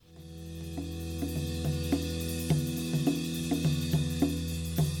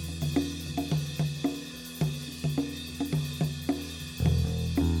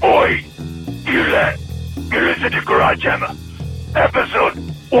listen to Garage Hammer, episode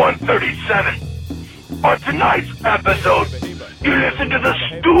 137. On tonight's episode, you listen to the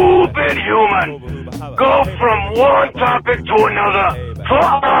stupid human go from one topic to another for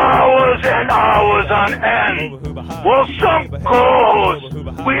hours and hours on end. Well, some co-host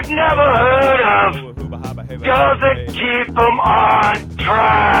we've never heard of doesn't keep them on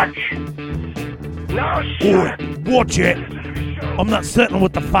track. Now, Watch it. I'm not certain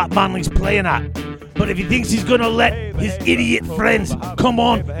what the fat manly's playing at, but if he thinks he's gonna let his idiot friends come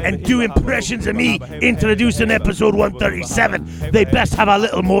on and do impressions of me introducing episode 137, they best have a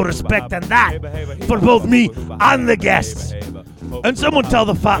little more respect than that for both me and the guests. And someone tell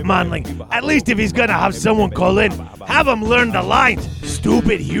the fat manling, at least if he's gonna have someone call in, have him learn the lines.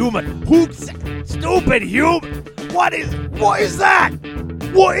 Stupid human. Stupid human. What is that?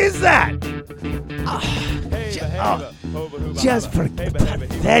 What is that? Just for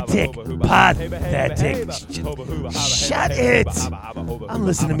pathetic. Shut it. I'm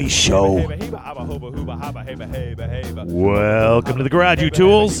listening to me show. Welcome to the Garage, you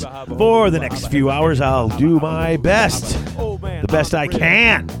tools. For the next few hours, I'll do my best, the best I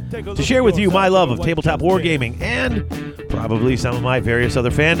can, to share with you my love of tabletop wargaming and probably some of my various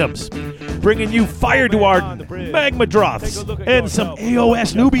other fandoms. Bringing you Fire Duarden, Magma Droths, and some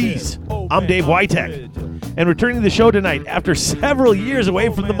AOS newbies. I'm Dave Witek. And returning to the show tonight after several years away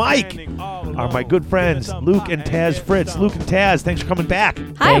from the mic are my good friends Luke and Taz Fritz. Luke and Taz, thanks for coming back.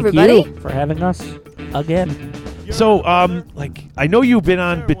 Hi, everybody. Thank you for having us again. So, I know you've been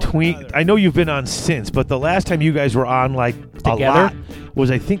on since, but the last time you guys were on, Together? a lot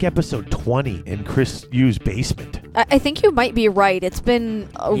was, I think, episode 20 in Chris Yu's basement. I think you might be right. It's been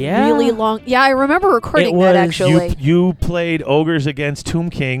a really long... Yeah, I remember recording It that, was- actually. You played Ogres against Tomb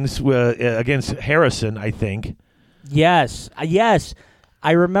Kings against Harrison, I think. Yes.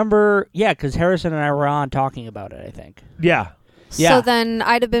 I remember, because Harrison and I were on talking about it, I think. Yeah. Yeah. So then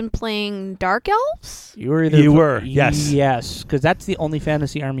I'd have been playing Dark Elves? You were, yes. Yes, because that's the only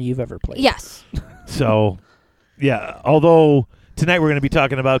fantasy army you've ever played. Yes. So, yeah, although tonight we're going to be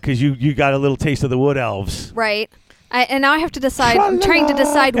talking about, because you got a little taste of the Wood Elves. Right. And now I have to decide... I'm trying to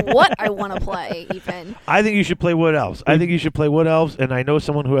decide what I want to play, even. I think you should play Wood Elves. And I know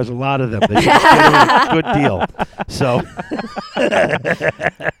someone who has a lot of them. They should get a good deal. So,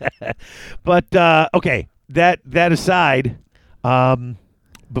 but, okay, that aside...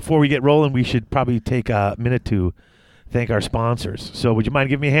 before we get rolling, we should probably take a minute to thank our sponsors. So would you mind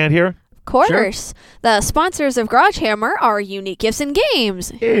giving me a hand here? Of course. Sure. The sponsors of Garage Hammer are Unique Gifts and Games.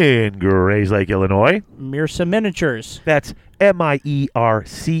 In Grays Lake, Illinois. Mirsa Miniatures. That's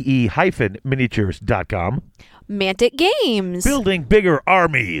MIERCE-miniatures.com. Mantic Games. Building bigger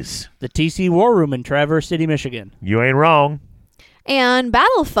armies. The TC War Room in Traverse City, Michigan. You ain't wrong. And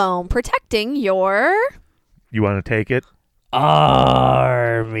Battle Foam, protecting your... You want to take it?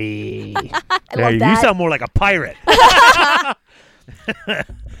 Army. love that. You sound more like a pirate.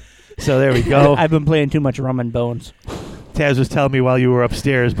 So there we go. I've been playing too much Rum and Bones. Taz was telling me while you were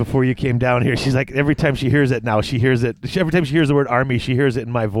upstairs before you came down here, she's like, every time she hears it now, every time she hears the word army, she hears it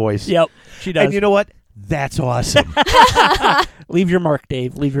in my voice. Yep, she does. And you know what? That's awesome. Leave your mark,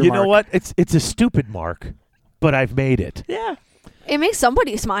 Dave. Leave your mark. You know what? It's a stupid mark, but I've made it. Yeah. It makes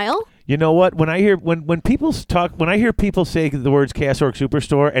somebody smile. You know what? When I hear when people talk, when I hear people say the words Chaos Orc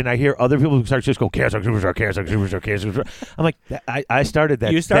Superstore, and I hear other people who start just go Chaos Orc Superstore, Chaos Orc Superstore, Chaos Orc Superstore, I'm like, I started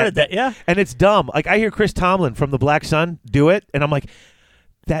that. You started that, yeah. And it's dumb. Like I hear Chris Tomlin from the Black Sun do it, and I'm like,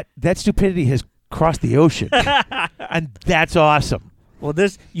 that stupidity has crossed the ocean, and that's awesome. Well,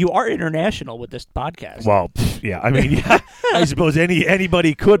 you are international with this podcast. Well, yeah. I mean, yeah, I suppose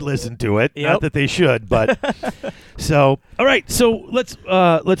anybody could listen to it. Yep. Not that they should, but so all right. So let's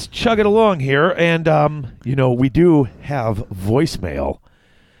chug it along here, and we do have voicemail.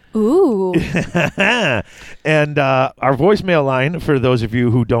 Ooh. And our voicemail line, for those of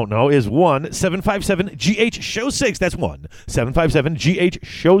you who don't know, is 1-757-GH-SHOW-6. That's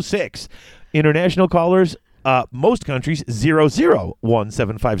 1-757-GH-SHOW-6. International callers, most countries,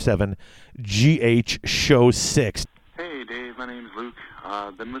 001-757-GH-SHOW-6. Hey, Dave. My name's Luke.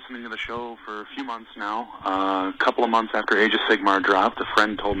 I've been listening to the show for a few months now. A couple of months after Age of Sigmar dropped, a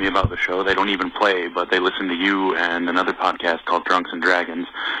friend told me about the show. They don't even play, but they listen to you and another podcast called Drunks and Dragons.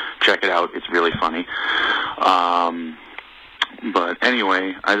 Check it out. It's really funny. But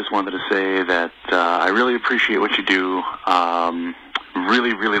anyway, I just wanted to say that I really appreciate what you do.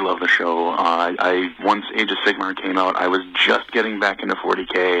 Really, really love the show. Once Age of Sigmar came out, I was just getting back into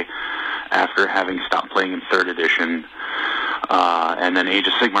 40K after having stopped playing in 3rd edition. And then Age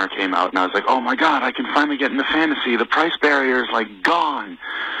of Sigmar came out, and I was like, oh my god, I can finally get into fantasy. The price barrier is, gone.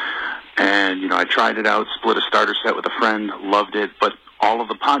 And, I tried it out, split a starter set with a friend, loved it, but all of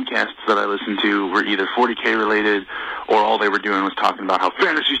the podcasts that I listened to were either 40K related, or all they were doing was talking about how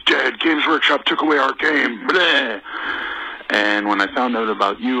fantasy's dead, Games Workshop took away our game, bleh. And when I found out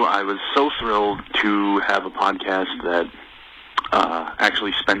about you, I was so thrilled to have a podcast that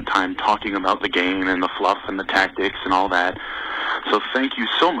actually spent time talking about the game and the fluff and the tactics and all that. So thank you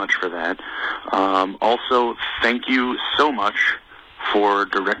so much for that. Also, thank you so much for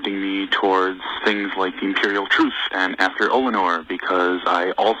directing me towards things like the Imperial Truth and After Olenor, because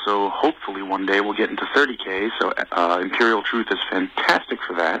I also hopefully one day will get into 30K, so Imperial Truth is fantastic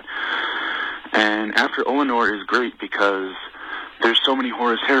for that. And After Olenor is great because there's so many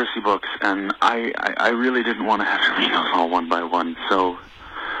Horus Heresy books, and I really didn't want to have to read those all one by one, so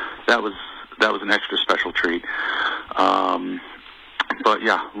that was an extra special treat. But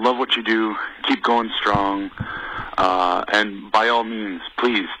yeah, love what you do. Keep going strong. And by all means,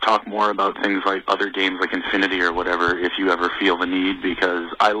 please talk more about things like other games like Infinity or whatever if you ever feel the need,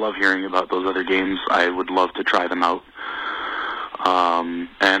 because I love hearing about those other games. I would love to try them out.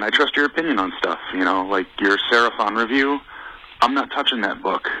 And I trust your opinion on stuff, like your Seraphon review. I'm not touching that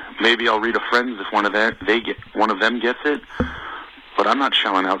book. Maybe I'll read a friend's if one of them gets it, but I'm not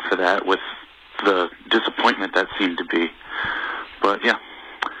shelling out for that with the disappointment that seemed to be. But yeah,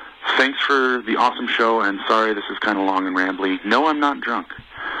 thanks for the awesome show, and sorry this is kind of long and rambly. No, I'm not drunk.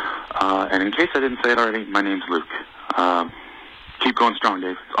 And in case I didn't say it already, my name's Luke. Keep going strong,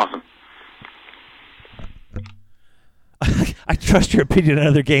 Dave. It's awesome. I trust your opinion on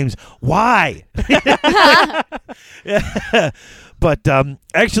other games. Why? Yeah. But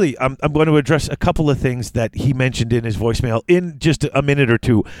actually, I'm going to address a couple of things that he mentioned in his voicemail in just a minute or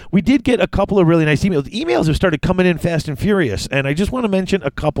two. We did get a couple of really nice emails. Emails have started coming in fast and furious, and I just want to mention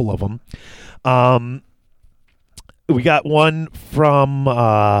a couple of them. We got one from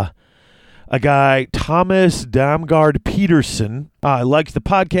a guy, Thomas Damgard Peterson. Likes the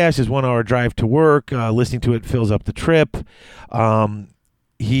podcast, his 1 hour drive to work. Listening to it fills up the trip.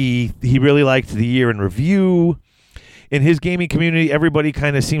 He really liked the year in review. In his gaming community, everybody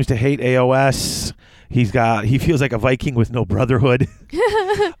kind of seems to hate AOS. He feels like a Viking with no brotherhood.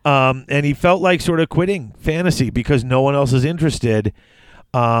 And he felt like sort of quitting fantasy because no one else is interested.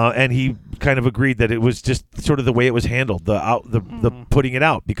 And he kind of agreed that it was just sort of the way it was handled, the putting it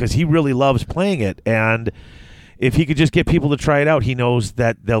out, because he really loves playing it. And if he could just get people to try it out, he knows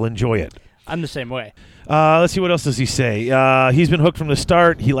that they'll enjoy it. I'm the same way. Let's see, what else does he say? He's been hooked from the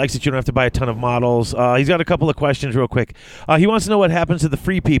start. He likes that you don't have to buy a ton of models. He's got a couple of questions real quick. He wants to know what happens to the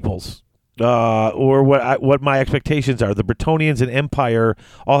free peoples, or what my expectations are. The Bretonnians and Empire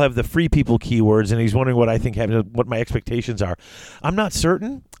all have the free people keywords, and he's wondering what I think happens, what my expectations are. I'm not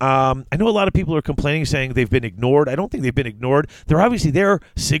certain. I know a lot of people are complaining, saying they've been ignored. I don't think they've been ignored. They're obviously there.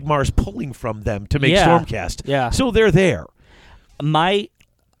 Sigmar's pulling from them to make Stormcast. Yeah. So they're there.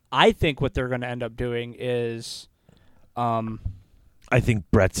 I think what they're going to end up doing is, I think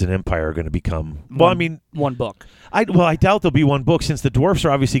Bretts and Empire are going to become one book. I doubt there'll be one book, since the dwarfs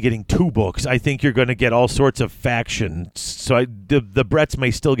are obviously getting 2 books. I think you're going to get all sorts of factions. So the Bretts may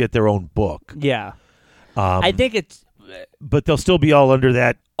still get their own book. Yeah, I think it's, but they'll still be all under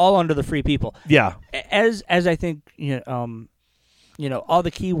that. All under the free people. Yeah, as I think all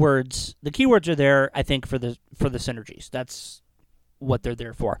the keywords. The keywords are there, I think, for the synergies. That's what they're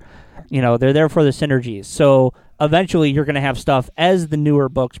there for. They're there for the synergies. So eventually you're going to have stuff as the newer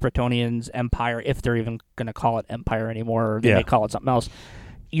books, Bretonnians, Empire, if they're even going to call it Empire anymore, or they may call it something else.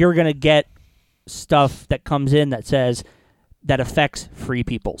 You're going to get stuff that comes in that says that affects free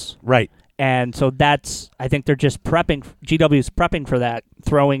peoples. Right. And so I think they're just prepping, GW's prepping for that,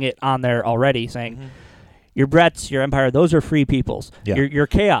 throwing it on there already, saying, your Bretts, your Empire, those are free peoples. Yeah. Your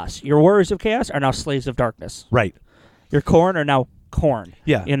Chaos, your Warriors of Chaos are now Slaves of Darkness. Right. Your Khorne are now Khorne.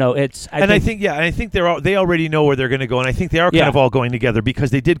 Yeah. I think they already know where they're going to go, and I think they are kind of all going together,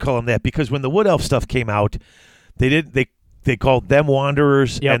 because they did call them that, because when the Wood Elf stuff came out, they called them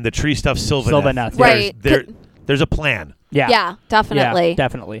Wanderers, and the tree stuff Sylvaneth. Right. There's a plan. Yeah. Yeah, definitely. Yeah,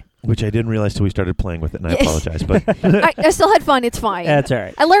 definitely. Which I didn't realize till we started playing with it, and I apologize. But I still had fun. It's fine. That's all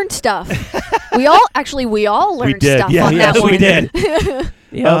right. I learned stuff. We all learned stuff on that one. We did.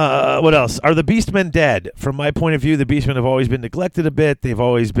 What else? Are the Beastmen dead? From my point of view, the Beastmen have always been neglected a bit. They've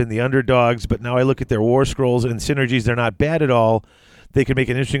always been the underdogs, but now I look at their war scrolls and synergies. They're not bad at all. They can make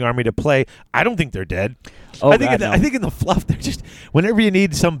an interesting army to play. I don't think they're dead. I think in the fluff, they're just, whenever you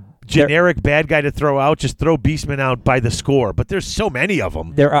need some generic bad guy to throw out, just throw Beastmen out by the score. But there's so many of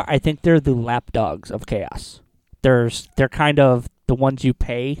them. I think they're the lapdogs of Chaos. They're kind of the ones you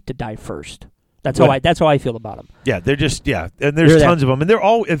pay to die first. That's Right. how I feel about them. Yeah, they're just and there's They're tons of them, and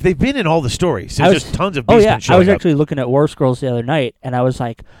they've been in all the stories. There's just tons of Oh beastmen yeah, I showing was up. actually looking at War Scrolls the other night, and I was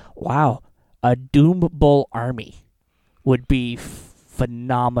like, wow, a Doom Bull army would be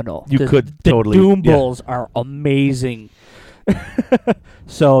phenomenal. You could the totally- Doom yeah. Bulls are amazing.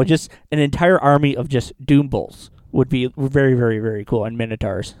 So just an entire army of just Doom Bulls would be very, very, very cool, and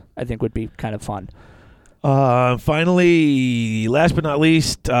Minotaurs I think would be kind of fun. Finally, last but not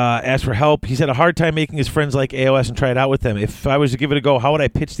least, asked for help. He's had a hard time making his friends like AOS and try it out with them. If I was to give it a go, how would I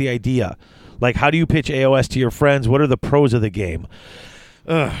pitch the idea? Like, how do you pitch AOS to your friends? What are the pros of the game?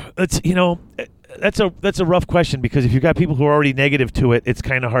 That's a rough question, because if you've got people who are already negative to it, it's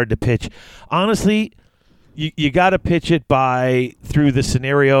kind of hard to pitch. Honestly, you got to pitch it through the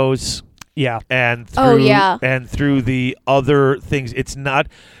scenarios. Yeah. And through, Oh, yeah. and through the other things. It's not.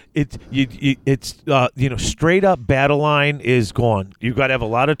 It's straight up battle line is gone. You've got to have a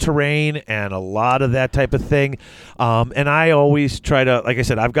lot of terrain and a lot of that type of thing. And I always try to, like I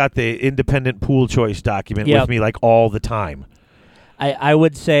said, I've got the independent pool choice document Yep. with me like all the time. I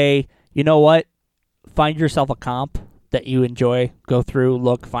would say, you know what? Find yourself a comp that you enjoy. Go through,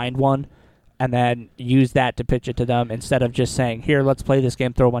 look, find one, and then use that to pitch it to them instead of just saying, here, let's play this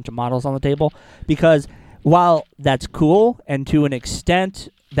game, throw a bunch of models on the table. Because while that's cool, and to an extent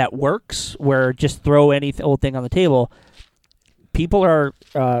that works, where just throw any old thing on the table, people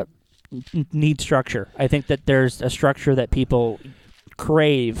need structure. I think that there's a structure that people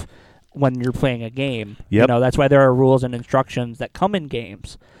crave when you're playing a game. Yep. You know, that's why there are rules and instructions that come in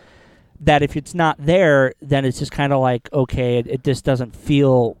games. That if it's not there, then it's just kind of like, okay, it just doesn't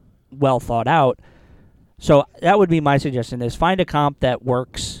feel well thought out. So that would be my suggestion: is find a comp that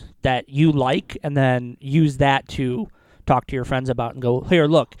works, that you like, and then use that to talk to your friends about and go, here,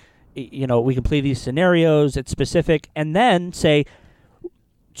 look, we can play these scenarios, it's specific, and then say,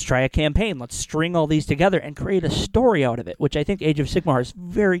 let's try a campaign. Let's string all these together and create a story out of it, which I think Age of Sigmar is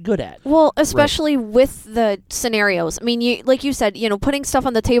very good at. Well, especially with the scenarios. I mean, like you said, putting stuff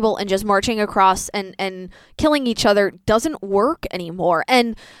on the table and just marching across and killing each other doesn't work anymore.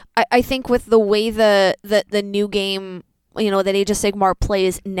 And I think with the way the new game, that Age of Sigmar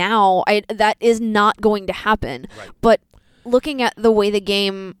plays now, that is not going to happen. Right. But looking at the way the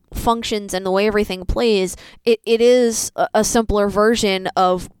game functions and the way everything plays, it is a simpler version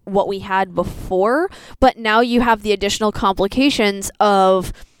of what we had before, but now you have the additional complications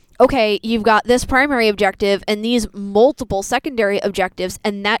of, okay, you've got this primary objective and these multiple secondary objectives,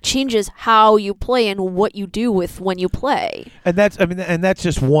 and that changes how you play and what you do with when you play. And that's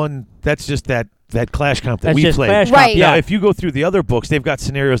just one. That's just that Clash comp that That's we just played. Clash comp, Right. Now, yeah. if you go through the other books, they've got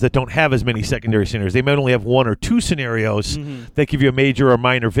scenarios that don't have as many secondary scenarios. They might only have one or two scenarios that give you a major or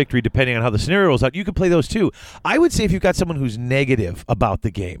minor victory depending on how the scenario is out. You can play those too. I would say if you've got someone who's negative about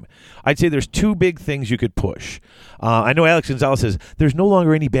the game, I'd say there's two big things you could push. I know Alex Gonzalez says there's no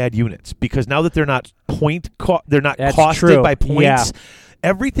longer any bad units, because now that they're not That's costed true. by points. Yeah.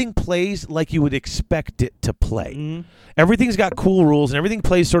 Everything plays like you would expect it to play. Mm-hmm. Everything's got cool rules, and everything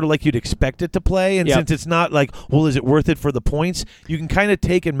plays sort of like you'd expect it to play. And Yep. since it's not like, well, is it worth it for the points? You can kind of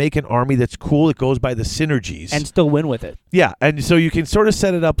take and make an army that's cool. It goes by the synergies. And still win with it. Yeah, and so you can sort of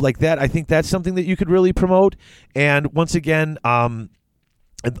set it up like that. I think that's something that you could really promote. And once again,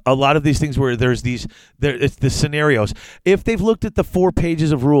 a lot of these things where it's the scenarios. If they've looked at the 4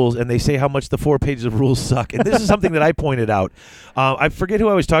 pages of rules and they say how much the 4 pages of rules suck, and this is something that I pointed out. I forget who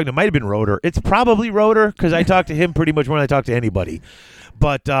I was talking to. It might have been Rotor. It's probably Rotor, because I talk to him pretty much more than I talk to anybody.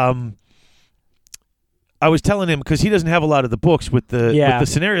 But I was telling him, because he doesn't have a lot of the books with the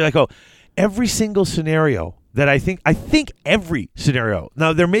scenario. Like, every single scenario that I think every scenario,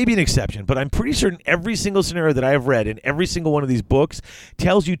 now there may be an exception, but I'm pretty certain every single scenario that I have read in every single one of these books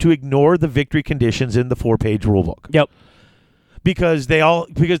tells you to ignore the victory conditions in the 4-page rulebook. Yep. Because the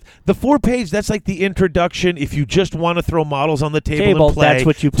 4-page, that's like the introduction if you just want to throw models on the table and play. That's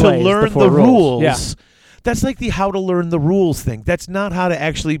what you play, to is learn the 4 the rules. rules. Yeah. That's like the how to learn the rules thing. That's not how to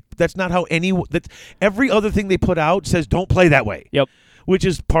actually. That's not how every other thing they put out says don't play that way. Yep. Which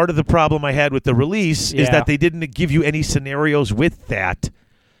is part of the problem I had with the release, is Yeah. that they didn't give you any scenarios with that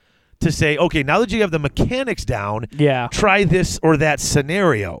to say, okay, now that you have the mechanics down, Yeah. try this or that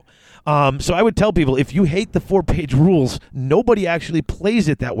scenario. So I would tell people, if you hate the 4-page rules, nobody actually plays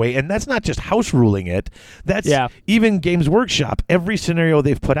it that way. And that's not just house ruling it. That's even Games Workshop. Every scenario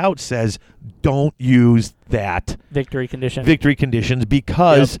they've put out says, don't use that Victory condition. victory conditions,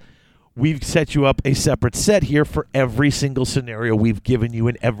 because we've set you up a separate set here for every single scenario we've given you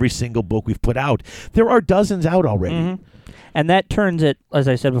in every single book we've put out. There are dozens out already. And that turns it, as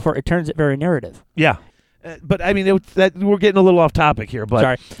I said before, it turns it very narrative. Yeah. But I mean, we're getting a little off topic here. But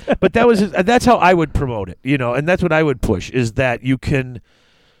Sorry. but that's how I would promote it, and that's what I would push is that you can,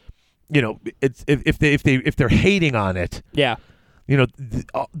 it's if they're hating on it, Yeah.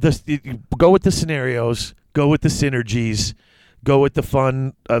 Go with the scenarios, go with the synergies, go with the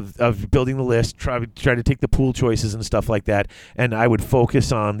fun of building the list, try to take the pool choices and stuff like that. And I would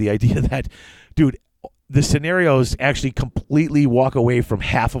focus on the idea that, dude, the scenarios actually completely walk away from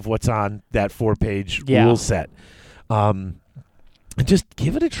half of what's on that 4-page rule set. And just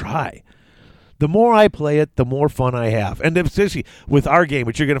give it a try. The more I play it, the more fun I have. And especially with our game,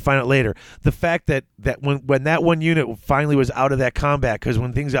 which you're going to find out later, the fact that when that one unit finally was out of that combat, because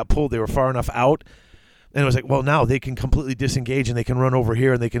when things got pulled, they were far enough out, and it was like, well, now they can completely disengage and they can run over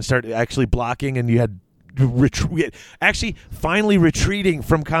here and they can start actually blocking, and you had actually finally retreating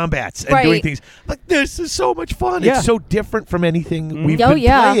from combats and doing things. Like, this is so much fun. Yeah. It's so different from anything we've been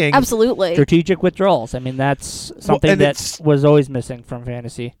playing. Absolutely. Strategic withdrawals. I mean, that's something that was always missing from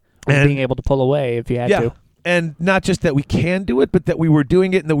fantasy. And being able to pull away if you had to. And not just that we can do it, but that we were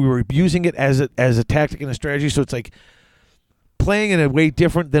doing it and that we were using it as a tactic and a strategy. So it's like playing in a way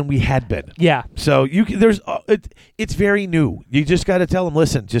different than we had been. Yeah. So it's very new. You just got to tell them,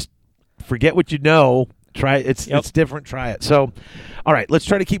 listen, just forget what you know. Try it. It's different. Try it. So, all right, let's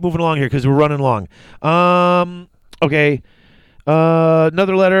try to keep moving along here because we're running long. Okay.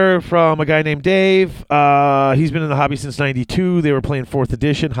 Another letter from a guy named Dave. He's been in the hobby since '92. They were playing 4th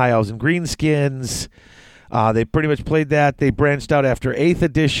edition, High Elves and Greenskins. They pretty much played that. They branched out after 8th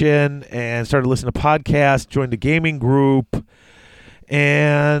edition and started listening to podcasts, joined a gaming group,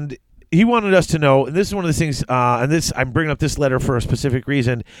 and he wanted us to know, and this is one of the things, I'm bringing up this letter for a specific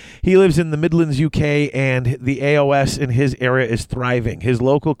reason. He lives in the Midlands, UK, and the AOS in his area is thriving. His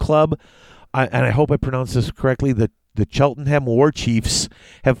local club, and I hope I pronounced this correctly, the Cheltenham War Chiefs,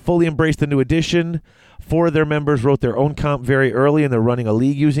 have fully embraced the new edition. 4 of their members wrote their own comp very early, and they're running a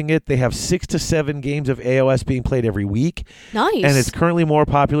league using it. They have 6 to 7 games of AOS being played every week. Nice. And it's currently more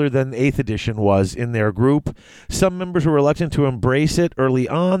popular than 8th edition was in their group. Some members were reluctant to embrace it early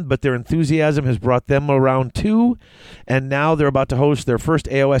on, but their enthusiasm has brought them around too. And now they're about to host their first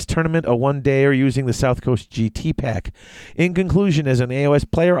AOS tournament, a one-dayer using the South Coast GT pack. In conclusion, as an AOS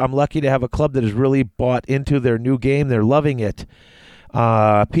player, I'm lucky to have a club that has really bought into their new game. They're loving it.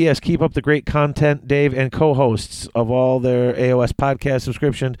 P.S. Keep up the great content, Dave, and co-hosts of all their AOS podcast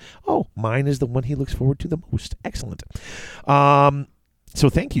subscription. Oh, mine is the one he looks forward to the most. Excellent. So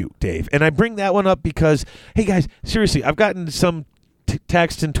thank you, Dave. And I bring that one up because, hey, guys, seriously, I've gotten some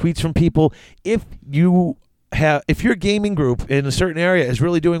texts and tweets from people. If your gaming group in a certain area is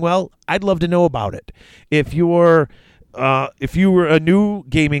really doing well, I'd love to know about it. If you were a new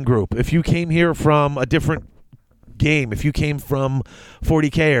gaming group, if you came here from a different game, if you came from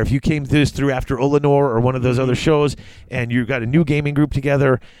 40K, or if you came through after Ulanor or one of those other shows, and you got a new gaming group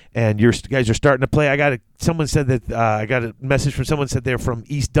together, and you guys are starting to play. I got a message from someone said they're from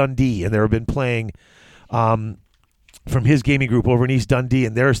East Dundee, and they've been playing from his gaming group over in East Dundee,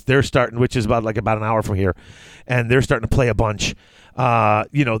 and they're starting, which is about an hour from here, and they're starting to play a bunch.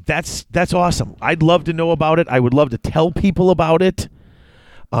 That's awesome. I'd love to know about it. I would love to tell people about it.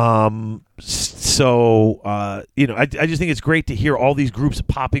 I just think it's great to hear all these groups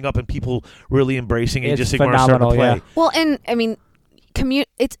popping up and people really embracing Age of Sigmar starting to play. Yeah. Well, and I mean,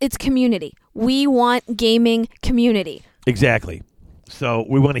 it's community. We want gaming community. Exactly. So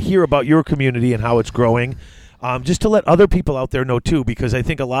we want to hear about your community and how it's growing, just to let other people out there know too, because I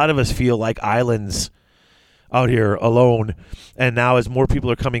think a lot of us feel like islands out here alone, and now as more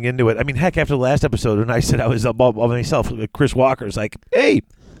people are coming into it, I mean, heck, after the last episode when I said I was up by myself, Chris Walker's like, hey,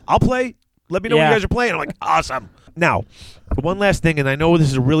 I'll play. Let me know when you guys are playing. I'm like, awesome. Now, one last thing, and I know this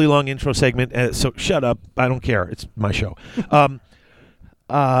is a really long intro segment, so shut up. I don't care. It's my show. The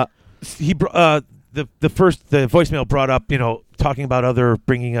voicemail brought up, talking about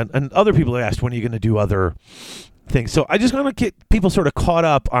bringing on, and other people asked, when are you going to do other things? So I just want to get people sort of caught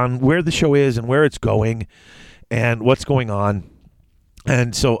up on where the show is and where it's going and what's going on.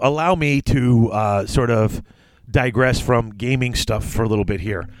 And so allow me to sort of digress from gaming stuff for a little bit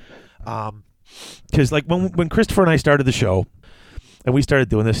here. Because like when Christopher and I started the show and we started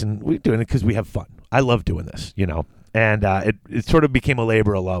doing this, and we're doing it because we have fun. I love doing this, and it sort of became a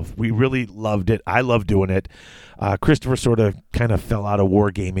labor of love. We really loved it. I love doing it. Christopher sort of kind of fell out of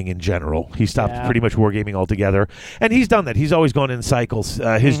wargaming in general. He stopped pretty much wargaming altogether, and he's done that. He's always gone in cycles.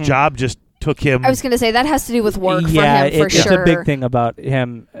 His job just took him. I was going to say that has to do with work for him, for it's sure. It's a big thing about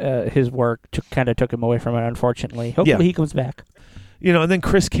him. His work kind of took him away from it, unfortunately. Hopefully he comes back. And then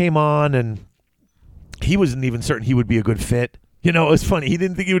Chris came on, and he wasn't even certain he would be a good fit You know, it was funny. He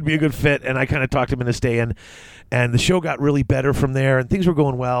didn't think he would be a good fit, and I kind of talked him into staying. And the show got really better from there, and things were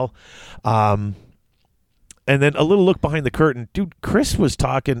going well. And then a little look behind the curtain. Dude, Chris was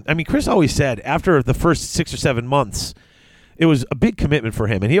talking. I mean, Chris always said after the first 6 or 7 months, it was a big commitment for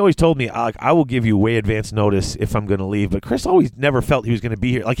him. And he always told me, I will give you way advance notice if I'm going to leave. But Chris always never felt he was going to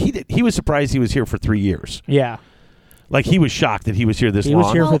be here. Like, he was surprised he was here for 3 years. Yeah. Like, he was shocked that he was here this long. He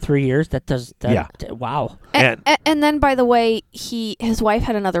was here for 3 years? Yeah. Wow. And then, by the way, his wife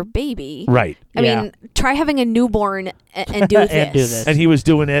had another baby. Right. I mean, try having a newborn and do this. And do this. And he was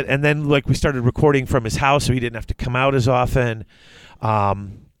doing it. And then, like, we started recording from his house, so he didn't have to come out as often.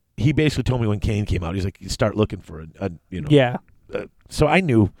 He basically told me when Kane came out, he's like, you start looking for a Yeah. So I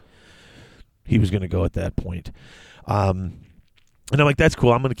knew he was going to go at that point. And I'm like, that's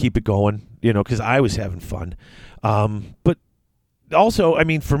cool. I'm going to keep it going, because I was having fun. But also, I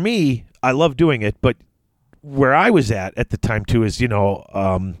mean, for me, I love doing it. But where I was at the time, too, is,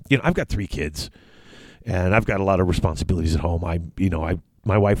 I've got 3 kids. And I've got a lot of responsibilities at home.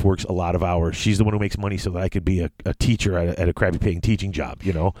 My wife works a lot of hours. She's the one who makes money so that I could be a teacher at a crappy paying teaching job,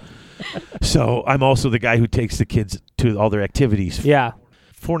 So I'm also the guy who takes the kids to all their activities. Yeah.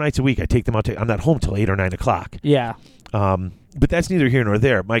 4 nights a week, I take them out. I'm not home till 8 or 9 o'clock. Yeah. But that's neither here nor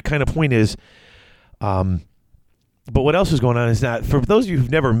there. My kind of point is, but what else is going on is that for those of you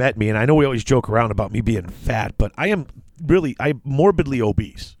who've never met me, and I know we always joke around about me being fat, but I'm morbidly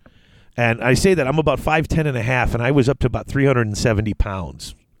obese. And I say that I'm about 5'10" and a half, and I was up to about 370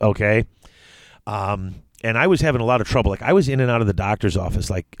 pounds, okay? And I was having a lot of trouble. Like, I was in and out of the doctor's office,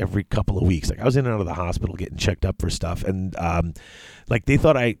 like, every couple of weeks. Like, I was in and out of the hospital getting checked up for stuff. And, they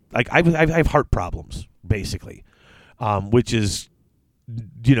thought I have heart problems, basically, which is,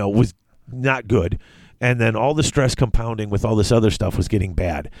 was not good. And then all the stress compounding with all this other stuff was getting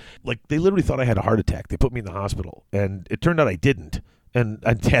bad. Like, they literally thought I had a heart attack. They put me in the hospital. And it turned out I didn't. And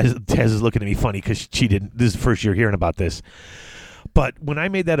Taz is looking at me funny because she didn't. This is the first year hearing about this. But when I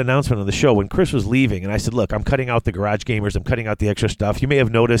made that announcement on the show, when Chris was leaving, and I said, look, I'm cutting out the Garage Gamers. I'm cutting out the extra stuff. You may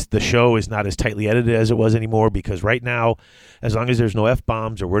have noticed the show is not as tightly edited as it was anymore because right now, as long as there's no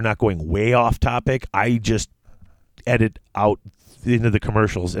F-bombs or we're not going way off topic, I just edit out into the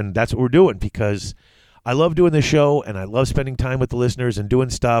commercials. And that's what we're doing because I love doing the show and I love spending time with the listeners and doing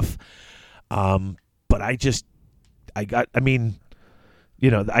stuff. But I've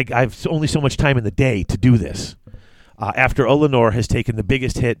only so much time in the day to do this. After Eleanor has taken the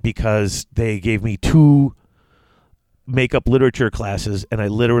biggest hit because they gave me 2 makeup literature classes, and I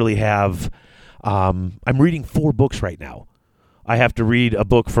literally have, I'm reading 4 books right now. I have to read a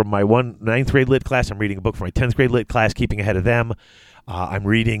book from my 9th grade lit class. I'm reading a book from my 10th grade lit class, keeping ahead of them. I'm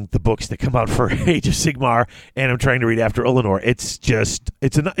reading the books that come out for Age of Sigmar, and I'm trying to read After Eleanor. It's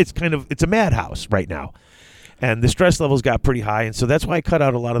a madhouse right now. And the stress levels got pretty high, and so that's why I cut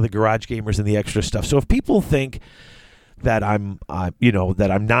out a lot of the Garage Gamers and the extra stuff. So if people think that I'm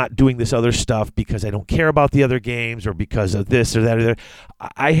not doing this other stuff because I don't care about the other games or because of this or that or that,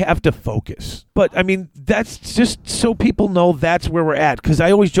 I have to focus. But, I mean, that's just so people know that's where we're at. Because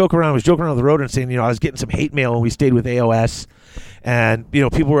I always joke around. I was joking around the road and saying, I was getting some hate mail when we stayed with AOS. And,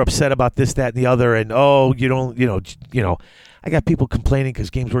 people were upset about this, that, and the other. And, I got people complaining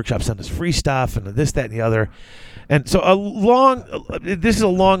because Games Workshop sent us free stuff and this, that, and the other. And so this is a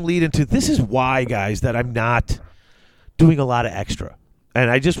long lead into, this is why, guys, that I'm not doing a lot of extra.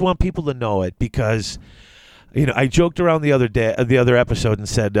 And I just want people to know it because, I joked around the other episode and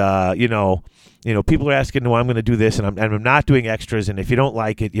said, people are asking why I'm going to do this and I'm not doing extras. And if you don't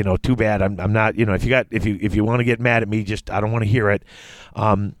like it, too bad. I'm not, if you want to get mad at me, just, I don't want to hear it.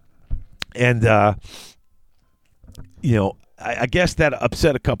 I guess that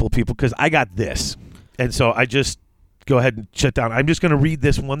upset a couple of people because I got this. And so I just go ahead and shut down. I'm just going to read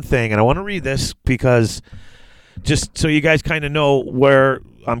this one thing. And I want to read this because just so you guys kind of know where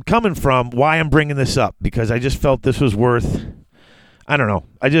I'm coming from, why I'm bringing this up. Because I just felt this was worth, I don't know.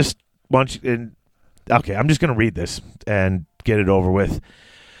 I just want you, okay, I'm just going to read this and get it over with.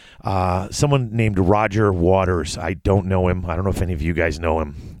 Someone named Roger Waters. I don't know him. I don't know if any of you guys know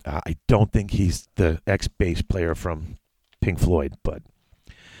him. I don't think he's the ex-bass player from Pink Floyd, but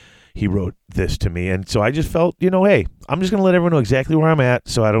he wrote this to me, and so I just felt, hey, I'm just gonna let everyone know exactly where I'm at,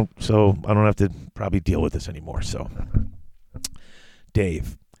 so I don't have to probably deal with this anymore. So,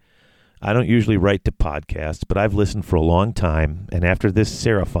 Dave, I don't usually write to podcasts, but I've listened for a long time, and after this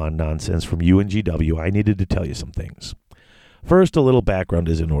Seraphon nonsense from you and GW, I needed to tell you some things. First, a little background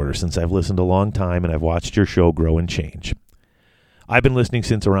is in order, since I've listened a long time and I've watched your show grow and change. I've been listening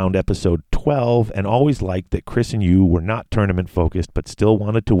since around episode 12 and always liked that Chris and you were not tournament focused but still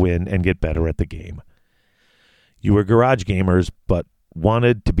wanted to win and get better at the game. You were garage gamers, but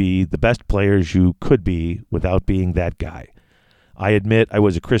wanted to be the best players you could be without being that guy. I admit I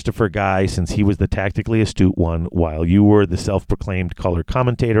was a Christopher guy since he was the tactically astute one, while you were the self-proclaimed color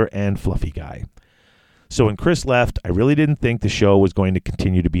commentator and fluffy guy. So when Chris left, I really didn't think the show was going to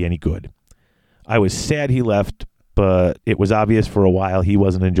continue to be any good. I was sad he left, but it was obvious for a while he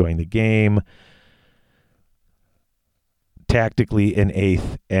wasn't enjoying the game. Tactically in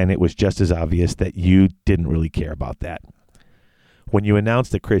 8th, and it was just as obvious that you didn't really care about that. When you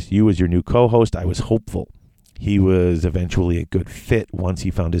announced that Chris Yu was your new co-host, I was hopeful. He was eventually a good fit once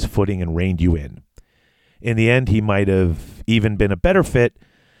he found his footing and reined you in. In the end, he might have even been a better fit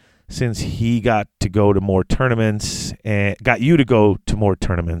since he got to go to more tournaments and got you to go to more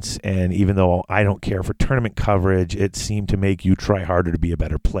tournaments. And even though I don't care for tournament coverage, it seemed to make you try harder to be a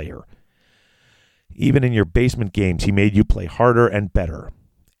better player. Even in your basement games, he made you play harder and better.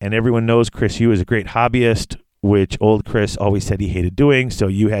 And everyone knows Chris Yu is a great hobbyist, which old Chris always said he hated doing, so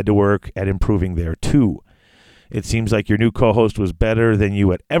you had to work at improving there too. It seems like your new co-host was better than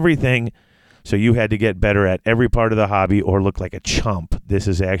you at everything, so you had to get better at every part of the hobby or look like a chump. This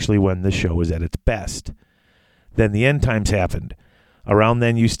is actually when the show was at its best. Then the end times happened. Around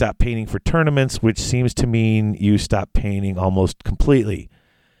then, you stopped painting for tournaments, which seems to mean you stopped painting almost completely.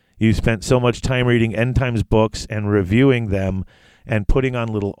 You spent so much time reading End Times books and reviewing them and putting on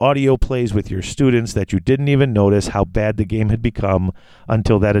little audio plays with your students that you didn't even notice how bad the game had become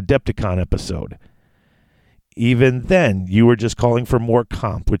until that Adepticon episode. Even then, you were just calling for more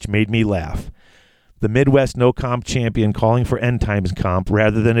comp, which made me laugh. The Midwest no comp champion calling for End Times comp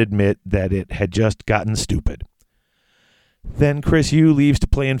rather than admit that it had just gotten stupid. Then Chris Yu leaves to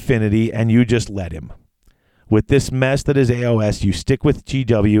play Infinity, and you just let him. With this mess that is AOS, you stick with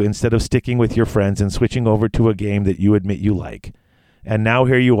GW instead of sticking with your friends and switching over to a game that you admit you like. And now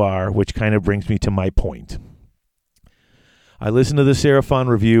here you are, which kind of brings me to my point. I listened to the Seraphon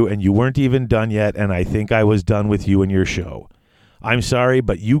review, and you weren't even done yet, and I think I was done with you and your show. I'm sorry,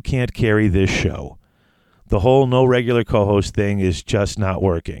 but you can't carry this show. The whole no regular co-host thing is just not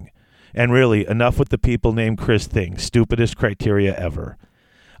working. And really, enough with the people named Chris thing, stupidest criteria ever.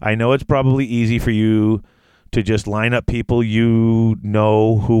 I know it's probably easy for you to just line up people you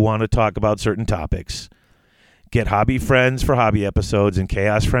know who want to talk about certain topics. Get hobby friends for hobby episodes and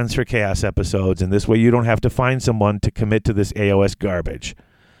chaos friends for chaos episodes, and this way you don't have to find someone to commit to this AOS garbage.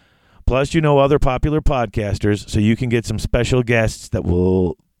 Plus, you know other popular podcasters, so you can get some special guests that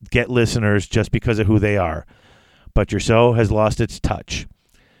will get listeners just because of who they are. But your show has lost its touch.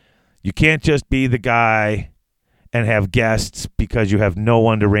 You can't just be the guy and have guests because you have no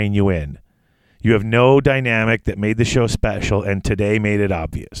one to rein you in. You have no dynamic that made the show special, and today made it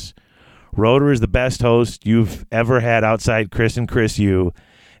obvious. Rotor is the best host you've ever had outside Chris and Chris Yu,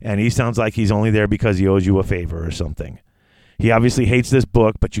 and he sounds like he's only there because he owes you a favor or something. He obviously hates this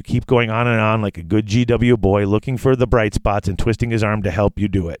book, but you keep going on and on like a good GW boy, looking for the bright spots and twisting his arm to help you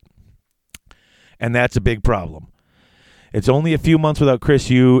do it. And that's a big problem. It's only a few months without Chris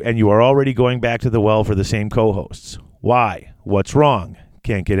Yu, and you are already going back to the well for the same co-hosts. Why? What's wrong?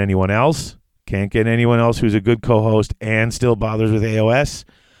 Can't get anyone else? Can't get anyone else who's a good co-host and still bothers with AOS?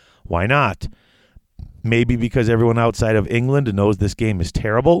 Why not? Maybe because everyone outside of England knows this game is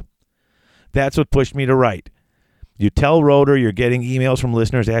terrible? That's what pushed me to write. You tell Rotor you're getting emails from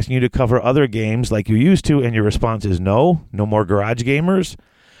listeners asking you to cover other games like you used to, and your response is no more Garage Gamers?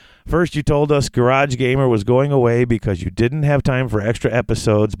 First, you told us Garage Gamer was going away because you didn't have time for extra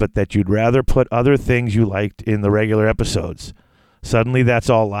episodes, but that you'd rather put other things you liked in the regular episodes. Suddenly, that's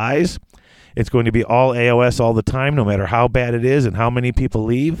all lies? It's going to be all AOS all the time, no matter how bad it is and how many people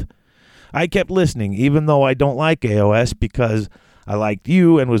leave? I kept listening, even though I don't like AOS, because I liked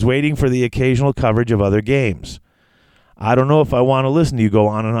you and was waiting for the occasional coverage of other games. I don't know if I want to listen to you go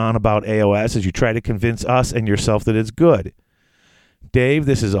on and on about AOS as you try to convince us and yourself that it's good. Dave,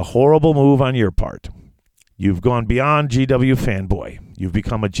 this is a horrible move on your part. You've gone beyond GW fanboy. You've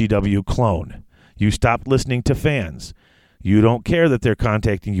become a GW clone. You stopped listening to fans. You don't care that they're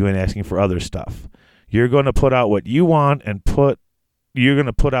contacting you and asking for other stuff. You're going to put out what you want and you're going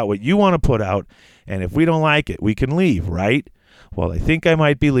to put out what you want to put out, and if we don't like it, we can leave, right? Well, I think I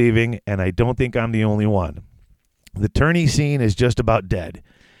might be leaving, and I don't think I'm the only one. The tourney scene is just about dead.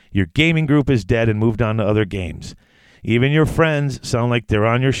 Your gaming group is dead and moved on to other games. Even your friends sound like they're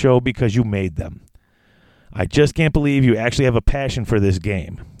on your show because you made them. I just can't believe you actually have a passion for this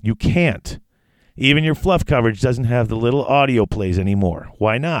game. You can't. Even your fluff coverage doesn't have the little audio plays anymore.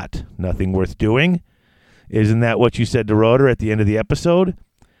 Why not? Nothing worth doing? Isn't that what you said to Rotor at the end of the episode?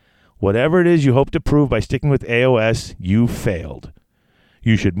 Whatever it is you hope to prove by sticking with AOS, you failed.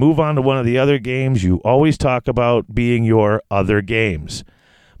 You should move on to one of the other games you always talk about being your other games.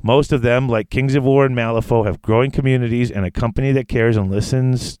 Most of them, like Kings of War and Malifaux, have growing communities and a company that cares and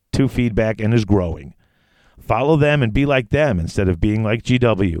listens to feedback and is growing. Follow them and be like them instead of being like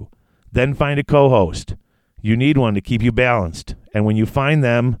GW. Then find a co-host. You need one to keep you balanced. And when you find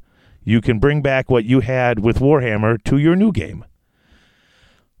them, you can bring back what you had with Warhammer to your new game.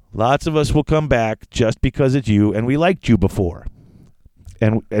 Lots of us will come back just because it's you and we liked you before.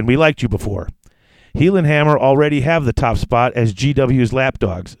 And we liked you before. Heel and Hammer already have the top spot as GW's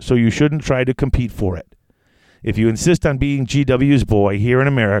lapdogs, so you shouldn't try to compete for it. If you insist on being GW's boy here in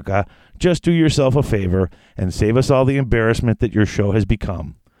America, just do yourself a favor and save us all the embarrassment that your show has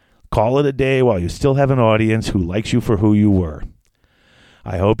become. Call it a day while you still have an audience who likes you for who you were.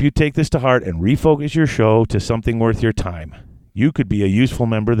 I hope you take this to heart and refocus your show to something worth your time. You could be a useful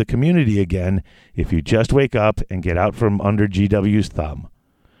member of the community again if you just wake up and get out from under GW's thumb.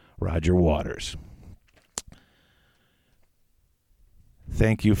 Roger Waters.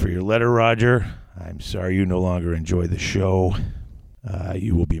 Thank you for your letter, Roger. I'm sorry you no longer enjoy the show.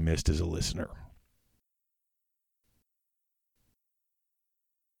 You will be missed as a listener.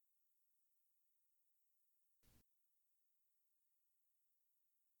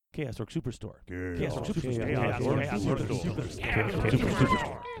 Chaos Orc Superstore. Chaos Orc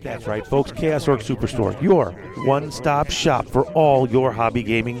Superstore. That's right, folks. Chaos Orc Superstore, your one-stop shop for all your hobby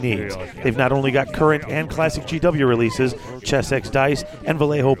gaming needs. They've not only got current and classic GW releases, Chess X Dice, and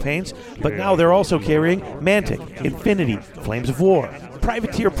Vallejo paints, but now they're also carrying Mantic, Infinity, Flames of War,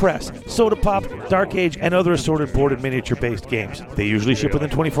 Privateer Press, Soda Pop, Dark Age, and other assorted board and miniature-based games. They usually ship within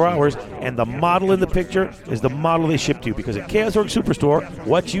 24 hours, and the model in the picture is the model they ship to you, because at Chaos Orc Superstore,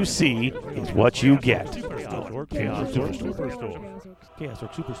 what you see is what you get. Chaos Orc Superstore. Chaos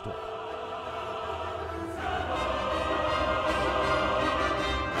Orc Superstore.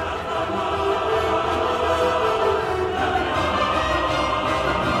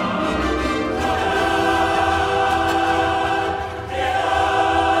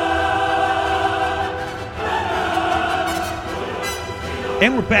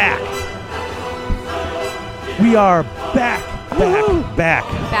 And we're back. We are back.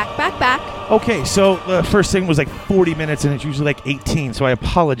 Okay, so the first segment was like 40 minutes, and it's usually like 18, so I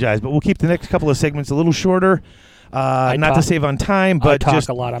apologize. But we'll keep the next couple of segments a little shorter, not to save on time, but I talk just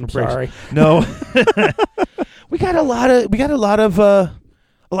a lot. I'm sorry. No, we got a lot of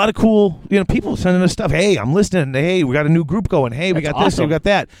cool, people sending us stuff. Hey, I'm listening. Hey, we got a new group going. Hey, we got this, we got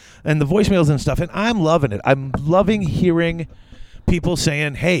that, and the voicemails and stuff. And I'm loving it. I'm loving hearing people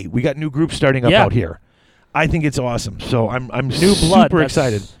saying, "Hey, we got new groups starting up out here." I think it's awesome. So I'm new blood. Super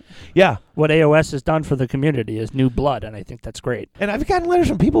excited. Yeah. What AOS has done for the community is new blood, and I think that's great. And I've gotten letters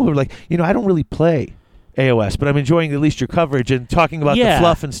from people who are like, I don't really play AOS, but I'm enjoying at least your coverage and talking about the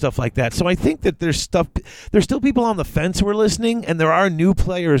fluff and stuff like that. So I think that there's still people on the fence who are listening, and there are new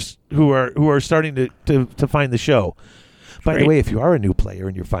players who are starting to find the show. By the way, if you are a new player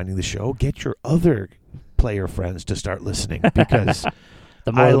and you're finding the show, get your other player friends to start listening, because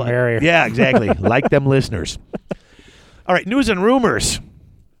the more the merrier. Yeah, exactly. Like them listeners. All right, news and rumors.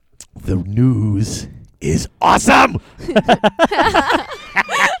 The news is awesome.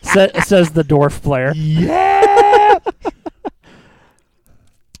 Says the dwarf player. Yeah.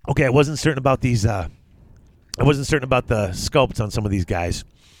 Okay, I wasn't certain about these. I wasn't certain about the sculpts on some of these guys,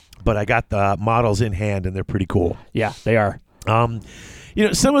 but I got the models in hand, and they're pretty cool. Yeah, they are. Some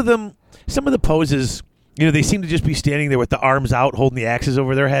of the poses. They seem to just be standing there with the arms out, holding the axes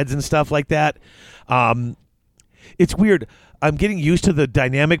over their heads and stuff like that. It's weird. I'm getting used to the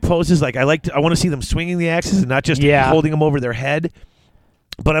dynamic poses. Like I want to see them swinging the axes and not just holding them over their head.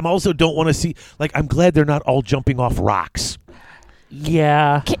 But I'm also don't want to see. Like I'm glad they're not all jumping off rocks.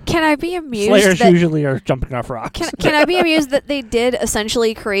 Yeah. Can I be amused? Slayers usually are jumping off rocks. Can I be amused that they did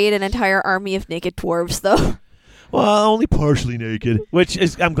essentially create an entire army of naked dwarves, though? Well, only partially naked,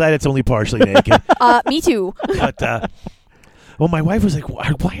 I'm glad it's only partially naked. Me too. But, my wife was like,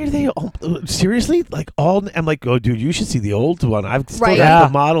 why are they all, seriously? Like all, I'm like, oh, dude, you should see the old one. I've still got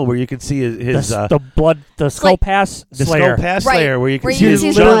the model where you can see his the skull pass Slayer. The skull pass Slayer where you can see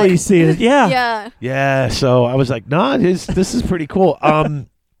his literally see it. Yeah. Yeah, so I was like, nah, this is pretty cool. I'm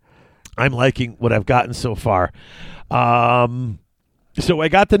liking what I've gotten so far. So I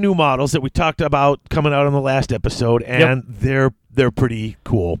got the new models that we talked about coming out on the last episode, and they're pretty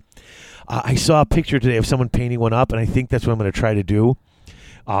cool. I saw a picture today of someone painting one up, and I think that's what I'm going to try to do.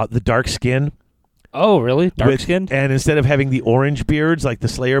 The dark skin, Oh, really? Dark skin? And instead of having the orange beards like the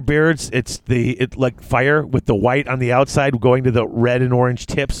Slayer beards, it's like fire with the white on the outside going to the red and orange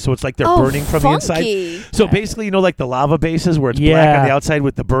tips. So it's like they're burning from funky. the inside. So basically, like the lava bases where it's black on the outside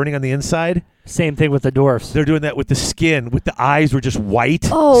with the burning on the inside. Same thing with the dwarfs. They're doing that with the skin, with the eyes were just white.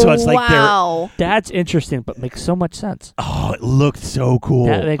 Oh, so it's like wow. That's interesting, but makes so much sense. Oh, it looked so cool.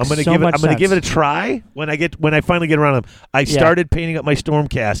 That makes I'm gonna so give it. much I'm gonna sense. give it a try when I finally get around them. I started painting up my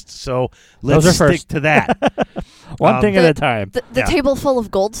Stormcasts, so let's Those are stick first. to that. One thing at a time. The table full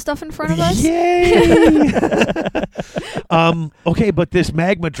of gold stuff in front of us? Yay! Okay, but this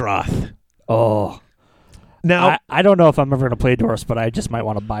Magma Droth. Oh. Now, I don't know if I'm ever going to play dwarfs, but I just might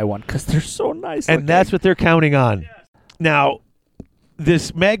want to buy one because they're so nice. and that's what they're counting on. Now,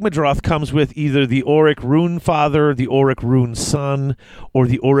 this Magma Droth comes with either the Auric Rune Father, the Auric Rune Son, or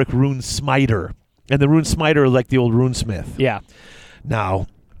the Auric Rune Smiter. And the Rune Smiter are like the old runesmith. Yeah. Now,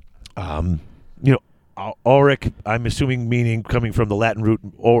 Auric, I'm assuming coming from the Latin root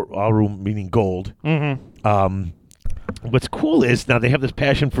aurum, meaning gold. Mm-hmm. What's cool is now they have this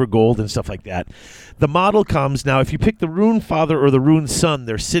passion for gold and stuff like that. The model comes now. If you pick the Rune Father or the Rune Son,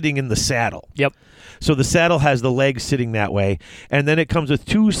 they're sitting in the saddle. Yep. So the saddle has the legs sitting that way, and then it comes with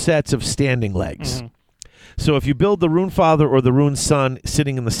 2 sets of standing legs. Mm-hmm. So if you build the Rune Father or the Rune Son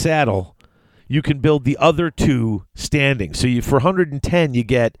sitting in the saddle, you can build the other 2 standing. So for 110, you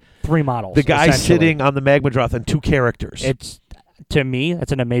get 3 models. the guy essentially. sitting on the Magma Droth and 2 characters. To me,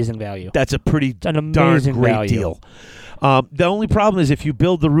 that's an amazing value. That's a pretty an darn amazing great value. deal. The only problem is if you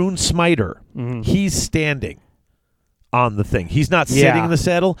build the Rune Smiter, Mm-hmm. he's standing on the thing. He's not sitting in the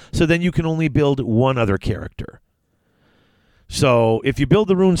saddle, so then you can only build 1 other character. So if you build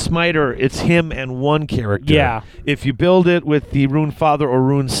the Rune Smiter, it's him and 1 character. Yeah. If you build it with the Rune Father or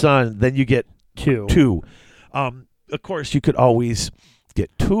Rune Son, then you get 2. Of course, you could always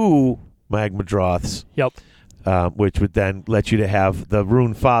get 2 Magma Droths. Yep. Which would then let you to have the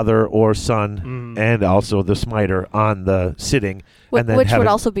Rune Father or Son and also the Smiter on the sitting. And then Which would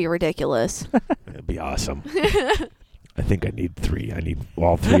also be ridiculous. It'd be awesome. I think I need 3. I need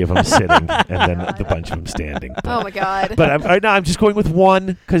all 3 of them sitting and then the bunch of them standing. Oh, my God. But I'm just going with 1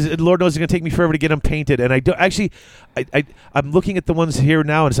 because Lord knows it's going to take me forever to get them painted. And I don't actually, I'm looking at the ones here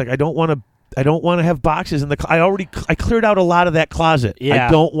now, and it's like I don't want to have boxes in the. I cleared out a lot of that closet. Yeah.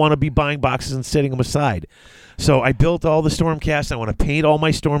 I don't want to be buying boxes and setting them aside. So I built all the Stormcast. I want to paint all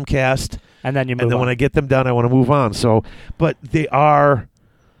my Stormcast, And then you move and then on. when I get them done, I want to move on. So, but they are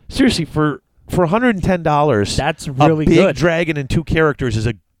seriously for $110. That's really a big good. dragon and 2 characters is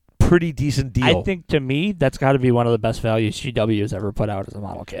a pretty decent deal. I think, to me, that's got to be one of the best values GW has ever put out as a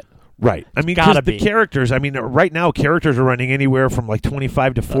model kit. Right. I mean, gotta because the be. characters, right now, characters are running anywhere from like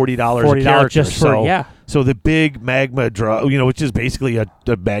 $25 to $40 a character. just for, So the big magma, which is basically a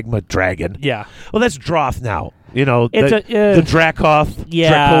magma dragon. Yeah. Well, that's Droth now. It's the Dracoth,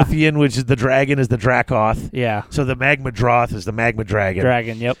 Yeah. Dracothian, which is the dragon, is the Dracoth. Yeah. So the magma Droth is the magma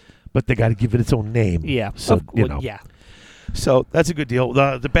dragon. Yep. But they got to give it its own name. Yeah. So, Yeah. So that's a good deal.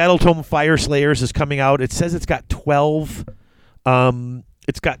 The Battle Tome Fire Slayers is coming out. It says it's got 12.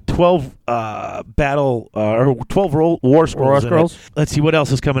 It's got 12 or 12 War Scrolls. in it. Let's see what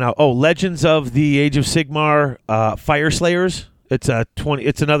else is coming out. Oh, Legends of the Age of Sigmar Fire Slayers. It's a 20.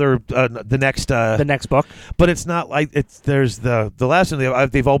 It's another the next book. But it's not like it's. There's the last one.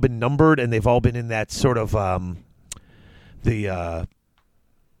 They've all been numbered and they've all been in that sort of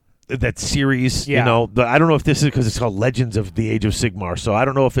that series. Yeah. I don't know if this is because it's called Legends of the Age of Sigmar. So I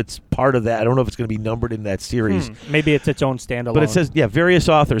don't know if it's part of that. I don't know if it's going to be numbered in that series. Maybe it's its own standalone. But it says various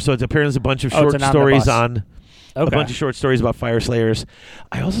authors. So it's apparently there's a bunch of Oh, short it's an stories omnibus. on. A bunch of short stories about Fire Slayers.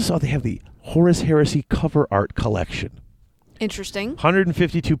 I also saw they have the Horus Heresy cover art collection. Interesting.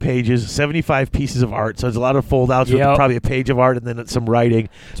 152 pages, 75 pieces of art. So there's a lot of fold-outs with Yep. probably a page of art and then some writing.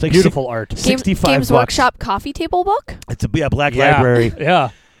 It's like Beautiful art. 65 Games bucks. Workshop coffee table book? It's a Black Library.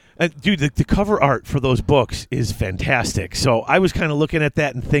 Yeah. Dude, the cover art for those books is fantastic. So I was kind of looking at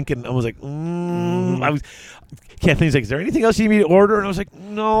that and thinking, I was like, Kathleen's like, is there anything else you need me to order? And I was like,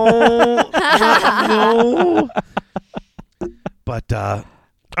 no. But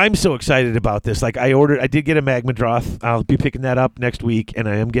I'm so excited about this. Like I did get a Magma Droth. I'll be picking that up next week, and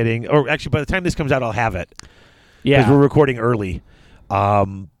I am getting, or actually by the time this comes out, I'll have it. Yeah. Because we're recording early. I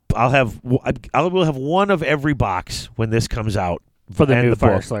will have 1 of every box when this comes out. For the And new the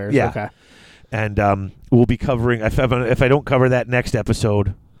Fire book. Slayers. Yeah. Okay. And we'll be covering, if I don't cover that next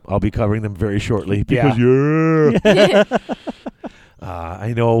episode, I'll be covering them very shortly. Because,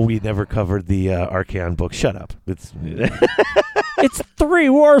 I know we never covered the Archaon book. Shut up. It's It's 3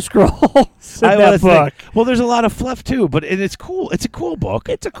 War Scrolls in I that was book. well, there's a lot of fluff, too, but it's cool. It's a cool book.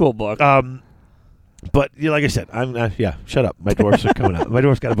 It's a cool book. But like I said, I'm shut up. My dwarfs are coming out. My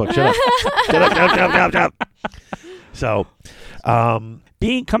dwarf's got a book. Shut up. Shut up. So,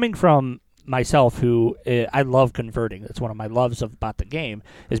 coming from myself, who I love converting. That's one of my loves about the game,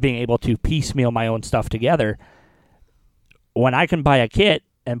 is being able to piecemeal my own stuff together. When I can buy a kit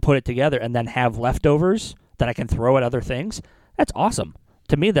and put it together and then have leftovers that I can throw at other things, that's awesome.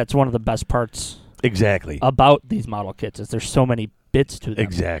 To me, that's one of the best parts exactly about these model kits, is there's so many bits to them.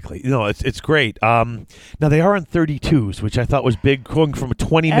 Exactly. It's great. Now they are on 32s, which I thought was big. Going from a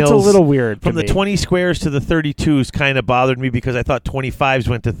 20 That's mils, a little weird. From the 20 squares to the 32s, kind of bothered me because I thought 25s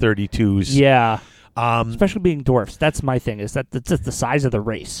went to 32s. Yeah. Especially being dwarfs. That's my thing. Is that it's just the size of the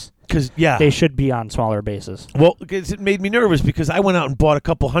race? Because they should be on smaller bases. Well, it made me nervous because I went out and bought a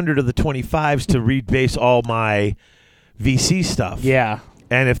couple hundred of the 25s to rebase all my VC stuff. Yeah.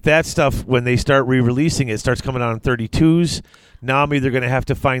 And if that stuff, when they start re-releasing it, starts coming out on 32s, now I'm either going to have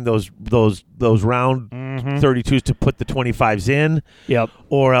to find those round 32s to put the 25s in,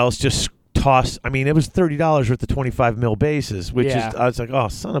 or else just toss. I mean, it was $30 worth of 25 mil bases, which is I was like, oh,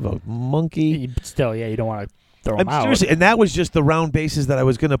 son of a monkey. Still, you don't want to throw them out. Seriously, and that was just the round bases that I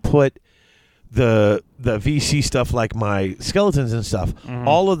was going to put the VC stuff, like my skeletons and stuff.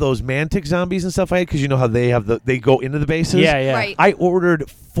 All of those Mantic zombies and stuff I had, because you know how they go into the bases. Yeah. Right. I ordered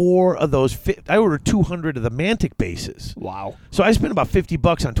 4 of those. I ordered 200 of the Mantic bases. Wow. So I spent about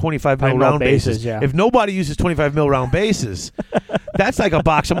 $50 on 25 mil round bases. Yeah. If nobody uses 25 mil round bases, that's like a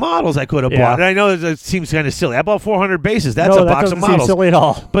box of models I could have bought. And I know it seems kind of silly. I bought 400 bases. That's a box of models. Seem silly at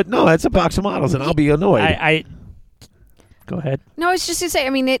all. But no, that's a box of models, and I'll be annoyed. Go ahead. No, it's just to say. I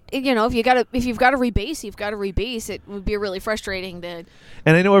mean, if you've got to rebase, you've got to rebase. It would be really frustrating to.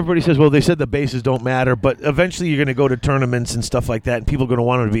 And I know everybody says, well, they said the bases don't matter, but eventually you're going to go to tournaments and stuff like that, and people are going to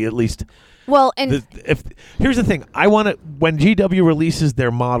want them to be at least. Well, and here's the thing, when GW releases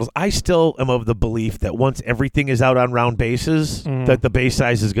their models, I still am of the belief that once everything is out on round bases, that the base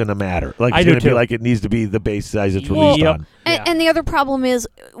size is going to matter. Like it's going to be like it needs to be the base size it's released on. And the other problem is,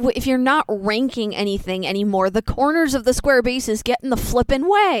 if you're not ranking anything anymore, the corners of the square bases get in the flippin'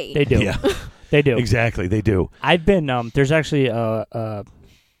 way. They do. Yeah. They do. Exactly, they do. I've been there's actually a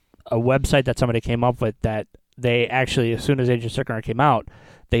website that somebody came up with that they actually, as soon as Age of Sigmar came out,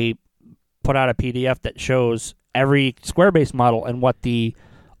 they put out a PDF that shows every square base model and what the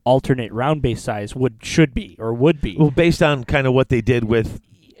alternate round base size would be. Well, based on kind of what they did with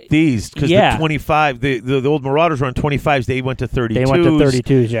these, because the 25, the old Marauders were on 25s, they went to 32s. They went to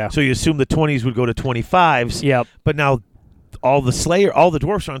 32s, yeah. So you assume the 20s would go to 25s. Yep. But now all the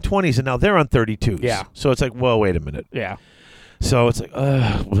dwarfs are on 20s, and now they're on 32s. Yeah. So it's like, well, wait a minute. Yeah. So it's like,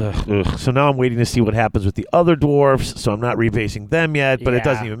 So now I'm waiting to see what happens with the other dwarfs. So I'm not rebasing them yet, but it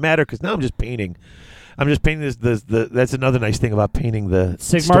doesn't even matter because now I'm just painting. this. That's another nice thing about painting the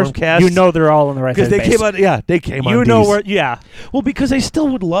Sigmars. Stormcast. You know they're all in the right because they base. came out. Yeah, they came on. You know these. where? Yeah. Well, because I still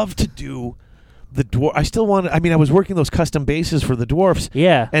would love to do the dwarf. I still want. I mean, I was working those custom bases for the dwarfs.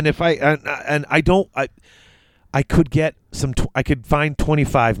 Yeah. And if I could get I could find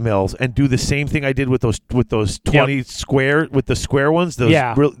 25 mils and do the same thing I did with those 20 square with the square ones.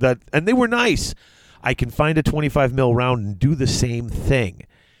 And they were nice. I can find a 25 mil round and do the same thing.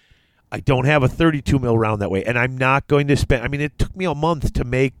 I don't have a 32 mil round that way, and I'm not going to spend. I mean, it took me a month to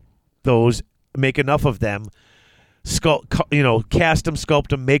make enough of them. Cast them, sculpt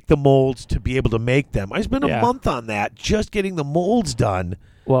them, make the molds to be able to make them. I spent a month on that, just getting the molds done.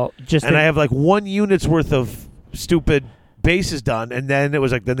 Well, I have like 1 unit's worth of stupid bases done, and then it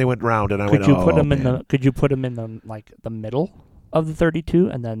was like then they went round, and could you put them in the middle of the 32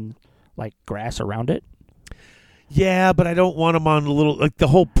 and then like grass around it? Yeah, but I don't want them on a little. Like the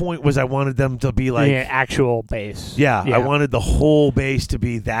whole point was I wanted them to be like actual base. Yeah, I wanted the whole base to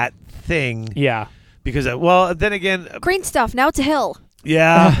be that thing. Yeah, because then again, green stuff. Now it's a hill.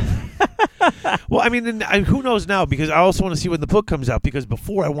 Yeah. Well, I mean, who knows now? Because I also want to see when the book comes out. Because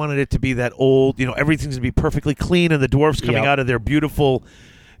before I wanted it to be that old, everything's going to be perfectly clean, and the dwarfs coming out of their beautiful,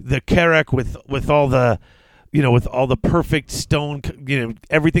 the Carrack with all the, with all the perfect stone,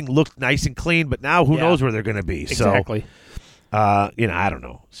 everything looked nice and clean. But now who knows where they're going to be? Exactly. So, I don't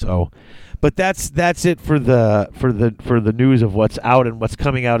know. So, but that's it for the news of what's out and what's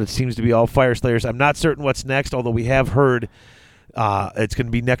coming out. It seems to be all Fire Slayers. I'm not certain what's next, although we have heard. It's going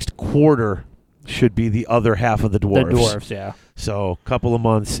to be next quarter. Should be the other half of the dwarves. The dwarves, yeah. So a couple of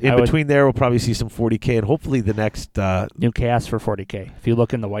months in between there, we'll probably see some 40K, and hopefully the next new chaos for 40K. If you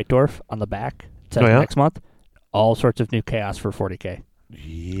look in the White Dwarf on the back, it says next month, all sorts of new chaos for 40K.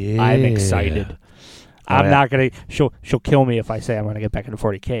 Yeah, I'm excited. I'm not gonna. She'll kill me if I say I'm gonna get back into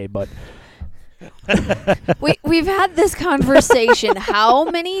 40K, but We've had this conversation. How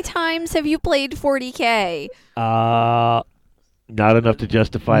many times have you played 40K? Not enough to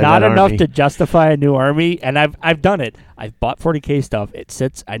justify Not that enough army. to justify a new army, and I've done it. I've bought 40K stuff. It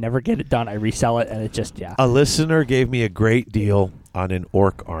sits. I never get it done. I resell it, and it just A listener gave me a great deal on an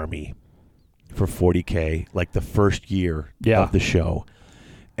orc army for 40K, like the first year Yeah. of the show,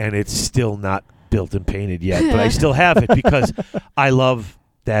 and it's still not built and painted yet, but I still have it because I love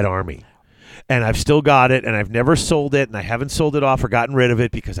that army. And I've still got it, and I've never sold it, and I haven't sold it off or gotten rid of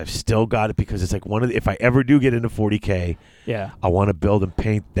it because I've still got it because it's like one of the, if I ever do get into 40K, yeah. I want to build and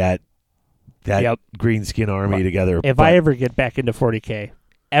paint that Yep. greenskin army Right. together. If But I ever get back into 40K,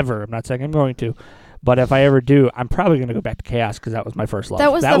 ever, I'm not saying I'm going to, but if I ever do, I'm probably going to go back to Chaos because that was my first love.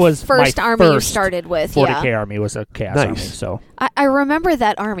 That was the first my army you first started with. 40K Yeah, army was a Chaos Nice. army. So I remember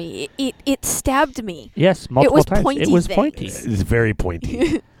that army. It stabbed me. yes, multiple was times. pointy It was things. pointy. it's very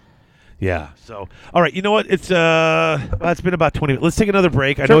pointy. Yeah. So, all right. You know what? It's been about 20 minutes. Let's take another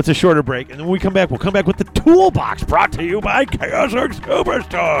break. I know it's a shorter break, and then when we come back, we'll come back with the Toolbox, brought to you by Chaos Orc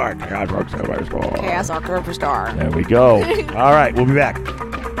Superstore. Chaos Orc Superstore. Chaos Arc Superstar. There we go. All right. We'll be back.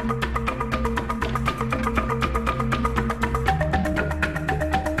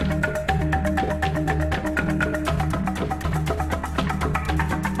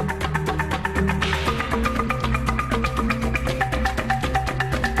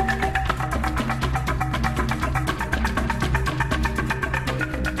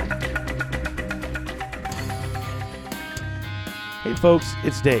 Hey folks,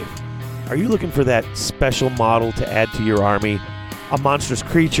 it's Dave. Are you looking for that special model to add to your army? A monstrous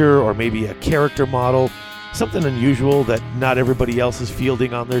creature or maybe a character model? Something unusual that not everybody else is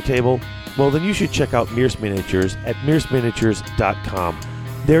fielding on their table? Well, then you should check out Mears Miniatures at mearsminiatures.com.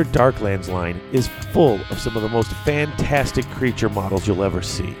 Their Darklands line is full of some of the most fantastic creature models you'll ever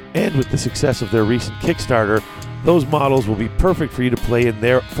see. And with the success of their recent Kickstarter, those models will be perfect for you to play in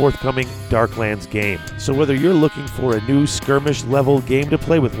their forthcoming Darklands game. So whether you're looking for a new skirmish level game to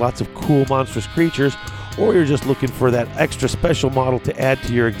play with lots of cool monstrous creatures, or you're just looking for that extra special model to add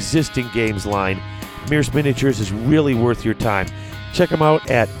to your existing games line, Mears Miniatures is really worth your time. Check them out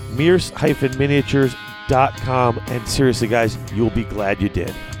at mears-miniatures.com, and seriously guys, you'll be glad you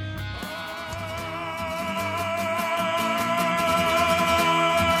did.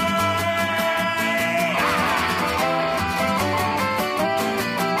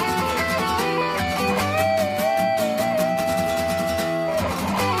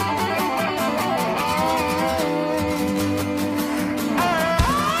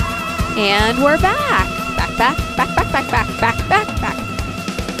 And we're back.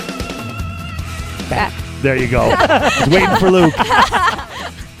 Back. There you go. I was waiting for Luke.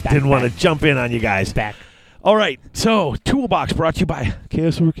 Didn't want to jump in on you guys. Back. All right, so Toolbox brought to you by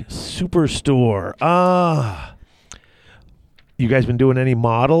Chaos Orc Superstore. You guys been doing any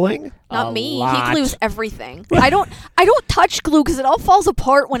modeling? Not A me. lot. He glues everything. I don't touch glue because it all falls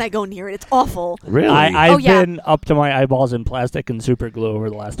apart when I go near it. It's awful. Really? I've yeah. been up to my eyeballs in plastic and super glue over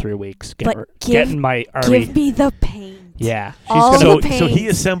the last 3 weeks. Getting my army. Give me the paint. Yeah. All so, the so he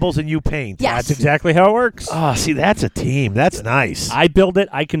paint. assembles and you paint. Yes. That's exactly how it works. Oh, see, that's a team. That's nice. I build it,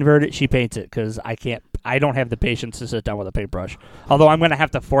 I convert it, she paints it because I don't have the patience to sit down with a paintbrush. Although I'm going to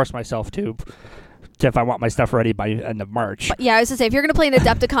have to force myself to if I want my stuff ready by end of March. But yeah, I was to say, if you're going to play an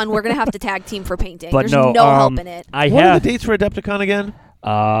Adepticon, we're going to have to tag team for painting. But There's no, no help in it. I what are have the dates for Adepticon again?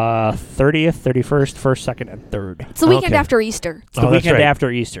 30th, 31st, 1st, 2nd, and 3rd. It's the weekend Okay. after Easter. It's the Oh, that's weekend right.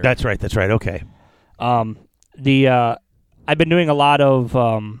 after Easter. That's right. Okay. I've been doing a lot of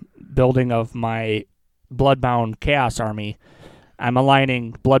building of my Bloodbound Chaos army. I'm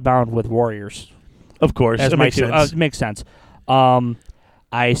aligning Bloodbound with Warriors. Of course. As That my makes two. sense. It makes sense.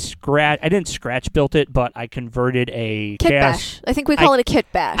 I didn't scratch built it, but I converted a Kit Chaos. bash. I think we call it a kit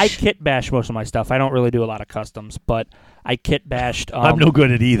bash. I kit bash most of my stuff. I don't really do a lot of customs, but I kit bashed. I'm no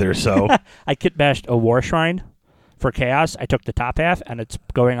good at either, so. I kit bashed a War Shrine for Chaos. I took the top half, and it's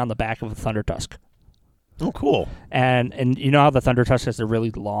going on the back of a Thunder Tusk. Oh, cool. And you know how the Thunder Tusk has the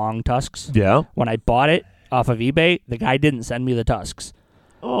really long tusks? Yeah. When I bought it off of eBay, the guy didn't send me the tusks.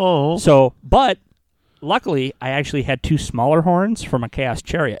 Oh. So, but luckily, I actually had 2 smaller horns from a Chaos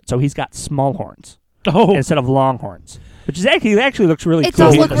Chariot, so he's got small horns instead of long horns, which is actually looks really It cool.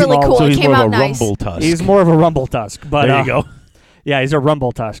 does with look the really small- cool. So It he's came more of out a nice. rumble tusk. He's more of a rumble tusk, but there you go. yeah, he's a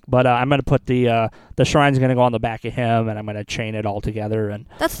rumble tusk. But I'm gonna put the shrine's gonna go on the back of him, and I'm gonna chain it all together. And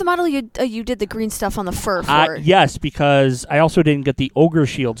That's the model you did the green stuff on the fur for. yes, because I also didn't get the ogre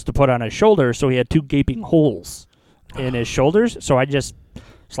shields to put on his shoulders, so he had 2 gaping holes in his shoulders. So I just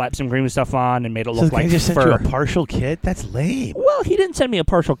slapped some green stuff on, and made it So look the guy like just sent fur. you a partial kit? That's lame. Well, he didn't send me a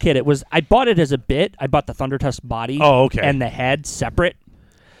partial kit. I bought it as a bit. I bought the Thunder Tusk body Oh, okay. and the head separate,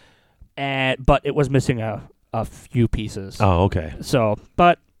 but it was missing a few pieces. Oh, okay. So,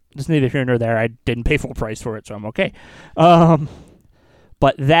 but it's neither here nor there. I didn't pay full price for it, so I'm okay.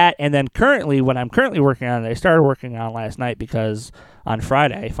 But that, and then currently, what I'm currently working on, I started working on last night because on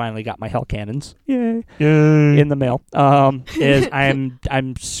Friday I finally got my Hell Cannons. Yay! In the mail. Is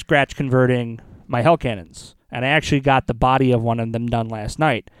I'm scratch converting my Hell Cannons, and I actually got the body of one of them done last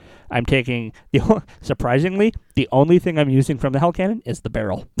night. I'm taking surprisingly, the only thing I'm using from the Hell Cannon is the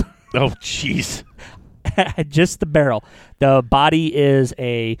barrel. Oh, jeez. Just the barrel. The body is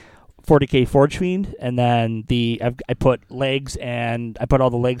a 40K Forge Fiend, and then I put legs, and I put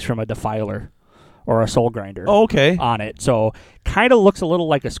all the legs from a Defiler or a Soul Grinder Oh, okay. on it. So kind of looks a little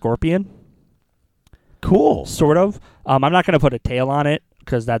like a Scorpion, Cool. sort of. I'm not going to put a tail on it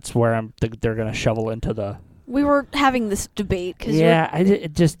because that's where they're going to shovel into the... We were having this debate because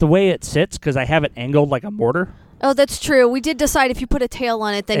just the way it sits, because I have it angled like a mortar. Oh, that's true. We did decide if you put a tail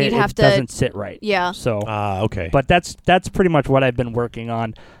on it, then you'd have it to. doesn't sit right. Yeah. So... Okay. But that's pretty much what I've been working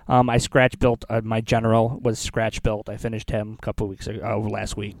on. I scratch built my general was scratch built. I finished him a couple weeks ago,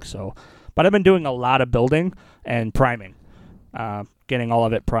 last week. So, but I've been doing a lot of building and priming, getting all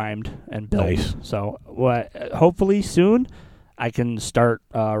of it primed and built. Nice. So, hopefully soon I can start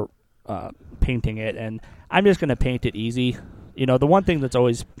painting it, and I'm just gonna paint it easy. You know, the one thing that's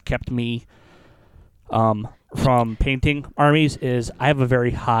always kept me from painting armies is I have a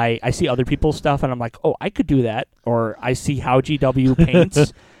very high... I see other people's stuff, and I'm like, oh, I could do that. Or I see how GW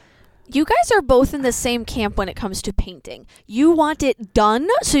paints. You guys are both in the same camp when it comes to painting. You want it done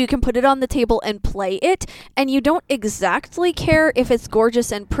so you can put it on the table and play it, and you don't exactly care if it's gorgeous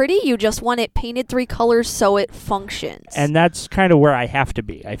and pretty. You just want it painted 3 colors so it functions. And that's kind of where I have to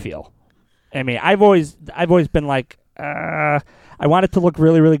be, I feel. I mean, I've always been like, I want it to look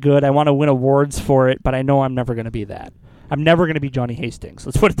really, really good. I want to win awards for it, but I know I'm never going to be that. I'm never going to be Johnny Hastings.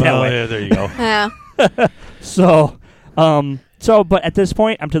 Let's put it that way. Yeah, there you go. Yeah. But at this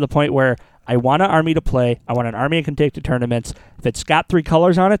point, I'm to the point where I want an army to play. I want an army I can take to tournaments. If it's got 3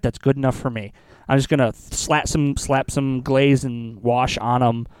 colors on it, that's good enough for me. I'm just going to slap some glaze and wash on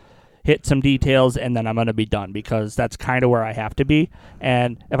them, hit some details, and then I'm going to be done because that's kind of where I have to be.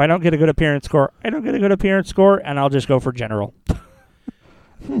 And if I don't get a good appearance score, I don't get a good appearance score, and I'll just go for general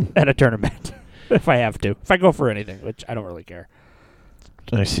at a tournament if I have to. If I go for anything, which I don't really care.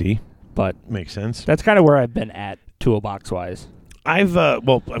 I see. But Makes sense. that's kind of where I've been at toolbox-wise.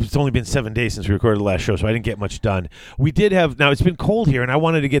 It's only been 7 days since we recorded the last show, so I didn't get much done. We did have... Now, it's been cold here, and I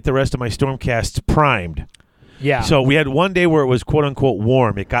wanted to get the rest of my Stormcasts primed. Yeah. So we had one day where it was quote-unquote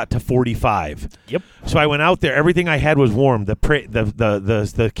warm. It got to 45. Yep. So I went out there. Everything I had was warm.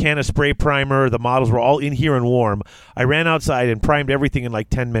 The can of spray primer, the models were all in here and warm. I ran outside and primed everything in like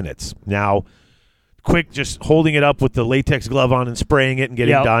 10 minutes. Now, quick, just holding it up with the latex glove on and spraying it and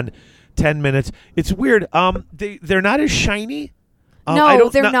getting Yep. done. 10 minutes. It's weird. They're not as shiny. No,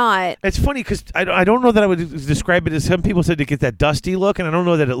 they're not. It's funny because I don't know that I would describe it as... Some people said to get that dusty look, and I don't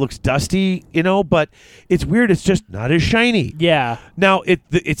know that it looks dusty, but it's weird. It's just not as shiny. Yeah. Now,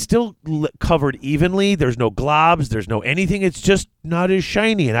 it's still covered evenly. There's no globs. There's no anything. It's just not as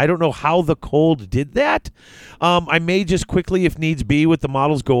shiny, and I don't know how the cold did that. I may just quickly, if needs be, with the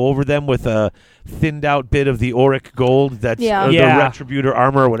models, go over them with a thinned-out bit of the Auric Gold. That's Yeah. the Yeah. Retributor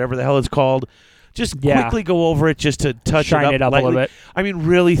armor, or whatever the hell it's called. Just quickly go over it just to touch Shine it up a lightly. little bit. I mean,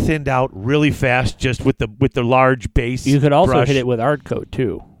 really thinned out, really fast, just with the large base. You could also brush. hit it with Ard Coat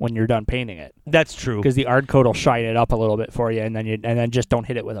too when you're done painting it, That's true. because the Ard Coat will shine it up a little bit for you, and then just don't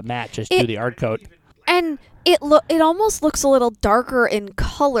hit it with a mat. Just do the Ard Coat. And it almost looks a little darker in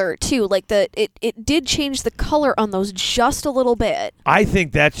color too. Like it did change the color on those just a little bit. I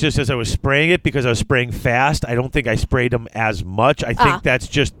think that's just as I was spraying it because I was spraying fast. I don't think I sprayed them as much. I think that's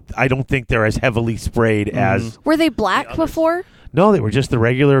just I don't think they're as heavily sprayed as. Were they black before? No, they were just the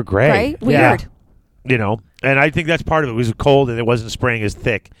regular gray. Right? Weird. Yeah. And I think that's part of it. It was cold and it wasn't spraying as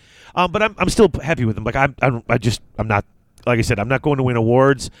thick. But I'm still happy with them. Like I'm not, like I said, I'm not going to win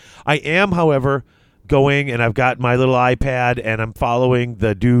awards. I am, however, going, and I've got my little iPad, and I'm following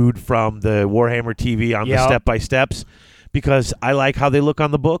the dude from the Warhammer TV on the step-by-steps because I like how they look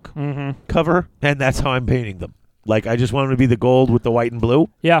on the book cover, and that's how I'm painting them. Like, I just want them to be the gold with the white and blue.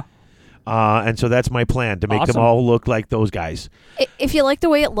 Yeah. And so that's my plan, to make them all look like those guys. If you like the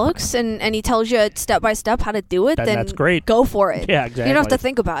way it looks and he tells you step by step how to do it, then that's great. Go for it. Yeah, exactly. You don't have to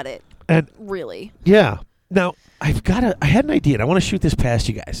think about it. And really. yeah. Now, I had an idea, and I want to shoot this past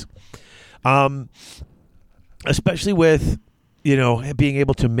you guys. Especially with being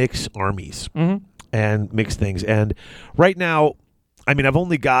able to mix armies Mm-hmm. and mix things. And right now, I mean,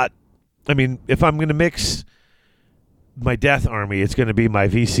 if I'm going to mix my Death Army, it's going to be my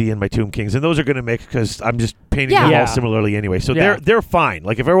VC and my Tomb Kings, and those are going to mix because I'm just painting them Yeah. all similarly anyway. So Yeah. they're fine.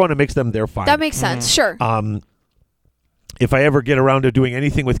 Like if I want to mix them, they're fine. That makes sense. Sure. If I ever get around to doing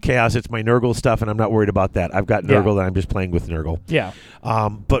anything with Chaos, it's my Nurgle stuff, and I'm not worried about that. I've got Nurgle, and I'm just playing with Nurgle. Yeah.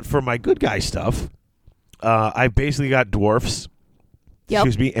 But for my good guy stuff, I've basically got dwarfs. Yep.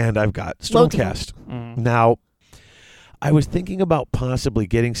 Excuse me, and I've got Low team. Stormcast. Mm-hmm. Now, I was thinking about possibly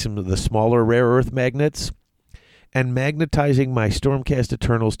getting some of the smaller rare earth magnets and magnetizing my Stormcast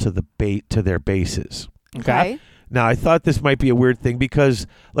Eternals to their bases. Okay. Now, I thought this might be a weird thing because,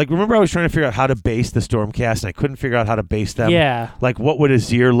 remember I was trying to figure out how to base the Stormcast, and I couldn't figure out how to base them? Yeah. Like, what would a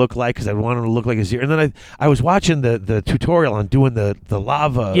Zir look like? Because I wanted to look like a Zir. And then I was watching the tutorial on doing the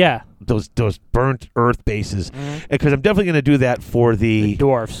lava, Yeah. those burnt earth bases, because I'm definitely going to do that for the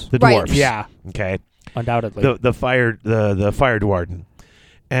Dwarfs. the Right. dwarfs. Yeah. Okay. Undoubtedly. The fire Dwarden,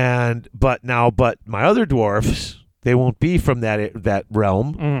 but my other dwarfs, they won't be from that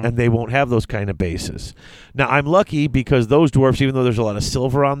realm, and they won't have those kind of bases. Now I'm lucky because those dwarfs, even though there's a lot of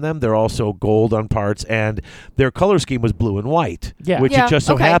silver on them, they're also gold on parts, and their color scheme was blue and white. Yeah. Which Yeah, it just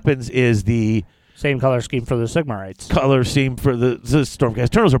so okay. happens is the Same color scheme for the Sigmarites. color scheme for the Stormcast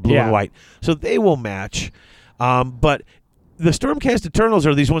Eternals are blue Yeah. and white, so they will match. But the Stormcast Eternals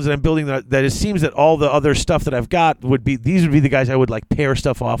are these ones that I'm building that it seems that all the other stuff that I've got would be the guys I would pair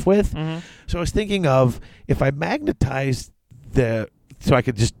stuff off with. So I was thinking of if I magnetize so I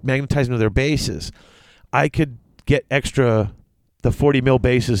could just magnetize them to their bases, I could get the 40 mil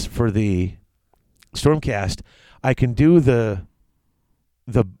bases for the Stormcast. I can do the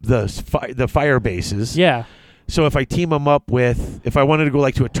fire bases. Yeah. So if I team them up if I wanted to go to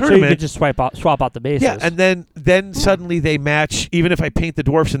a So you tournament, could just swap out the bases. yeah, and then suddenly they match. Even if I paint the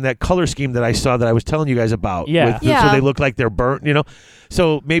dwarfs in that color scheme that I saw that I was telling you guys about, Yeah. Yeah. so they look like they're burnt.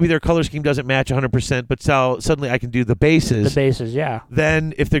 So maybe their color scheme doesn't match 100%, but suddenly I can do the bases. the bases, yeah.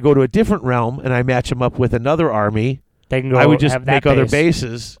 Then if they go to a different realm and I match them up with another army, They can go I would just have that make other base.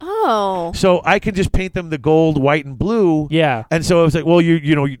 bases. Oh. So I can just paint them the gold, white, and blue. Yeah. And so I was like, well,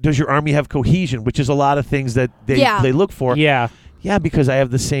 does your army have cohesion? Which is a lot of things that they look for. Yeah. Yeah, because I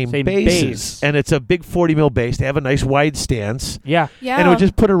have the same bases. base. And it's a big 40 mil base. They have a nice wide stance. Yeah. Yeah. And it would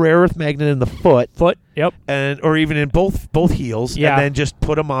just put a rare earth magnet in the foot, Foot. Yep. or even in both heels, Yeah. and then just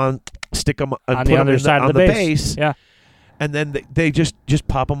put them on, stick them On the other side of the base. Yeah. and then they just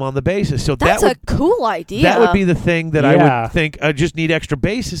pop them on the bases. So That's that a cool idea. that would be the thing that I Yeah. would think. I just need extra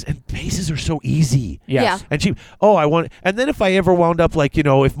bases, and bases are so easy. Yes. And cheap. Oh, and then if I ever wound up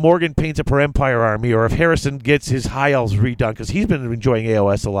if Morgan paints a Per Empire army, or if Harrison gets his High Elves redone, because he's been enjoying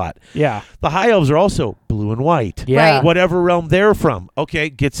AOS a lot. Yeah. The High Elves are also blue and white. Yeah. Right. Whatever realm they're from. Okay,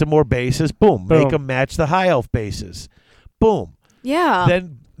 get some more bases. Boom. Boom. Make them match the High Elf bases. Boom. Yeah.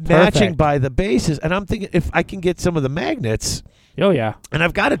 Then matching Perfect. by the bases. And I'm thinking if I can get some of the magnets, Oh, yeah. and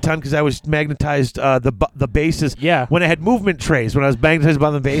I've got a ton because I was magnetized the bases. Yeah. When I had movement trays, when I was magnetized by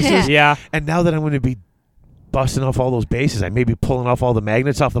the bases. Yeah. And now that I'm going to be busting off all those bases, I may be pulling off all the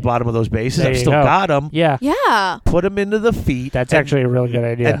magnets off the bottom of those bases. There I've you still go. got them. Yeah. yeah. Put them into the feet. That's and- actually a really good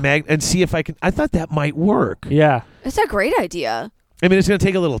idea. and see if I can. I thought that might work. Yeah. It's a great idea. I mean, it's going to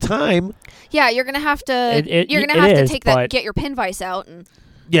take a little time. Yeah, you're gonna have to. You're gonna it have to is, take that, but- get your pin vise out, and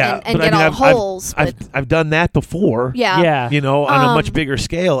Yeah, and but get I mean, all holes. I've done that before. yeah. Yeah. On a much Um, bigger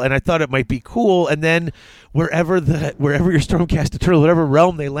scale, and I thought it might be cool. And then wherever your Stormcast Eternal, whatever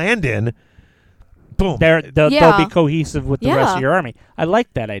realm they land in, boom. They'll Yeah. be cohesive with the rest Yeah. of your army. I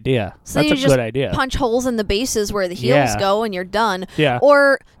like that idea. So That's you a just good idea. punch holes in the bases where the heels Yeah. go, and you're done. Yeah.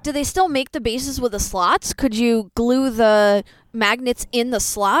 Or do they still make the bases with the slots? Could you glue the magnets in the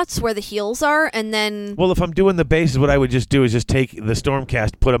slots where the heels are, and then? Well, if I'm doing the bases, what I would just do is just take the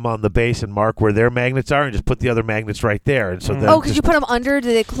Stormcast, put them on the base, and mark where their magnets are, and just put the other magnets right there. And so then Oh, could just- you put them under?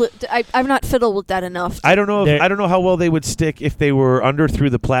 Do they? I've not fiddled with that enough. I don't know. They're- I don't know how well they would stick if they were under through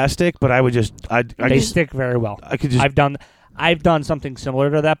the plastic, but I would just. I They just. stick very well. I could just. I've done something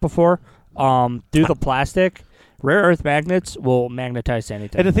similar to that before. Through the plastic, rare earth magnets will magnetize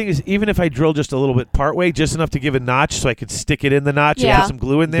anything. And the thing is, even if I drill just a little bit part way, just enough to give a notch so I could stick it in the notch and Yeah. put some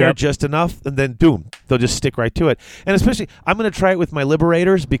glue in there, Yep. just enough, and then boom, they'll just stick right to it. And especially, I'm going to try it with my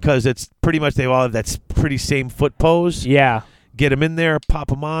Liberators because it's pretty much, they all have that pretty same foot pose. Yeah. Get them in there, pop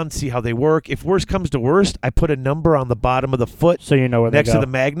them on, see how they work. If worst comes to worst, I put a number on the bottom of the foot So you know where next they go. to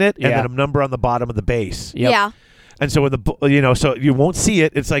the magnet, and Yeah. then a number on the bottom of the base. Yep. Yeah. And so when so you won't see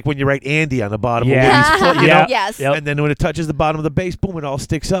it. It's like when you write Andy on the bottom Yeah. of Woody's foot, you know? Yeah. Yes. Yep. And then when it touches the bottom of the base, boom, it all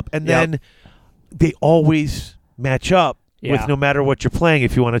sticks up. And Yep. then they always match up with no matter what you're playing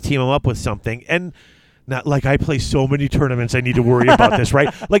if you want to team them up with something. And not like I play so many tournaments, I need to worry about this, right?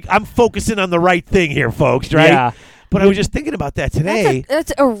 Like I'm focusing on the right thing here, folks, right? Yeah. But I was just thinking about that today.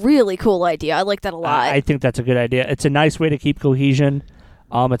 That's a really cool idea. I like that a lot. I think that's a good idea. It's a nice way to keep cohesion.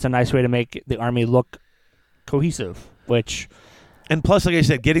 It's a nice way to make the army look cohesive, which... And plus, like I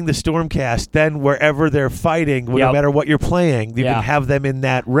said, getting the Stormcast, then wherever they're fighting, no Yep. matter what you're playing, you Yeah. can have them in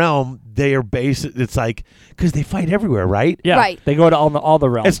that realm. They are it's like, because they fight everywhere, right? Yeah, Right. They go to all the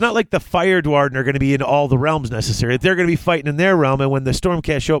realms. It's not like the Fire Dwarden are going to be in all the realms necessarily. They're going to be fighting in their realm, and when the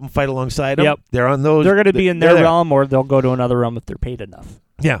Stormcast show up and fight alongside them, Yep. they're on those. They're going to be in their there. realm, or they'll go to another realm if they're paid enough.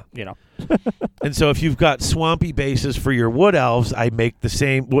 Yeah. You know. And so if you've got swampy bases for your wood elves, I make the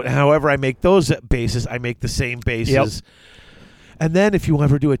same. However I make those bases, I make the same bases. Yep. And then if you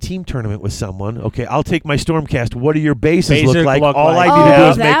ever do a team tournament with someone, okay, I'll take my Stormcast. What do your bases Basic look like? look All like. I need to do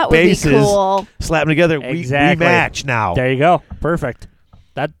is that make would bases, be cool. slap them together. Exactly. We match now. There you go. Perfect.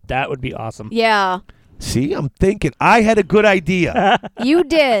 That would be awesome. Yeah, See, I'm thinking. I had a good idea. you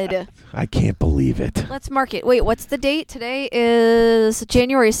did. I can't believe it. Let's mark it. Wait, what's the date? Today is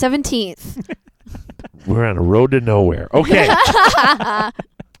January 17th. We're on a road to nowhere. Okay.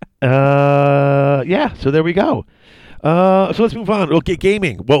 Yeah, so there we go. So let's move on. Okay,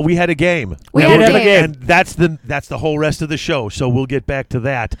 gaming. Well, we had a game. We had a game. And that's the whole rest of the show. So we'll get back to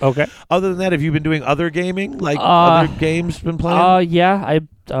that. Okay. Other than that, have you been doing other gaming? Like other games been playing? Yeah.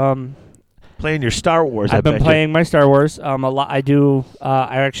 Playing your Star Wars. I've been bet you. playing my Star Wars. A lot. I do.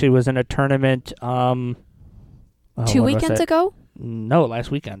 I actually was in a tournament. 2 when was weekends it? ago? No,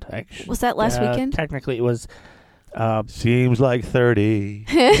 last weekend. Actually. Was that last weekend? Technically, it was. Seems like 30.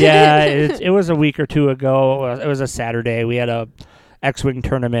 Yeah, it was a week or two ago. It was a Saturday. We had a X-Wing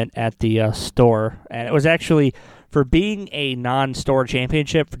tournament at the store, and it was actually, for being a non-store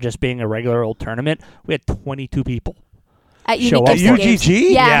championship, for just being a regular old tournament, we had 22 people. At Show Unique up. Games. UGG?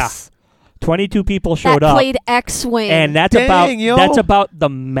 Yes. 22 people showed that up, played X-Wing. and that's Dang, yo. about the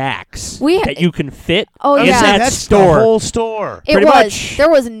max that you can fit Oh, in yeah. that That's store. the whole store. it pretty was. much. There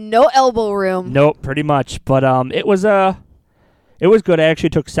was no elbow room. Nope, pretty much. But it was good. I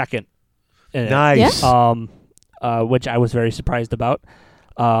actually took second in it. Nice. Which I was very surprised about.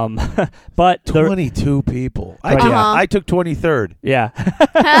 But 22 people. Uh-huh. I took 23rd.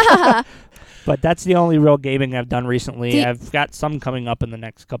 yeah. But that's the only real gaming I've done recently. The- I've got some coming up in the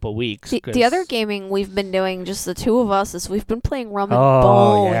next couple of weeks. The other gaming we've been doing, just the two of us, is we've been playing Rum and Oh,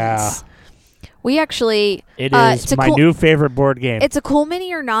 Bones. yeah. We actually... It it's is a my cool- new favorite board game. It's a cool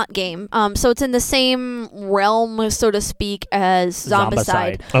mini or not game. So it's in the same realm, so to speak, as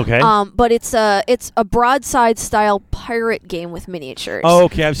Zombicide. Okay. But it's a broadside style pirate game with miniatures. Oh,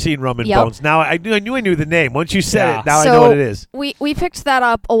 okay. I've seen Rum and Yep. Bones. Now I knew the name. Once you said Yeah. it, now I So know what it is. We picked that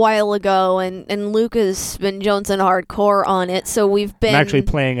up a while ago, and Luke has been jonesing hardcore on it. So we've been I'm actually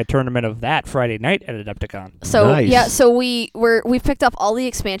playing a tournament of that Friday night at Adepticon. So Nice. yeah, so we've picked up all the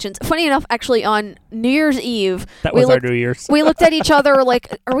expansions. Funny enough, actually on New Year's Eve, That we was our looked New Year's. we looked at each other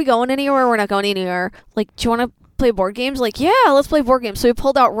like, "Are we going anywhere? We're not going anywhere." Like, do you want to play board games? Like, yeah, let's play board games. So we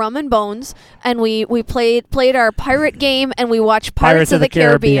pulled out Rum and Bones, and we played our pirate game, and we watched Pirates of the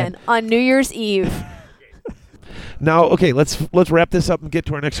Caribbean on New Year's Eve. Now, okay, let's wrap this up and get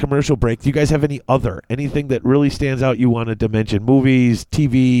to our next commercial break. Do you guys have anything that really stands out you wanted to mention? Movies,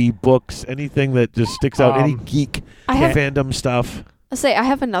 TV, books, anything that just sticks out? Any geek I have- fandom stuff? I'll say I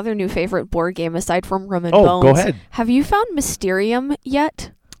have another new favorite board game aside from Rum and Oh, Bones. go ahead. Have you found Mysterium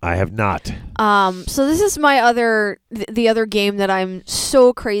yet? I have not. So this is my the other game that I'm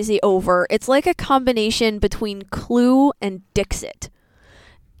so crazy over. It's like a combination between Clue and Dixit.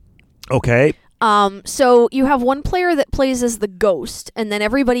 Okay. So you have one player that plays as the ghost, and then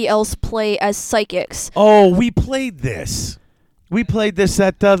everybody else play as psychics. Oh, we played this. We played this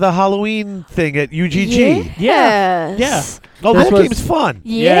at the Halloween thing at UGG. Yeah. Yes. Oh, This that was- game's fun.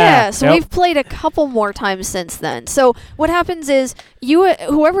 Yeah, so yep. we've played a couple more times since then. So what happens is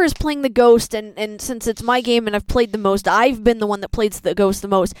whoever is playing the ghost, and since it's my game and I've played the most, I've been the one that plays the ghost the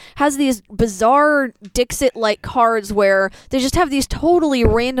most, has these bizarre Dixit-like cards where they just have these totally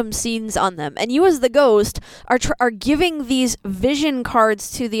random scenes on them. And you as the ghost are giving these vision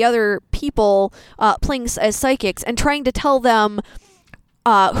cards to the other people playing as psychics and trying to tell them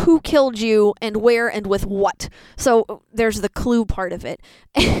who killed you and where and with what. So there's the clue part of it.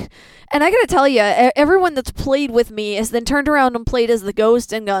 And I gotta tell you, everyone that's played with me has then turned around and played as the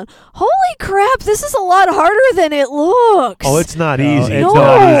ghost and gone, holy crap, this is a lot harder than it looks. Oh, it's not No, easy. it's No.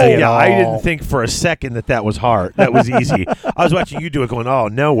 not easy at Yeah, all. I didn't think for a second that was hard. That was easy. I was watching you do it going, oh,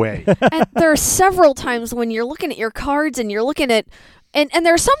 no way. And there are several times when you're looking at your cards and you're looking at And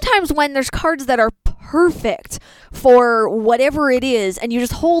there's sometimes when there's cards that are perfect for whatever it is, and you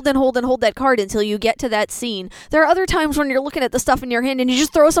just hold and hold and hold that card until you get to that scene. There are other times when you're looking at the stuff in your hand and you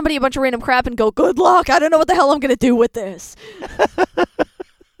just throw somebody a bunch of random crap and go, good luck, I don't know what the hell I'm going to do with this.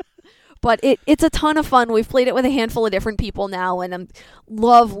 But it's a ton of fun. We've played it with a handful of different people now, and I'm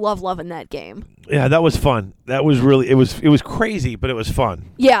loving that game. Yeah, that was fun. That was really it was crazy, but it was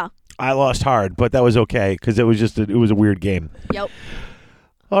fun. Yeah. I lost hard, but that was okay because it was just it was a weird game. Yep.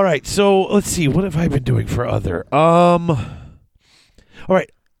 All right, so let's see. What have I been doing for other? All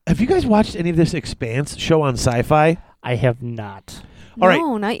right, have you guys watched any of this Expanse show on Sci-Fi? I have not. All right.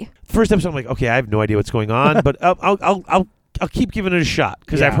 No, not First episode, I'm like, okay, I have no idea what's going on, but I'll keep giving it a shot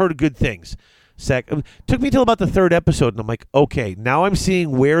because I've heard good things. Took me till about the third episode, and I'm like, okay, now I'm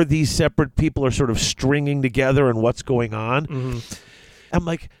seeing where these separate people are sort of stringing together and what's going on. Mm-hmm. I'm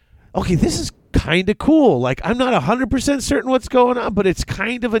like, okay, this is kind of cool. Like, I'm not 100% certain what's going on, but it's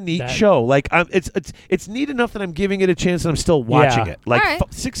kind of a neat show. Like, it's neat enough that I'm giving it a chance and I'm still watching it. Like, All right.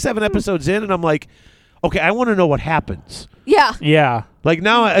 6-7 episodes in, and I'm like, okay, I want to know what happens. Yeah. Yeah. Like,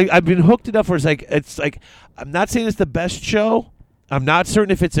 now I've been hooked enough where it's like I'm not saying it's the best show. I'm not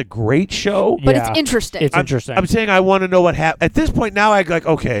certain if it's a great show. But Yeah. it's interesting. It's interesting. I'm saying I want to know what happened. At this point now, I like,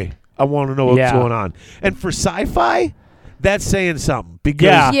 okay, I want to know what's going on. And for Sci-Fi, that's saying something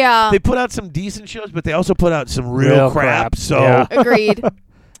because Yeah. they put out some decent shows, but they also put out some real crap. So, Yeah. Agreed.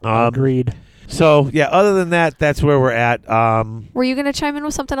 Agreed. so yeah. Other than that, that's where we're at. Were you going to chime in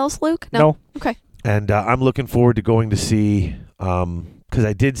with something else, Luke? No. Okay. And I'm looking forward to going to see because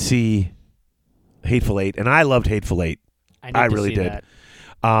I did see Hateful Eight, and I loved Hateful Eight. I really did. That.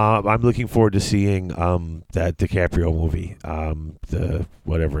 I'm looking forward to seeing that DiCaprio movie, the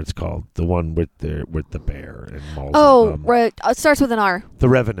whatever it's called, the one with the bear and Malls. Oh, right. It starts with an R. The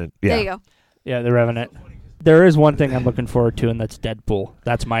Revenant. Yeah. There you go. Yeah, The Revenant. There is one thing I'm looking forward to, and that's Deadpool.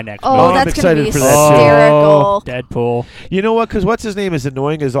 That's my next Oh, I'm that's going to excited be for that, too. hysterical. Deadpool. You know what? Because what's his name is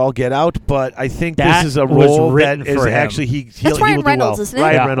annoying as all get out, but I think That this is a was role that written is for him. actually he That's he Ryan will Reynolds, do well. isn't it?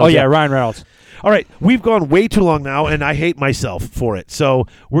 Ryan Yeah. Reynolds. Oh, yeah, Ryan Reynolds. All right, we've gone way too long now, and I hate myself for it. So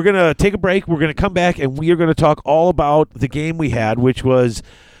we're going to take a break. We're going to come back, and we are going to talk all about the game we had, which was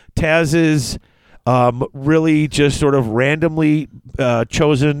Taz's really just sort of randomly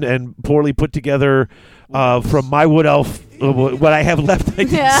chosen and poorly put together from my Wood Elf, what I have left I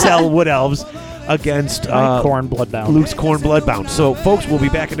can sell Wood Elves against Corn Bloodbound. Luke's Corn Bloodbound. So, folks, we'll be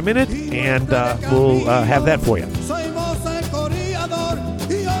back in a minute, and we'll have that for you. Soy voz el corredor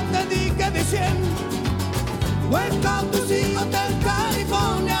y yo te dije de 100. Welcome to the Hotel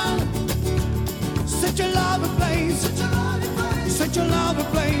California. Such a lovely place. Such a lovely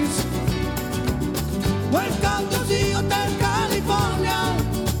place. Welcome to the Hotel California.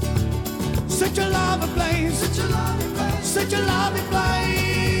 Such a lovely place. Such a lovely place.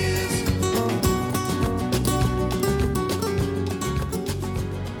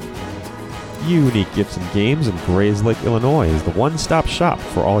 Unique Gifts and Games in Grays Lake, Illinois is the one-stop shop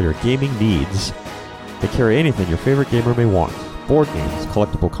for all your gaming needs. They carry anything your favorite gamer may want. Board games,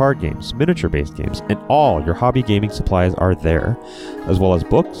 collectible card games, miniature-based games, and all your hobby gaming supplies are there, as well as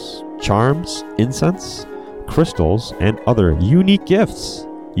books, charms, incense, crystals, and other unique gifts.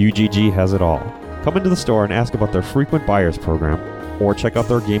 UGG has it all. Come into the store and ask about their frequent buyers program, or check out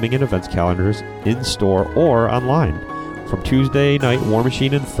their gaming and events calendars in-store or online. From Tuesday night War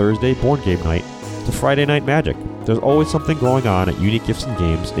Machine and Thursday board game night to Friday night Magic, there's always something going on at Unique Gifts and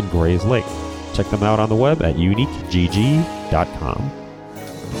Games in Grays Lake. Check them out on the web at uniquegg.com.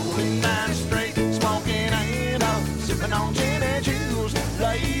 Rolling down the street, smoking and sipping on gin and juice.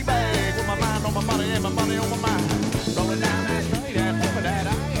 Lay back with my mind on my money and my money on my mind. Rolling down that street and hoping that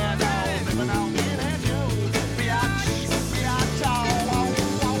I had all sipping on gin and juice. Biatch, biatch, oh,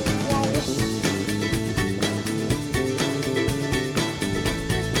 oh, oh,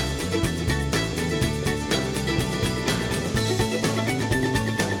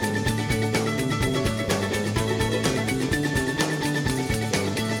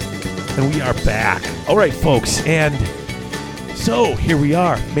 And we are back. All right, folks. And so here we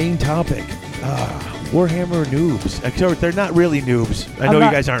are. Main topic. Warhammer noobs. Except they're not really noobs. I know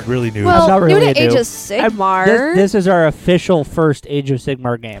you guys aren't really noobs. Well, not really new to a Age noob. of Sigmar. This is our official first Age of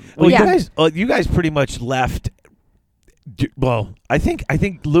Sigmar game. well, yeah. you guys pretty much left. Well, I think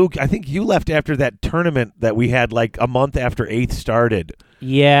Luke. I think you left after that tournament that we had like a month after 8th started.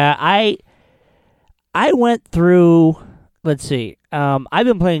 Yeah, I went through. Let's see. I've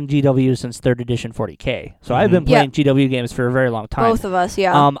been playing GW since 3rd edition 40K, so I've been playing GW games for a very long time. Both of us,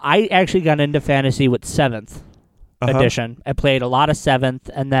 yeah. I actually got into fantasy with 7th edition. I played a lot of 7th,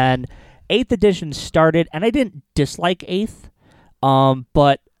 and then 8th edition started, and I didn't dislike 8th.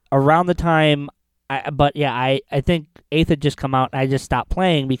 But around the time, I think 8th had just come out, and I just stopped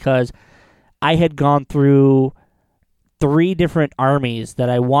playing because I had gone through 3 different armies that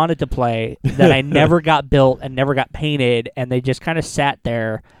I wanted to play that I never got built and never got painted, and they just kind of sat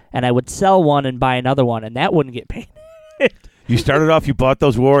there, and I would sell one and buy another one, and that wouldn't get painted. You started off, you bought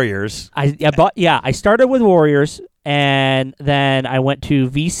those warriors. I started with warriors, and then I went to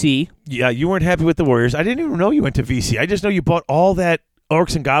VC. Yeah, you weren't happy with the warriors. I didn't even know you went to VC. I just know you bought all that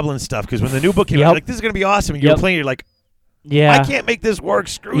orcs and goblins stuff because when the new book came out, you're like, this is going to be awesome. And you were playing, you're like, yeah, I can't make this work.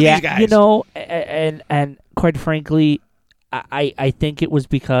 Screw these guys. You know, and quite frankly, I think it was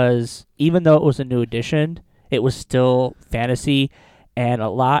because even though it was a new edition, it was still fantasy, and a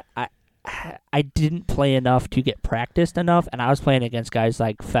lot. I didn't play enough to get practiced enough, and I was playing against guys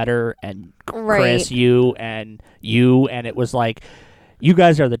like Feder and Chris, and it was like, you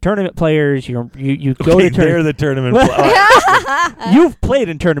guys are the tournament players. You go to they're the tournament players. You've played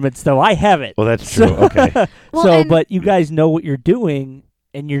in tournaments, though. I haven't. Well, that's true. Okay. But you guys know what you're doing,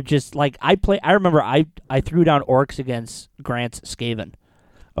 and you're just like, I remember I threw down orcs against Grant's Skaven.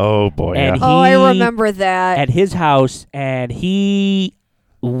 Oh boy. And I remember that at his house, and he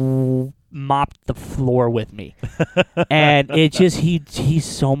mopped the floor with me. And it just he's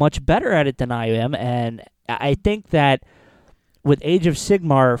so much better at it than I am, and I think that with Age of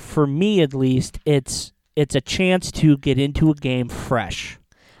Sigmar, for me at least, it's a chance to get into a game fresh.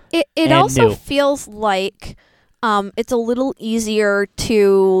 It also feels like it's a little easier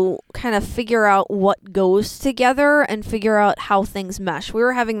to kind of figure out what goes together and figure out how things mesh. We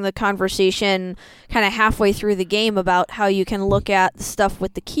were having the conversation kind of halfway through the game about how you can look at the stuff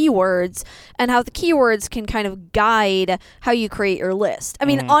with the keywords and how the keywords can kind of guide how you create your list. I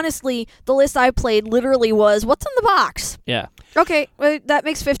mean, honestly, the list I played literally was, what's in the box? Yeah. Okay, that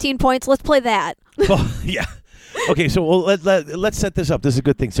makes 15 points. Let's play that. Well, yeah. Okay, so let's set this up. This is a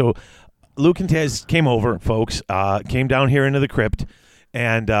good thing. So Luke and Taz came over, folks, came down here into the crypt,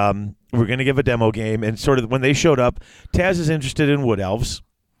 and we're going to give a demo game. And sort of when they showed up, Taz is interested in wood elves.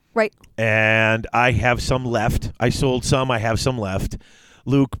 Right. And I have some left. I sold some. I have some left.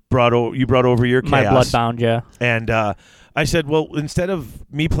 Luke, brought over your chaos. My Bloodbound, yeah. And I said, well, instead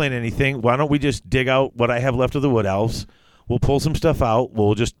of me playing anything, why don't we just dig out what I have left of the wood elves? We'll pull some stuff out.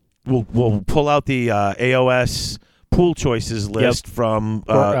 We'll pull out the AOS pool choices list from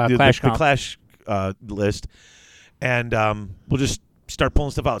the Clash list, and we'll just start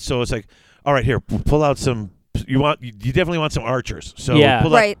pulling stuff out. So it's like, all right, here, we'll pull out some. You definitely want some archers. So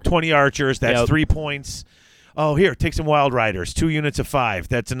pull out 20 archers. That's 3 points. Oh, here, take some wild riders. 2 units of 5.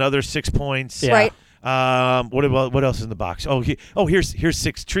 That's another 6 points. Yeah. Right. What else is in the box? Here's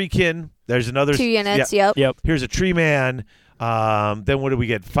 6 treekin. There's another 2 units. Yeah. Yep. Here's a tree man. Then what did we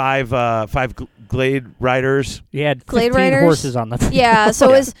get? 5 glade riders. You had 15 Glade riders? horses on the Yeah,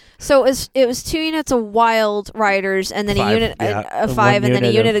 so it was 2 units of wild riders, and then a unit of 5, and then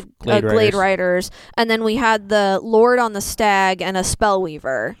a unit of glade riders, and then we had the lord on the stag and a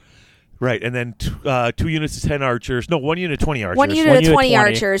spellweaver. Right, and then 2 units of 10 archers. No, 1 unit of 20 archers. 1 unit of 20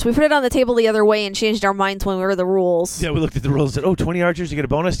 archers. We put it on the table the other way and changed our minds when we were the rules. Yeah, we looked at the rules and said, 20 archers, you get a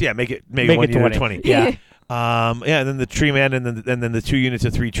bonus? Yeah, make it 1 unit of 20. Yeah. And then the tree man, and then the 2 units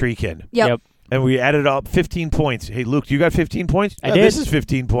of 3 treekin. Yep. And we added up 15 points. Hey, Luke, you got 15 points? I did. This is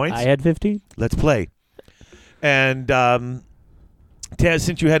 15 points. I had 15. Let's play. And Taz,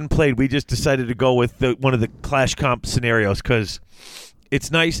 since you hadn't played, we just decided to go with one of the Clash Comp scenarios because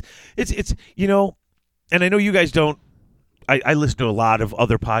it's nice. It's and I know you guys don't. I listen to a lot of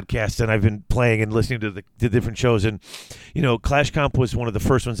other podcasts, and I've been playing and listening to the different shows. And, Clash Comp was one of the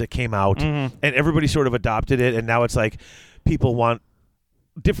first ones that came out, and everybody sort of adopted it. And now it's like people want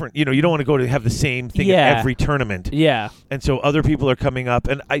different, you don't want to go to have the same thing at every tournament. Yeah. And so other people are coming up.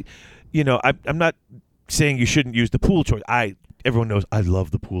 And I'm not saying you shouldn't use the pool choice. Everyone knows I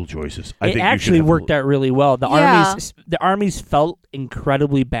love the pool choices. I think it actually worked out really well. The armies felt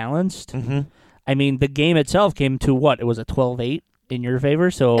incredibly balanced. Mm-hmm. I mean, the game itself came to what? It was a 12-8 in your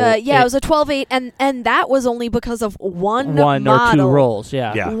favor. So it was a 12-8, and that was only because of one model. Or 2 rolls.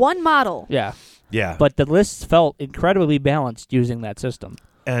 Yeah. One model. Yeah. Yeah. But the lists felt incredibly balanced using that system.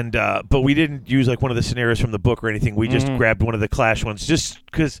 And but we didn't use like one of the scenarios from the book or anything. We just grabbed one of the Clash ones, just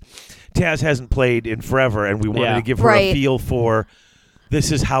because Taz hasn't played in forever, and we wanted to give her a feel for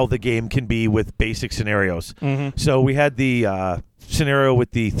this is how the game can be with basic scenarios. Mm-hmm. So we had the scenario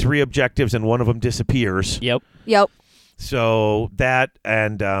with the 3 objectives, and one of them disappears. Yep. So that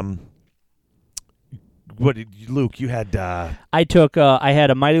and what did Luke? You had. I had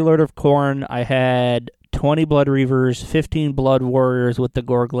a Mighty Lord of Khorne. I had 20 Blood Reavers, 15 Blood Warriors with the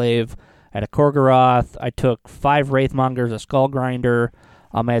Gorglaive. I had a Korgoroth. I took 5 Wraithmongers, a Skull Grinder.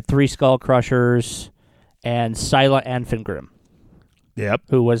 I had 3 Skull Crushers, and Scylla and Fingrim, Yep.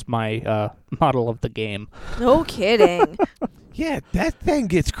 who was my model of the game. No kidding. Yeah, that thing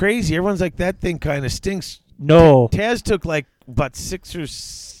gets crazy. Everyone's like, that thing kind of stinks. No. Taz took like about 6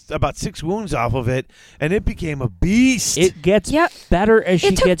 wounds off of it, and it became a beast. It gets Yep. better as she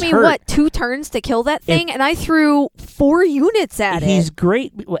It took gets me, hurt. 2 turns to kill that thing, and I threw 4 units at He's it.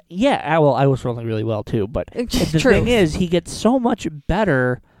 great. Yeah, well, I was rolling really well too. But the True. thing is, he gets so much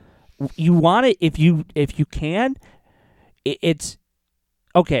better. You want it if you can. It's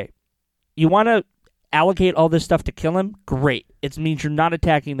okay. You want to allocate all this stuff to kill him. Great. It means you're not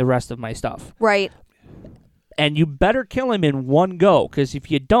attacking the rest of my stuff. Right. And you better kill him in one go, because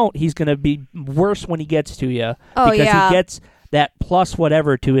if you don't, he's going to be worse when he gets to you. Oh, because yeah. he gets that plus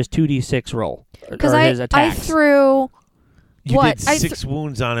whatever to his 2d6 roll. Because or his I attacks. threw... You what? did I 6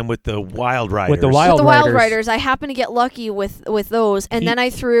 wounds on him with the Wild Riders. With the Wild with the Wild Riders. Riders, I happened to get lucky with those, and then I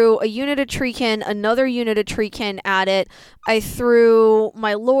threw a unit of Treekin, another unit of Treekin at it. I threw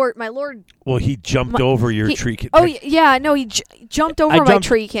my Lord. Well, he jumped over your he- tree. Oh yeah, no, he jumped over I my jumped-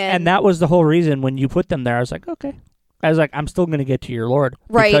 Treekin, And that was the whole reason when you put them there. I was like, okay. I was like, I'm still going to get to your Lord.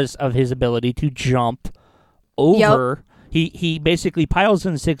 Right. Because of his ability to jump over. He basically piles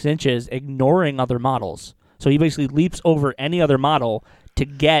in 6 inches, ignoring other models. So he basically leaps over any other model to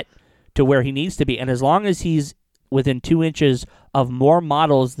get to where he needs to be. And as long as he's within 2 inches of more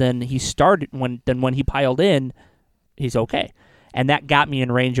models than he started when he piled in, he's okay. And that got me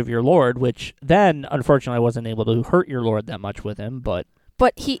in range of your Lord, which then, unfortunately, I wasn't able to hurt your Lord that much with him, but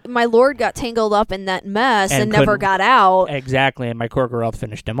my Lord got tangled up in that mess And and never couldn't- got out. exactly, and my Korgoroth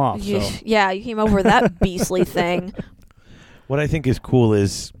finished him off. So. Yeah, you came over that beastly thing. What I think is cool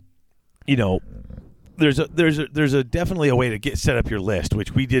is, there's a definitely a way to get set up your list,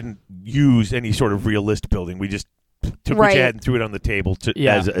 which we didn't use any sort of real list building. We just took what Right. you had and threw it on the table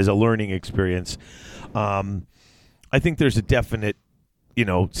as a learning experience. I think there's a definite,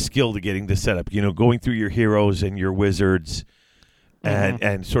 skill to getting this set up. Going through your heroes and your wizards.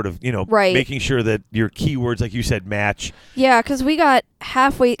 And sort of, Right. making sure that your keywords, like you said, match. Yeah, because we got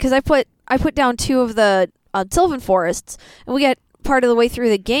halfway. Because I put down 2 of the Sylvan Forests, and we got part of the way through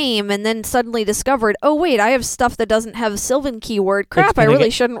the game, and then suddenly discovered, oh wait, I have stuff that doesn't have Sylvan keyword. Crap, I gonna really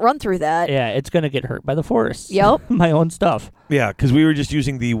get- shouldn't run through that. Yeah, it's going to get hurt by the forests. Yep. My own stuff. Yeah, because we were just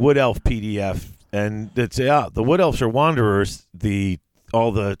using the Wood Elf PDF, and it's the Wood Elves are wanderers.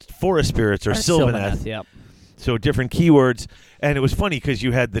 All the forest spirits are Sylvaneth. Yep. So different keywords, and it was funny because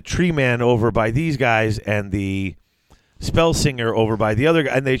you had the Tree Man over by these guys and the Spell Singer over by the other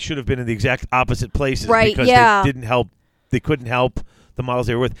guy, and they should have been in the exact opposite places, Right, because yeah. they didn't help. They couldn't help the models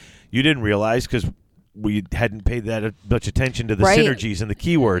they were with. You didn't realize because we hadn't paid that much attention to the Right. synergies and the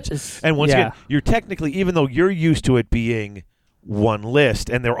keywords. And once yeah. again, you're technically, even though you're used to it being one list,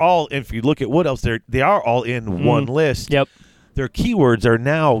 and they're all, if you look at Wood Elves, they are all in one list. Yep. Their keywords are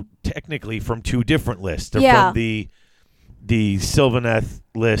now technically from 2 different lists. They're Yeah. from the Sylvaneth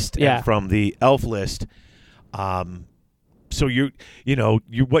list Yeah. and from the Elf list. So you're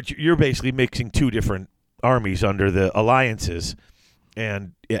basically mixing 2 different armies under the alliances.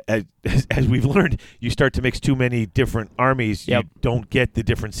 And as we've learned, you start to mix too many different armies, Yep. you don't get the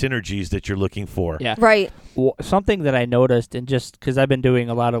different synergies that you're looking for. Yeah. Right. Something that I noticed, and just because I've been doing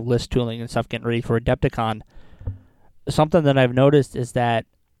a lot of list tooling and stuff, getting ready for Adepticon, something that I've noticed is that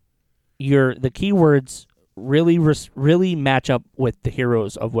the keywords really match up with the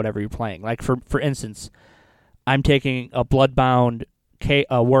heroes of whatever you're playing. Like for instance, I'm taking a Bloodbound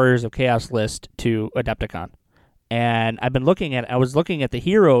Warriors of Chaos list to Adepticon, and I was looking at the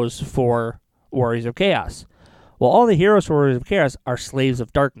heroes for Warriors of Chaos. Well, all the heroes for Warriors of Chaos are Slaves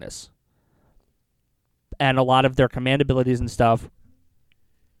of Darkness, and a lot of their command abilities and stuff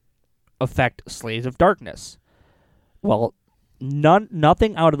affect Slaves of Darkness. Well,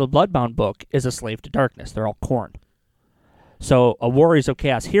 nothing out of the Bloodbound book is a slave to darkness. They're all Khorne. So a Warriors of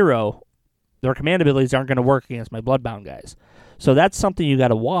Chaos hero, their command abilities aren't going to work against my Bloodbound guys. So that's something you got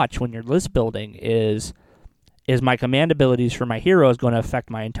to watch when you're list building is my command abilities for my heroes going to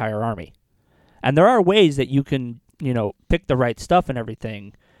affect my entire army? And there are ways that you can, pick the right stuff and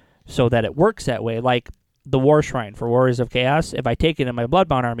everything so that it works that way. Like the War Shrine for Warriors of Chaos, if I take it in my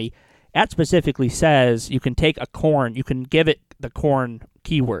Bloodbound army, that specifically says you can take a Khorne, you can give it the Khorne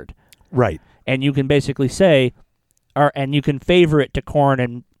keyword. Right. And you can basically say, and you can favor it to Khorne,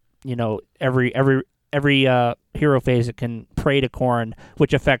 and, every hero phase it can pray to Khorne,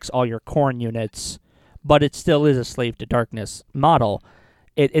 which affects all your Khorne units, but it still is a Slave to Darkness model.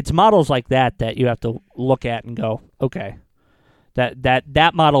 It's models like that you have to look at and go, okay,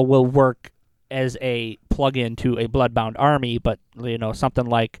 That model will work as a plug-in to a Bloodbound army, but something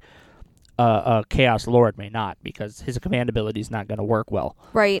like a Chaos Lord may not, because his command ability is not going to work well.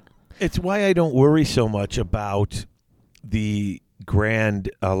 Right. It's why I don't worry so much about the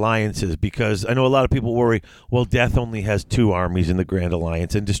Grand Alliances, because I know a lot of people worry, well, Death only has 2 armies in the Grand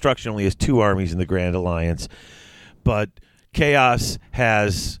Alliance, and Destruction only has 2 armies in the Grand Alliance, but Chaos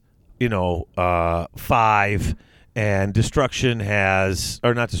has, 5, and Destruction has,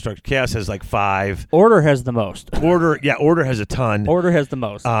 or not Destruction, Chaos has like 5. Order has the most. Order has a ton. Order has the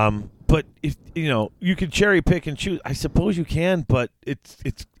most. But if you can cherry pick and choose, I suppose you can, but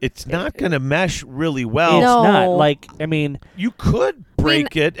it's not going to mesh really well. It's No. not. Like, I mean, You could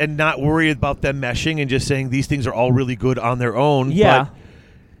break it and not worry about them meshing and just saying these things are all really good on their own. yeah.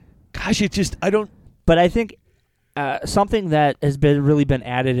 But gosh, I don't. But I think something that has really been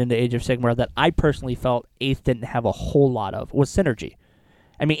added into Age of Sigmar that I personally felt 8th didn't have a whole lot of was synergy.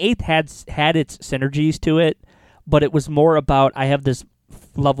 I mean, 8th had its synergies to it, but it was more about, I have this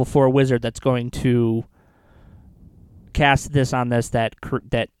level 4 wizard that's going to cast this on this that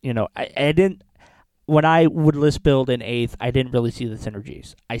I didn't. When I would list build in 8th, I didn't really see the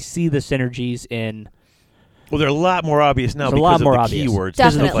synergies. I see the synergies in. Well, they're a lot more obvious now It's a because lot of more the obvious. keywords.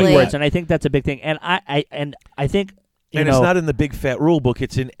 Definitely. and stuff like Keywords, that. and I think that's a big thing. And I think And it's not in the big fat rule book.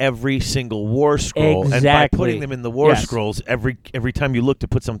 It's in every single war scroll. And by Exactly. putting them in the war Yes. scrolls, every time you look to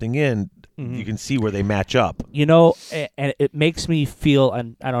put something in, you can see where they match up. and it makes me feel,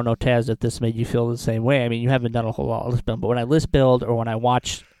 and I don't know, Taz, if this made you feel the same way. I mean, you haven't done a whole lot of list build, but when I list build or when I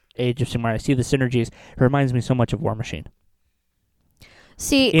watch Age of Sigmar, I see the synergies. It reminds me so much of War Machine.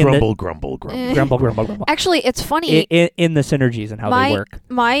 See, In the- Grumble, grumble, grumble. Grumble. actually, it's funny. In the synergies and how they work.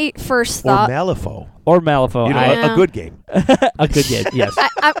 My first Or thought. Malifaux. Or Malifaux. Yeah. A good game. A good game, yes.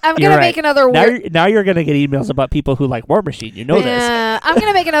 I'm You're gonna right. make another weird. Now you're going to get emails about people who like War Machine. You know this. I'm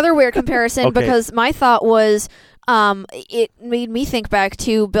gonna make another weird comparison Okay. because my thought was, it made me think back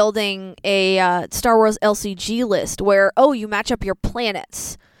to building a Star Wars LCG list where you match up your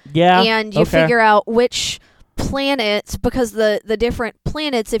planets Yeah. and you okay. figure out which planets, because the different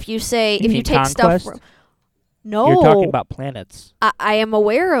planets, if you mean take Conquest? stuff. No, You're talking about planets. I am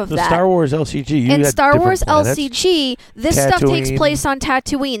aware of The that. Star Wars LCG. You In had Star different Wars planets. LCG, this stuff takes Tatooine. place on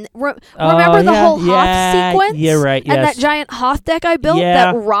Tatooine. Remember the whole Hoth sequence? Yeah, right. And Yes. that giant Hoth deck I built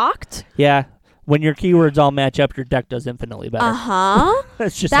Yeah. that rocked? Yeah. When your keywords all match up, your deck does infinitely better. Uh-huh.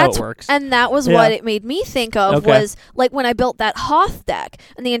 That's just how it works. And that was Yeah. what it made me think of Okay. was like when I built that Hoth deck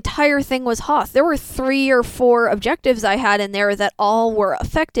and the entire thing was Hoth. There were 3 or 4 objectives I had in there that all were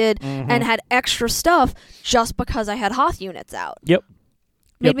affected and had extra stuff just because I had Hoth units out. Yep.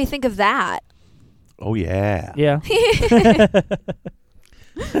 Made Yep. me think of that. Oh, yeah. Yeah.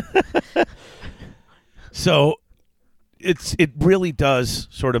 So it really does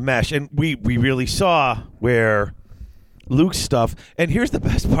sort of mesh, and we really saw where Luke's stuff. And here's the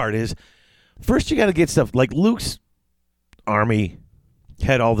best part: is first you got to get stuff like Luke's army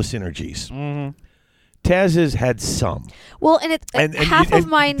had all the synergies. Mm-hmm. Taz's had some, Well, and half of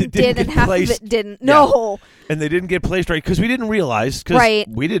mine didn't did and get half placed- of it didn't. Yeah. No. and they didn't get placed right because we didn't realize. Cause Right.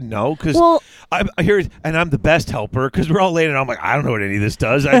 we didn't know because Well, I hear, and I'm the best helper because we're all laying it. I'm like, I don't know what any of this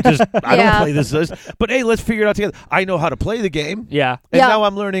does. I don't Yeah. play this. But hey, let's figure it out together. I know how to play the game. Yeah. And Yeah. now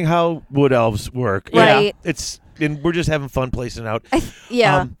I'm learning how wood elves work. Right. And we're just having fun placing out.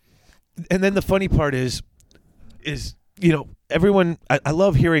 yeah. And then the funny part is everyone. I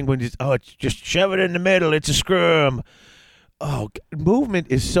love hearing when it's just shove it in the middle. It's a scrum. Movement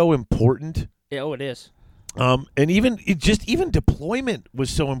is so important. Yeah, it is. And even deployment was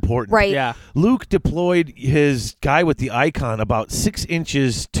so important. Right. Yeah. Luke deployed his guy with the icon about 6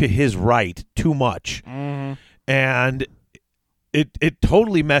 inches to his right, too much. Mm-hmm. And it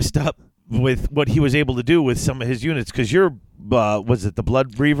totally messed up with what he was able to do with some of his units because was it the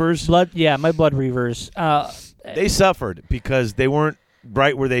Blood Reavers? My Blood Reavers. They suffered because they weren't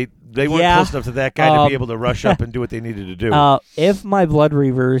right where they weren't Yeah. close enough to that guy to be able to rush up and do what they needed to do. If my Blood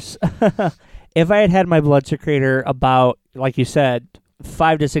Reavers, if I had my Blood Secretor about, like you said,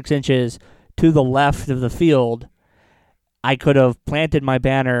 5 to 6 inches to the left of the field, I could have planted my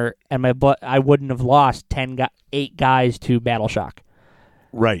banner and I wouldn't have lost 8 guys to Battle Shock.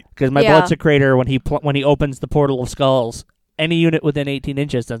 Right. Because my Yeah. Blood Secretor, when he opens the Portal of Skulls, any unit within 18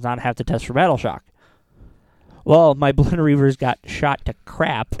 inches does not have to test for Battle Shock. Well, my Blood Reavers got shot to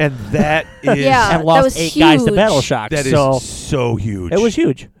crap And that is Yeah. and lost was 8 guys to huge. Battle Shock. that is so so huge. it was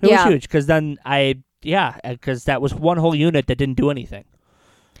huge. It Yeah. was huge because then because that was one whole unit that didn't do anything.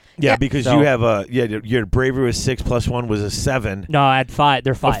 Yeah, Yeah. because So- you have your bravery was 6 plus 1 was a 7. No, I had 5.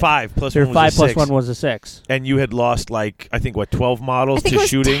 They're 5. 5 plus They're 1 was 5 a plus 6. 1 was a 6. And you had lost like I think 12 models I think to it was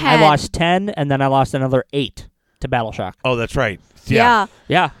shooting. 10. I lost 10, and then I lost another 8 to Battle Shock. Oh, that's right. Yeah.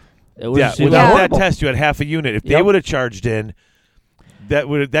 Yeah. It was, Yeah, it was without that horrible. test, you had half a unit. If they Yep. would have charged in, that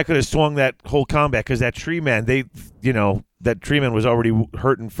could have swung that whole combat because that tree man, that tree man was already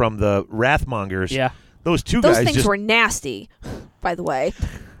hurting from the Wrathmongers. Yeah. Those two Those guys things just were nasty, by the way.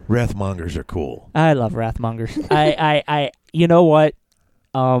 Wrathmongers are cool. I love Wrathmongers. I you know what?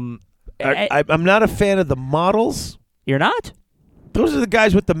 I'm not a fan of the models. You're not? Those are the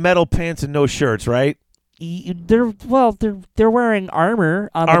guys with the metal pants and no shirts, right? They're wearing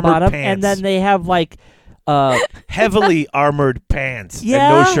armor on the Armored bottom, pants. and then they have like Heavily armored pants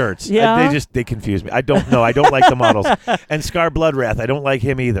Yeah, and no shirts. yeah. They confuse me. I don't know. I don't like the models. And Scar Bloodwrath, I don't like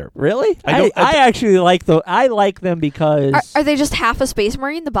him either. really. I actually like I like them because Are they just half a Space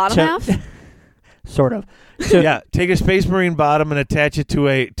Marine, the bottom To- half? sort of. Yeah, take a Space Marine bottom and attach it to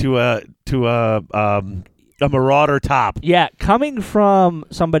a Marauder top. Yeah, coming from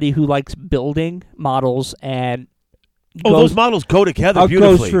somebody who likes building models and Oh, those models go together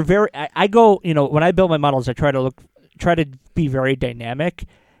beautifully. goes for very. I go, when I build my models, I try to be very dynamic,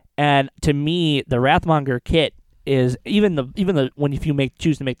 and to me, the Wrathmonger kit is even the when if you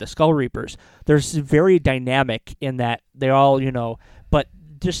choose to make the Skull Reapers, there's very dynamic in that they all but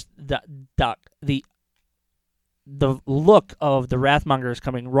just the look of the Wrathmongers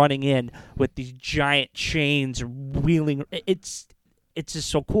coming running in with these giant chains wheeling, it's just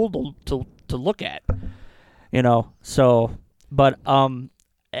so cool to look at. So, but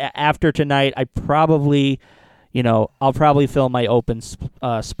after tonight, I probably, I'll probably fill my open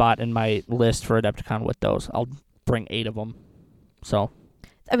spot in my list for Adepticon with those. I'll bring 8 of them. So,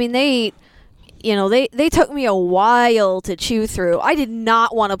 I mean, they took me a while to chew through. I did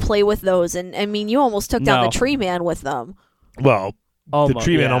not want to play with those, and I mean, you almost took down No. the Tree Man with them. Well, the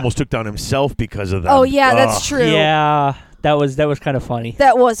tree man yeah. almost took down himself because of that. Oh yeah, that's true. Yeah, that was kind of funny.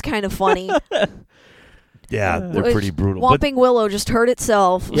 That was kind of funny. Yeah, they're pretty brutal. But, Whomping Willow just hurt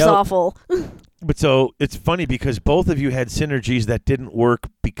itself. It was Yep. awful. but so it's funny because both of you had synergies that didn't work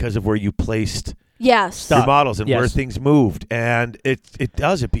because of where you placed Yes. your models and where Yes. things moved, and it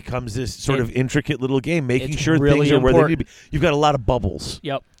becomes this sort of intricate little game, making it's sure really things are where they need to important. be. You've got a lot of bubbles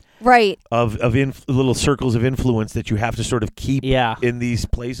Yep. Right. of little circles of influence that you have to sort of keep Yeah. in these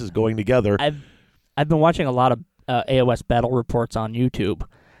places going together. I've been watching a lot of AOS battle reports on YouTube,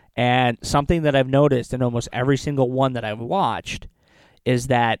 and something that I've noticed in almost every single one that I've watched is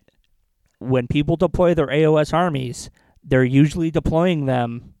that when people deploy their AOS armies, they're usually deploying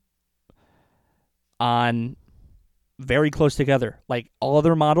them on very close together. Like, all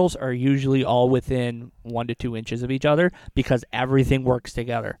their models are usually all within 1 to 2 inches of each other because everything works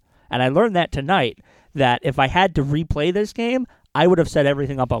together. And I learned that tonight, that if I had to replay this game, I would have set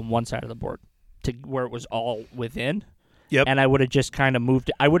everything up on one side of the board to where it was all within. Yep. And I would have just kind of moved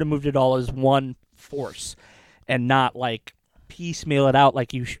it. I would have moved it all as one force and not like piecemeal it out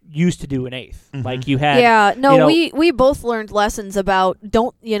like you used to do in 8th. Like you had. Yeah. No, you know- we both learned lessons about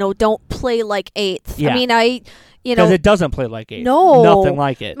don't play like 8th. Yeah. I mean, Because it doesn't play like 8th. No. Nothing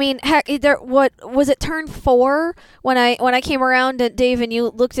like it. I mean, heck, what was it? Turn 4 when I came around at Dave and you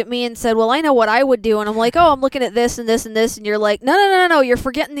looked at me and said, "Well, I know what I would do," and I'm like, "Oh, I'm looking at this and this and this," and you're like, "No, you're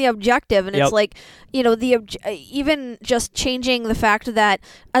forgetting the objective." And Yep. it's like, even just changing the fact that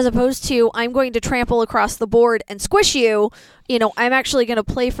as opposed to I'm going to trample across the board and squish you, I'm actually going to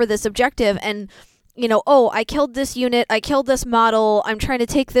play for this objective and. I killed this unit, I killed this model, I'm trying to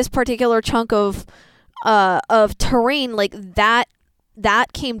take this particular chunk of terrain. Like that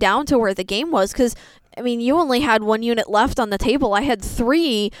came down to where the game was, because I mean, you only had 1 unit left on the table, I had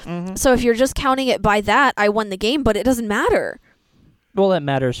 3. So if you're just counting it by that, I won the game, but it doesn't matter. Well, that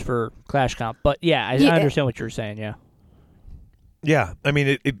matters for Clash Comp. But yeah, I Yeah. understand what you're saying, yeah. Yeah, I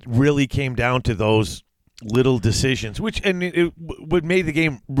mean, it really came down to those little decisions, which what made the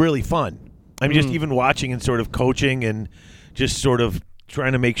game really fun. I mean, just even watching and sort of coaching and just sort of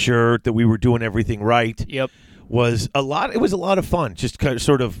trying to make sure that we were doing everything right. Yep. Was a lot. It was a lot of fun. Just kind of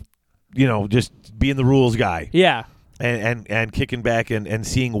sort of, just being the rules guy Yeah. and kicking back and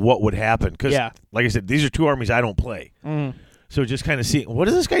seeing what would happen. Because, Yeah. like I said, these are 2 armies I don't play. Mm. So just kind of seeing, what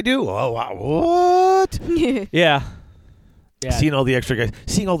does this guy do? Oh, wow, what? Yeah. Yeah. Seeing all the extra guys,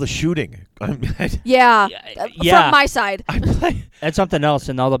 seeing all the shooting. Yeah. Yeah. From my side. I play. That's something else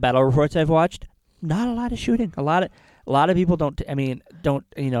in all the battle reports I've watched. Not a lot of shooting. A lot of people don't. I mean, don't.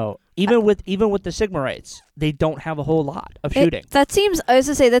 Even Even with the Sigmarites, they don't have a whole lot of shooting. That seems, I was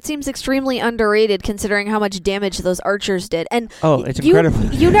to say, that seems extremely underrated considering how much damage those archers did. And It's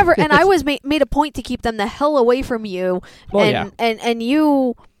incredible. You never, and I was made a point to keep them the hell away from you. And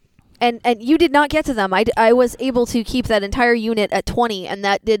you did not get to them. I was able to keep that entire unit at 20, and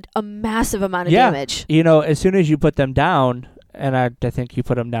that did a massive amount of damage. As soon as you put them down, and I think you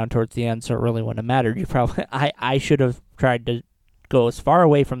put them down towards the end, so it really wouldn't have mattered. You probably, I should have tried to go as far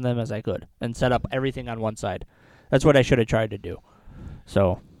away from them as I could and set up everything on one side. That's what I should have tried to do.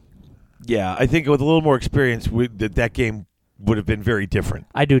 So, yeah, I think with a little more experience, that game would have been very different.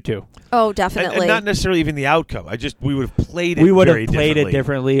 I do too. Oh, definitely. And not necessarily even the outcome. We would have played it. We would have very played differently. it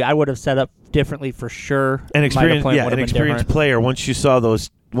differently. I would have set up differently for sure. An experienced different. player. Once you saw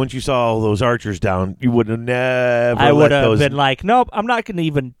all those archers down, you would have never. I would have been like, nope, I'm not going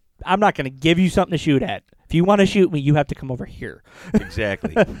to give you something to shoot at. If you want to shoot me, you have to come over here.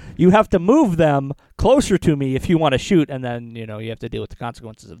 Exactly. You have to move them closer to me if you want to shoot, and then you have to deal with the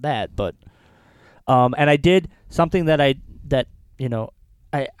consequences of that. But, and I did something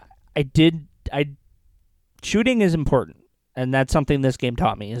shooting is important, and that's something this game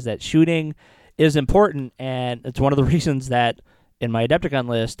taught me, is that shooting is important, and it's one of the reasons that in my Adepticon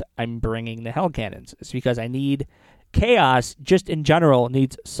list I'm bringing the Hell Cannons. It's because I need Chaos, just in general,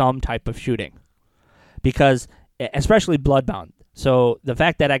 needs some type of shooting. Because, especially Bloodbound. So the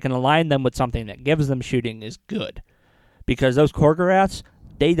fact that I can align them with something that gives them shooting is good. Because those Korgoraths,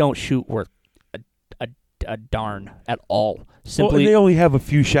 they don't shoot worth a darn at all. Simply, they only have a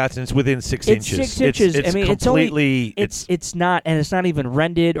few shots, and it's within 6 inches. 6 inches. It's completely. It's not, and it's not even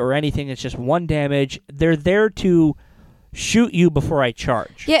rended or anything. It's just 1 damage. They're there to shoot you before I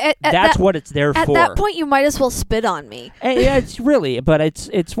charge. Yeah, that's what it's there at for. At that point, you might as well spit on me. Yeah, it's really, but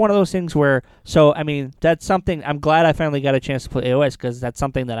it's one of those things where. So I mean, that's something. I'm glad I finally got a chance to play AOS, because that's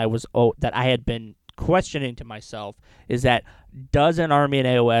something that I had been questioning to myself, is that does an army in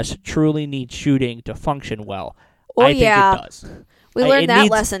AOS truly need shooting to function well? Well, I think it does. We learned that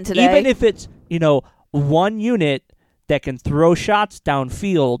lesson today. Even if it's 1 unit that can throw shots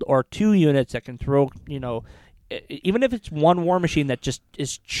downfield, or 2 units that can throw even if it's 1 war machine that just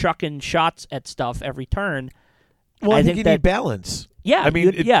is chucking shots at stuff every turn. Well, I think you need balance. Yeah, I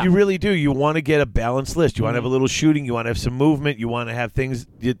mean, you really do. You want to get a balanced list. You want to have a little shooting. You want to have some movement. You want to have things.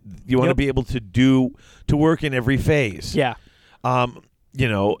 You want to be able to work in every phase. Yeah.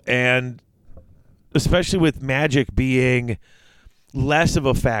 And especially with magic being less of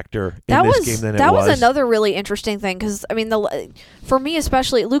a factor in this game than it was. That was another really interesting thing, because I mean, for me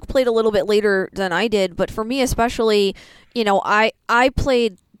especially, Luke played a little bit later than I did, but for me especially, I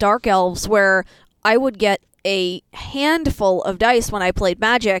played Dark Elves, where I would get a handful of dice when I played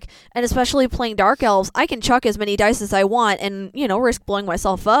Magic, and especially playing Dark Elves, I can chuck as many dice as I want and risk blowing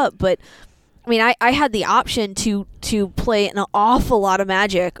myself up. But I mean, I had the option to play an awful lot of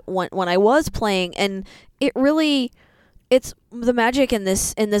Magic when I was playing, and it's the Magic in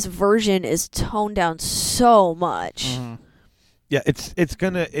this version is toned down so much. Mm-hmm. Yeah,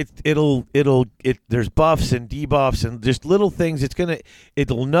 there's buffs and debuffs and just little things.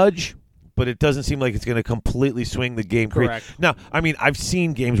 It'll nudge, but it doesn't seem like it's going to completely swing the game. Correct. Now, I mean, I've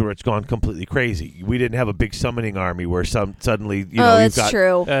seen games where it's gone completely crazy. We didn't have a big summoning army where suddenly, you've got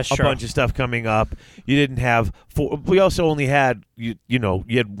true. a bunch of stuff coming up. You didn't have we also only had you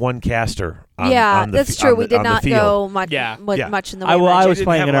had 1 caster. That's true. We did not go much in the way of Magic. I was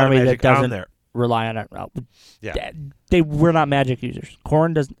playing an army that Magic doesn't rely on it. Yeah. They were not Magic users.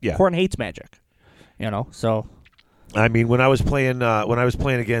 Corrin doesn't. Yeah. Corrin hates Magic. So. I mean, when I was playing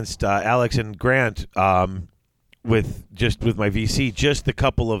against Alex and Grant, with my VC, just the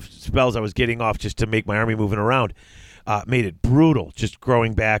couple of spells I was getting off just to make my army moving around, made it brutal. Just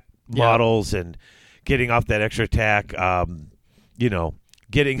growing back models and getting off that extra attack. I've got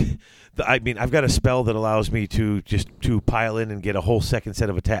a spell that allows me to pile in and get a whole second set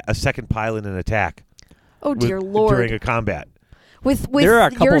of a second pile in an attack. Oh dear Lord! During a combat. With there are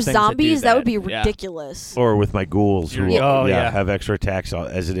a couple your things zombies, that would be yeah. ridiculous. Or with my ghouls, who have extra attacks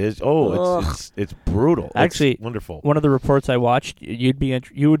as it is. It's brutal. Actually, it's wonderful. One of the reports I watched, you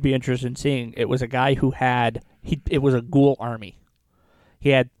would be interested in seeing. It was a guy who it was a ghoul army. He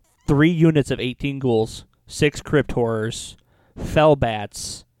had 3 units of 18 ghouls, 6 crypt horrors, fell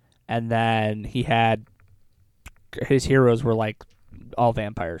bats, and then he had his heroes were like all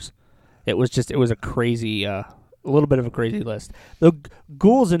vampires. It was a crazy. A little bit of a crazy list. The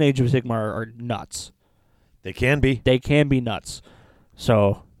ghouls in Age of Sigmar are nuts. They can be. They can be nuts.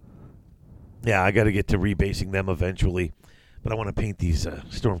 So, yeah, I got to get to rebasing them eventually, but I want to paint these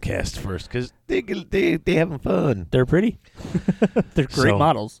Stormcasts first because they having fun. They're pretty. They're great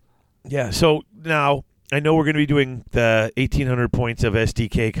models. Yeah. So now I know we're going to be doing the 1,800 points of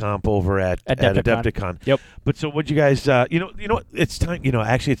SDK comp over at Adepticon. Yep. But so what you guys, you know what? It's time.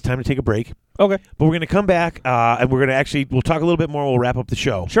 Actually, it's time to take a break. Okay. But we're going to come back, and we're going to we'll talk a little bit more. We'll wrap up the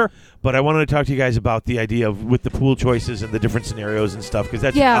show. Sure. But I wanted to talk to you guys about the idea of with the pool choices and the different scenarios and stuff, because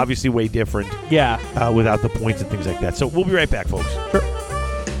that's obviously way different. Yeah. Without the points and things like that. So we'll be right back, folks. Sure.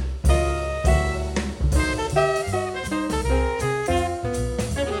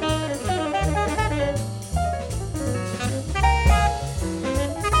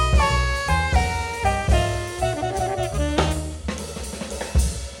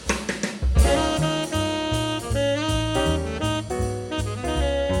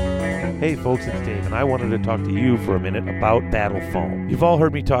 Hey folks, it's Dave, and I wanted to talk to you for a minute about Battle Foam. You've all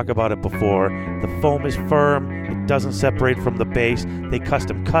heard me talk about it before. The foam is firm, it doesn't separate from the base. They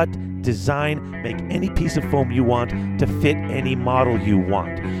custom cut, design, make any piece of foam you want to fit any model you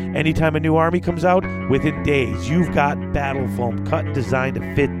want. Anytime a new army comes out, within days, you've got Battle Foam cut and designed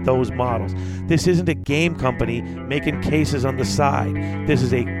to fit those models. This isn't a game company making cases on the side. This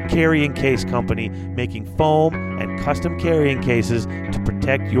is a carrying case company making foam and custom carrying cases to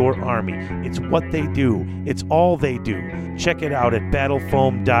protect your army. It's what they do. It's all they do. Check it out at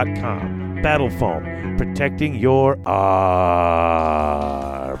battlefoam.com. Battle Foam, protecting your army.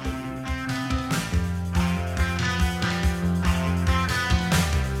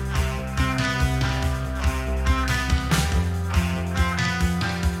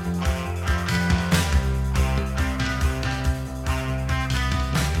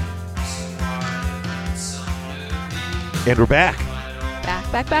 And we're back.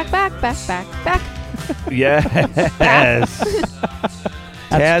 Back. Yes.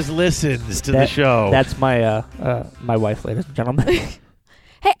 Taz listens to the show. That's my my wife, ladies and gentlemen.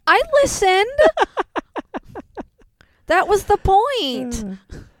 Hey, I listened. That was the point.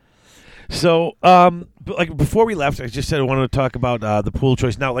 So, like before we left, I just said I wanted to talk about the pool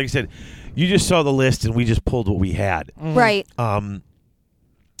choice. Now, like I said, you just saw the list and we just pulled what we had. Right.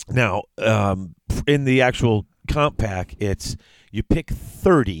 Now, in the actual comp pack, it's you pick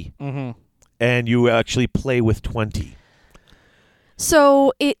 30 and you actually play with 20.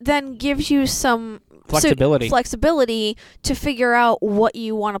 So it then gives you some flexibility to figure out what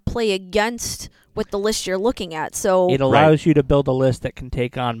you want to play against with the list you're looking at. So it allows you to build a list that can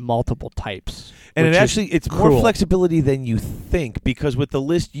take on multiple types. And it's more flexibility than you think, because with the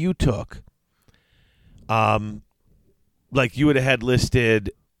list you took, like you would have had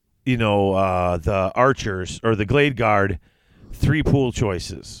listed, the archers or the Glade Guard, 3 pool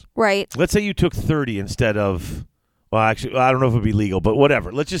choices. Right. Let's say you took 30 instead of, well, actually, I don't know if it would be legal, but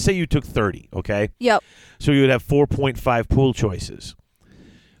whatever. Let's just say you took 30, okay? Yep. So you would have 4.5 pool choices.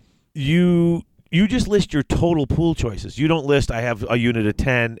 You just list your total pool choices. You don't list, I have a unit of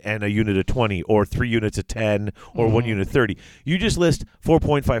 10 and a unit of 20, or 3 units of 10, or 1 unit of 30. You just list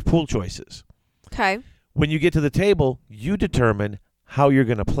 4.5 pool choices. Okay. When you get to the table, you determine how you're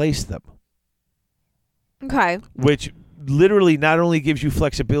going to place them. Okay. Which literally not only gives you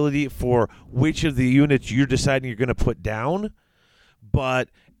flexibility for which of the units you're deciding you're going to put down, but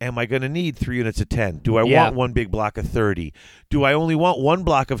am I going to need 3 units of 10? Do I want one big block of 30? Do I only want 1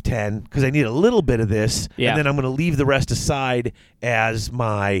 block of 10 because I need a little bit of this, and then I'm going to leave the rest aside as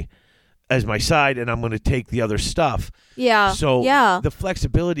my side, and I'm going to take the other stuff. Yeah. So the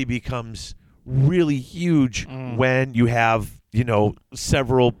flexibility becomes really huge when you have,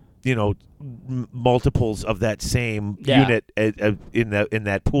 several, multiples of that same unit in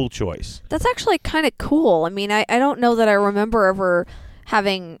that pool choice. That's actually kind of cool. I mean, I don't know that I remember ever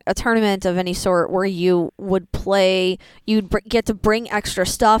having a tournament of any sort where you would play, you'd get to bring extra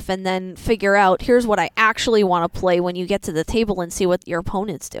stuff and then figure out, here's what I actually want to play when you get to the table and see what your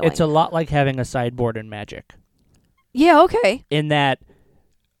opponent's doing. It's a lot like having a sideboard in Magic. Yeah, okay. In that,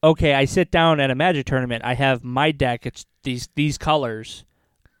 okay, I sit down at a Magic tournament, I have my deck, it's these colors,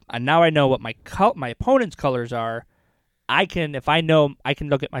 and now I know what my opponent's colors are. I can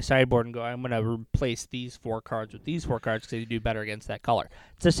look at my sideboard and go, I'm going to replace these 4 cards with these 4 cards because they do better against that color.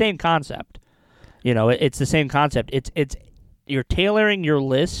 It's the same concept. It's the same concept. It's you're tailoring your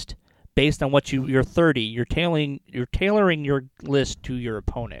list based on what you're 30. You're tailoring your list to your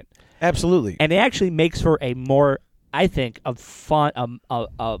opponent. Absolutely. And it actually makes for a more, I think, a funner.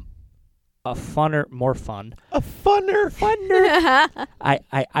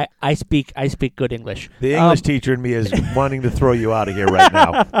 I speak good English. The English teacher in me is wanting to throw you out of here right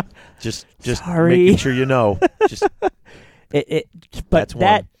now. Just Sorry. making sure you know. But that's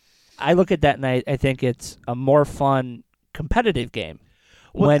one. I look at that and I think it's a more fun competitive game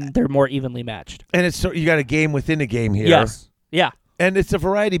when they're more evenly matched. And it's you got a game within a game here. Yes. Yeah. And it's a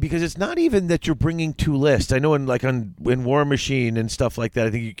variety because it's not even that you're bringing 2 lists. I know in War Machine and stuff like that,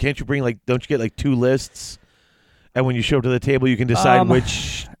 I think don't you get like 2 lists? And when you show up to the table, you can decide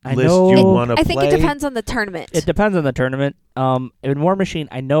which list you want to play. I think it depends on the tournament. It depends on the tournament. In War Machine,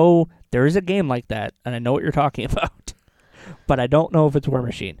 I know there is a game like that, and I know what you're talking about, but I don't know if it's War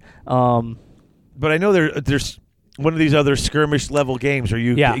Machine. But I know there's one of these other skirmish level games where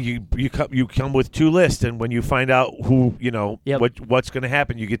you come with 2 lists, and when you find out who what's going to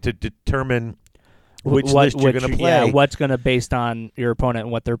happen, you get to determine which list you're going to play. Yeah, what's going to based on your opponent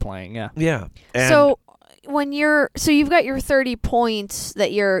and what they're playing. Yeah. Yeah. And So you've got your 30 points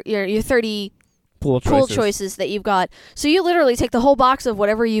that your 30 pool choices that you've got. So you literally take the whole box of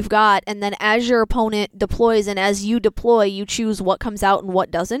whatever you've got, and then as your opponent deploys and as you deploy, you choose what comes out and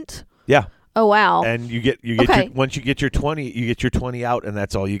what doesn't. Yeah. Oh wow. And you get once you get your 20, you get your 20 out, and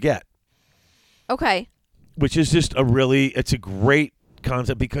that's all you get. Okay. Which is just it's a great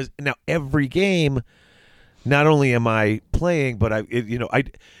concept because now every game, not only am I playing, but I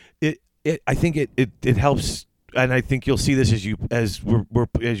think it helps, and I think you'll see this as you guys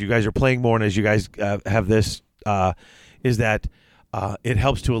are playing more and as you guys have this is that it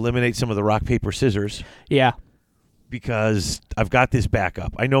helps to eliminate some of the rock paper scissors. Yeah. Because I've got this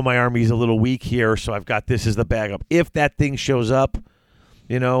backup. I know my army's a little weak here, so I've got this as the backup. If that thing shows up,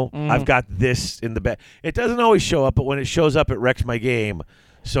 I've got this in the back. It doesn't always show up, but when it shows up, it wrecks my game.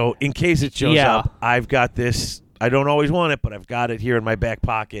 So in case it shows up, I've got this. I don't always want it, but I've got it here in my back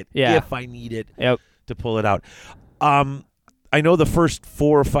pocket if I need it to pull it out. I know the first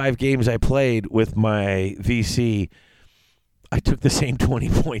 4 or 5 games I played with my VC, I took the same 20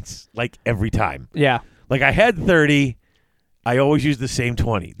 points like every time. Yeah. Like I had 30, I always used the same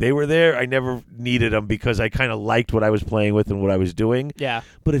 20. They were there. I never needed them because I kind of liked what I was playing with and what I was doing. Yeah.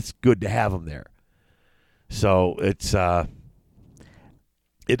 But it's good to have them there. So it's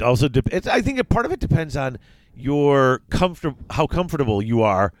it also I think part of it depends on how comfortable you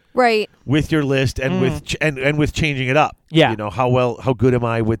are with your list and with changing it up. Yeah. How good am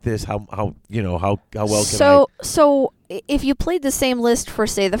I with this? How well can I? So if you played the same list for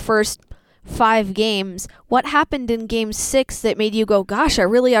say the first 5 games, what happened in game 6 that made you go, gosh, I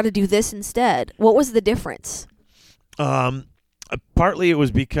really ought to do this instead? What was the difference? Partly it was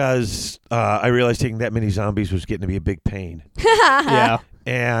because I realized taking that many zombies was getting to be a big pain. Yeah.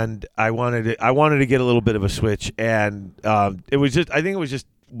 And I wanted to get a little bit of a switch, and I think it was just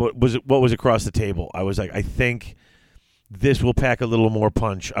what was across the table. I was like, I think this will pack a little more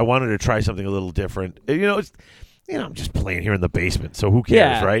punch. I wanted to try something a little different. I'm just playing here in the basement, so who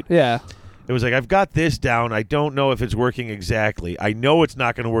cares, right? Yeah. It was like, I've got this down. I don't know if it's working exactly. I know it's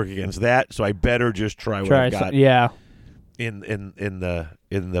not going to work against that, so I better just try what I've got. In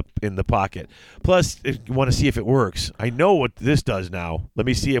the pocket. Plus, if you want to see if it works. I know what this does now. Let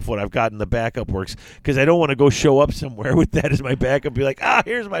me see if what I've got in the backup works, because I don't want to go show up somewhere with that as my backup. Be like,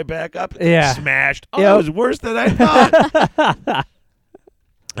 here's my backup. Yeah. Smashed. Oh, that was worse than I thought.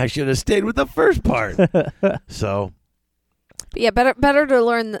 I should have stayed with the first part. So. But yeah, better to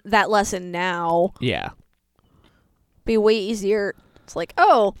learn that lesson now. Yeah. Be way easier. It's like,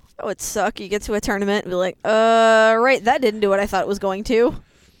 oh, it suck. You get to a tournament and be like, right, that didn't do what I thought it was going to.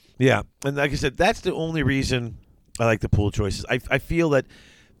 Yeah, and like I said, that's the only reason I like the pool choices. I feel that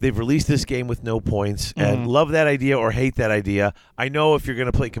they've released this game with no points, and love that idea or hate that idea. I know if you're going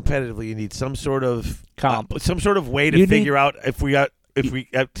to play competitively, you need some sort of some sort of way to figure out if we got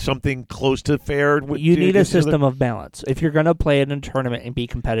something close to fair. You need a system of balance. If you're going to play in a tournament and be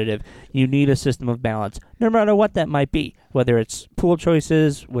competitive, you need a system of balance, no matter what that might be, whether it's pool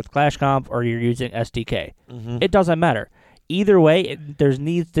choices with Clash Comp or you're using SDK. It doesn't matter. Either way, there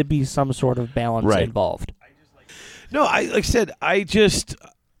needs to be some sort of balance involved. No, like I said, I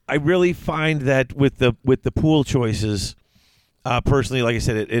really find that with the pool choices, personally, like I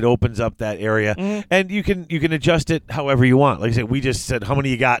said, it opens up that area, and you can adjust it however you want. Like I said, we just said how many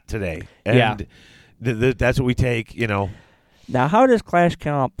you got today, and that's what we take. Now, how does Clash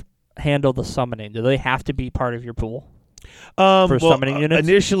Comp handle the summoning? Do they have to be part of your pool for summoning units?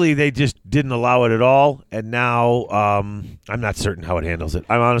 Initially, they just didn't allow it at all, and now I'm not certain how it handles it.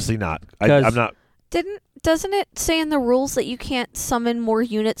 I'm honestly not. I'm not. Doesn't it say in the rules that you can't summon more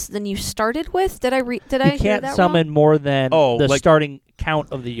units than you started with? Did I hear that wrong? You can't summon more than the starting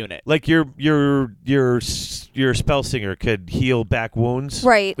count of the unit. Like your spell singer could heal back wounds.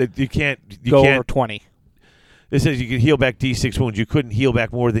 Right. You can't over 20. It says you can heal back D6 wounds. You couldn't heal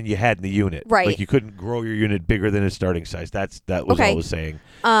back more than you had in the unit. Right. Like you couldn't grow your unit bigger than its starting size. That was all I was saying.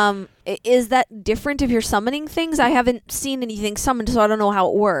 Is that different if you're summoning things? I haven't seen anything summoned, so I don't know how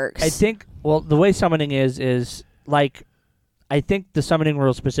it works. I think, the way summoning is like, I think the summoning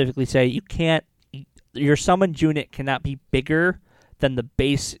rules specifically say you can't. Your summoned unit cannot be bigger than the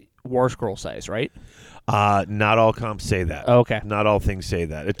base War Scroll size, right? Not all comps say that. Okay. Not all things say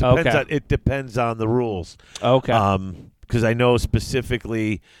that. It depends. Okay. It depends on the rules. Okay. Because I know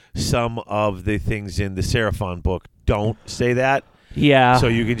specifically some of the things in the Seraphon book don't say that. Yeah. So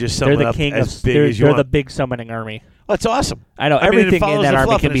you can just they're summon the up king as of. big They're, as you they're want. the big summoning army. That's awesome. I know I mean, it everything follows in that the army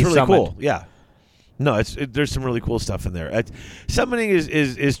fluff, can and be it's really summoned. cool. Yeah. No, there's some really cool stuff in there. Summoning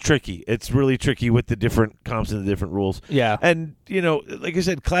is tricky. It's really tricky with the different comps and the different rules. Yeah. And, like I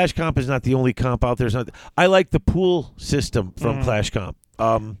said, Clash Comp is not the only comp out there. I like the pool system from Clash Comp.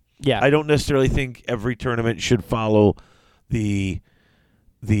 Yeah. I don't necessarily think every tournament should follow the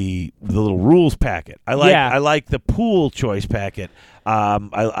little rules packet. I like the pool choice packet.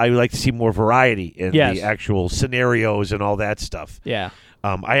 I like to see more variety in the actual scenarios and all that stuff. Yeah.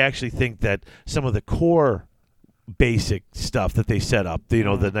 I actually think that some of the core basic stuff that they set up, the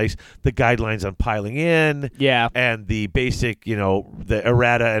guidelines on piling in, and the basic, the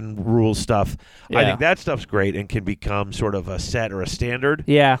errata and rules stuff. I think that stuff's great and can become sort of a set or a standard.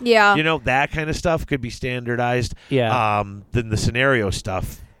 Yeah. Yeah. That kind of stuff could be standardized. Yeah. Then the scenario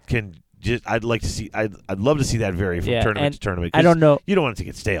stuff can just. I'd love to see that vary from tournament to tournament. I don't know. You don't want it to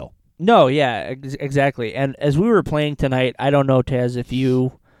get stale. No, yeah, exactly. And as we were playing tonight, I don't know, Taz, if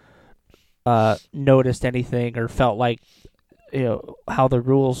you noticed anything or felt like how the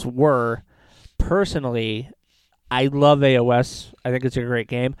rules were. Personally, I love AOS. I think it's a great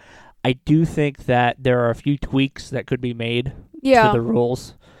game. I do think that there are a few tweaks that could be made to the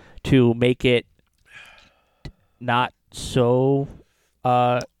rules to make it not so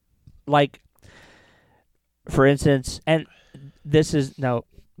for instance, and this is now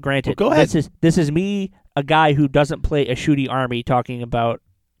granted, go ahead. This is me, a guy who doesn't play a shooty army, talking about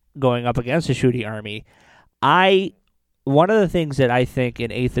going up against a shooty army. One of the things that I think in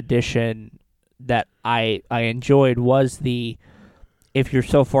 8th edition that I enjoyed was if you're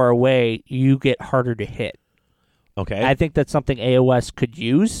so far away, you get harder to hit. Okay. I think that's something AOS could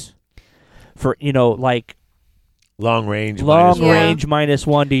use for, long range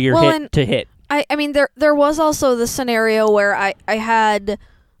 -1 to your hit. I mean, there was also the scenario where I had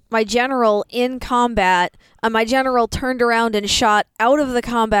my general in combat, and my general turned around and shot out of the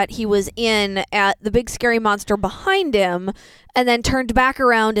combat he was in at the big scary monster behind him, and then turned back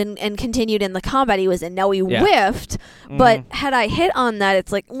around and continued in the combat he was in. Now he whiffed, but had I hit on that,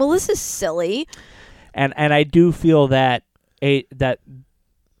 it's like, well, this is silly. And I do feel that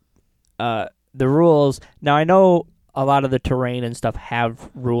the rules. Now I know a lot of the terrain and stuff have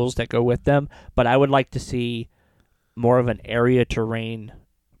rules that go with them, but I would like to see more of an area terrain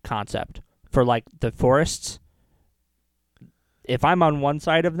concept for the forests. If I'm on one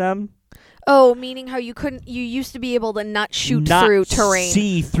side of them, meaning how you used to be able to not shoot through terrain,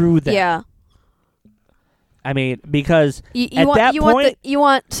 see through them. Yeah. I mean, because you point, you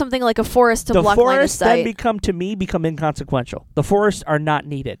want something like a forest to block line of forests sight. then become inconsequential. The forests are not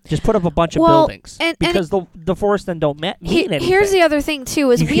needed. Just put up a bunch of buildings, because the forests then don't mean anything. Here's the other thing too: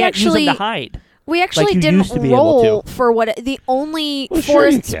 is you we can't actually use them to hide. We actually didn't roll for what the only forests. Sure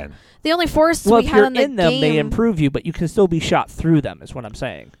you can. The only forests Well, we if had you're on the in them, game. they improve you, but you can still be shot through them. Is what I'm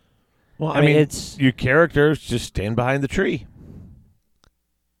saying. Well, I mean, it's your characters just stand behind the tree.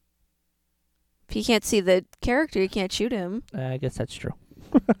 If you can't see the character, you can't shoot him. I guess that's true.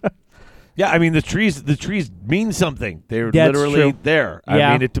 Yeah, I mean the trees mean something. They're That's literally true. there. Yeah.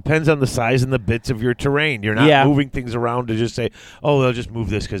 I mean, it depends on the size and the bits of your terrain. You're not moving things around to just say, "Oh, they'll just move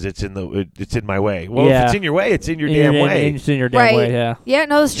this because it's in my way." Well, if it's in your way, it's in your damn way. It's in your damn way. Yeah. Yeah,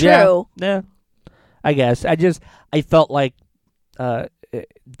 no, it's true. Yeah. I guess I felt like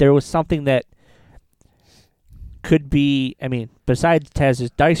there was something that could be. I mean, besides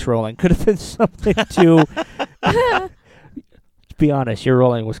Taz's dice rolling, could have been something to. To be honest, your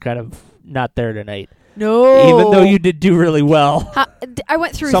rolling was kind of not there tonight. No. Even though you did do really well. I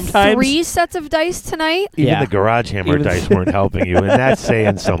went through Sometimes- 3 sets of dice tonight. Even the garage hammer Even- dice weren't helping you, and that's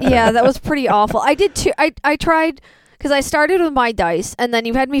saying something. Yeah, that was pretty awful. I did too. I tried because I started with my dice, and then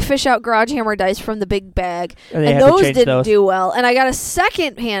you had me fish out garage hammer dice from the big bag, And they and have to those change didn't those. do well. And I got a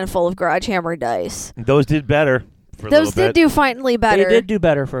second handful of garage hammer dice. Those did better. For a Those little did bit. do finally better. They did do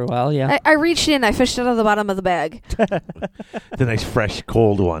better for a while. Yeah. I reached in, I fished out of the bottom of the bag. The nice, fresh,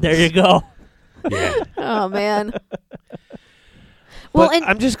 cold ones. There you go. Yeah. Oh man. Well, But and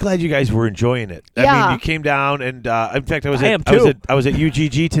I'm just glad you guys were enjoying it. I Yeah. mean, you came down, and in fact, I was I at am too. I was at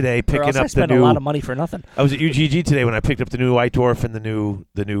UGG today Or picking else I up the spent new. a lot of money for nothing. I was at UGG today when I picked up the new White Dwarf and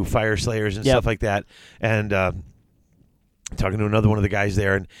the new Fire Slayers and Yep. stuff like that, and talking to another one of the guys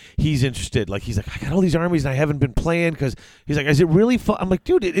there, and he's interested. Like, he's like, I got all these armies and I haven't been playing because he's like, is it really fun? I'm like,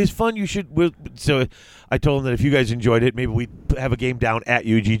 dude, it is fun. You should. So I told him that if you guys enjoyed it, maybe we'd have a game down at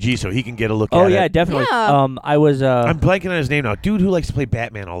UGG so he can get a look at it. Oh yeah, definitely. Yeah. I was I'm blanking on his name now. Dude who likes to play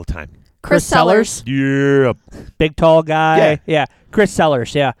Batman all the time. Chris Sellers. Yeah. big tall guy. Yeah. Chris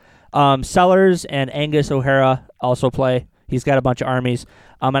Sellers. Yeah. Sellers and Angus O'Hara also play. He's got a bunch of armies.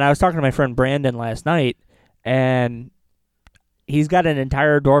 And I was talking to my friend Brandon last night, and he's got an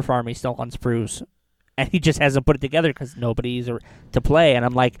entire dwarf army still on sprues, and he just hasn't put it together because nobody's to play. And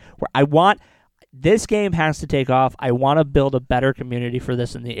I'm like, this game has to take off. I want to build a better community for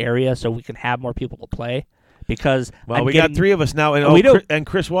this in the area so we can have more people to play. Because we got 3 of us now, and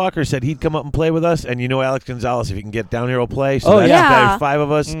Chris Walker said he'd come up and play with us, and Alex Gonzalez, if he can get down here, will play. So there's 5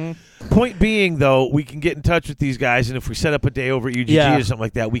 of us. Point being, though, we can get in touch with these guys, and if we set up a day over at UGG or something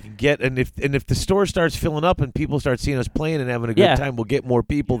like that, we can get. And if the store starts filling up and people start seeing us playing and having a good time, we'll get more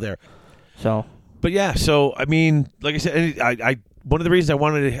people there. So, but I mean, like I said, I one of the reasons I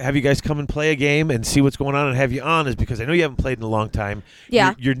wanted to have you guys come and play a game and see what's going on and have you on is because I know you haven't played in a long time.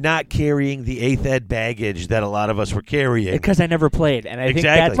 Yeah. You're not carrying the 8th ed baggage that a lot of us were carrying. Because I never played, and I think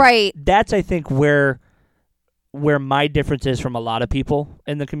that's I think where my difference is from a lot of people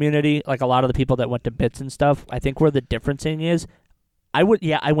in the community, like a lot of the people that went to Bits and stuff. I think where the differencing is, I went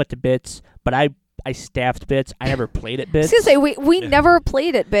to Bits, but I staffed Bits. I never played at Bits. I was gonna say we never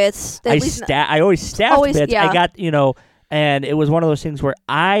played at Bits. I always staffed Bits. Yeah. I got and it was one of those things where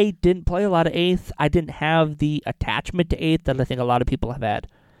I didn't play a lot of 8th. I didn't have the attachment to 8th that I think a lot of people have had.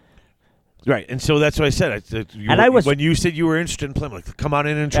 Right, and so that's what I said. When you said you were interested in playing, like, come on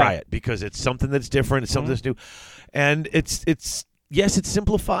in and try it because it's something that's different. It's something that's new, and it's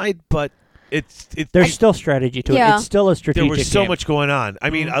simplified, but there's still strategy to it. It's still a strategic. There was so game. much going on.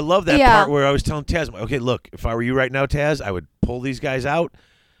 I mean, I love that part where I was telling Taz, okay, look, if I were you right now, Taz, I would pull these guys out,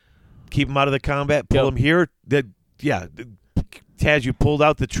 keep them out of the combat, pull them here. Taz, you pulled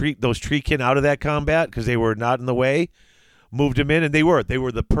out those treekin out of that combat because they were not in the way. Moved them in, and they were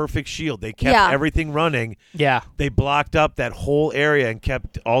the perfect shield. They kept everything running. Yeah, they blocked up that whole area and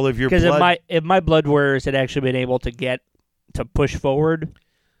kept all of your blood. Because if my blood warriors had actually been able to push forward,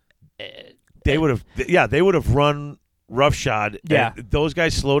 they would have run roughshod. Yeah, those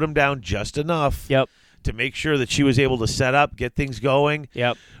guys slowed them down just enough. Yep. To make sure that she was able to set up, get things going.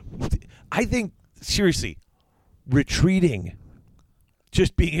 Yep. I think seriously, retreating.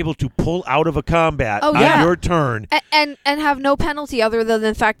 Just being able to pull out of a combat on your turn. And have no penalty other than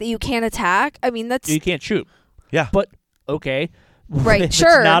the fact that you can't attack. I mean, that's... You can't shoot. Yeah. But, okay. Right, if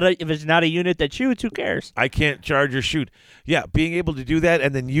sure. If it's not a unit that shoots, who cares? I can't charge or shoot. Yeah, being able to do that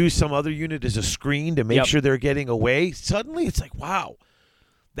and then use some other unit as a screen to make sure they're getting away, suddenly it's like, wow,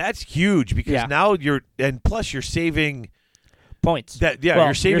 that's huge because now and plus you're saving... points.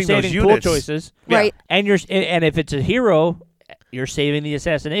 You're saving those pool units. Choices. Right. And if it's a hero... You're saving the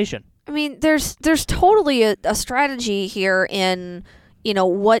assassination. I mean, there's totally a strategy here in,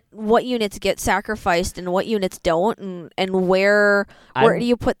 what units get sacrificed and what units don't, and where do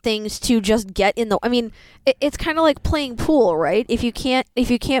you put things to just get in the. I mean, it's kind of like playing pool, right? If you can't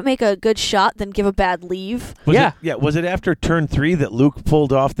make a good shot, then give a bad leave. Was it after turn 3 that Luke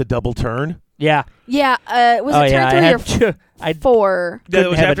pulled off the double turn? Yeah. Yeah. Was it turn 3 or 4? That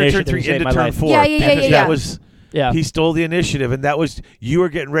was after turn 3 into turn 4. Yeah. That was. Yeah. He stole the initiative, and that was you were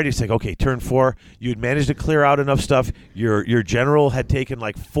getting ready. It's like, okay, turn 4. You had managed to clear out enough stuff. Your general had taken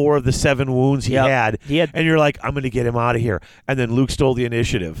like 4 of the 7 wounds he had, and you're like, I'm going to get him out of here. And then Luke stole the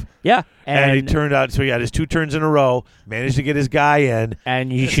initiative. Yeah, and it turned out so he had his 2 turns in a row, managed to get his guy in,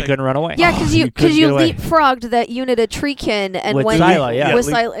 and she couldn't run away. Yeah, because you leapfrogged that unit of Treekin and with when Silac, with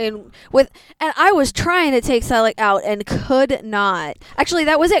Silac and I was trying to take Silac out and could not. Actually,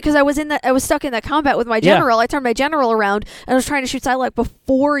 that was it because I was stuck in that combat with my general. I turned my general around and I was trying to shoot Silac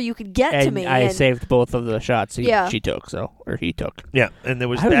before you could get to me. I saved both of the shots he took. Yeah, and there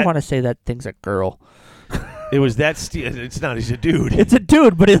was. I always want to say that thing's a girl. It was that steel. It's not. He's a dude. It's a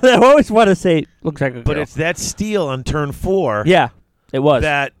dude, but I always want to say looks like a girl. But it's that steel on turn 4. Yeah, it was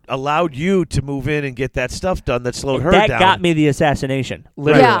that allowed you to move in and get that stuff done. That slowed her down. That got me the assassination,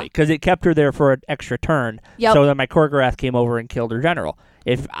 literally, because it kept her there for an extra turn. Yep. So then my Korgorath came over and killed her general.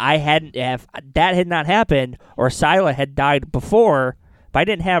 If that had not happened, or Silac had died before, if I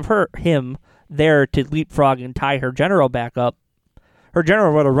didn't have him there to leapfrog and tie her general back up, her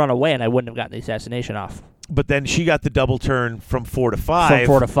general would have run away, and I wouldn't have gotten the assassination off. But then she got the double turn from 4 to 5. From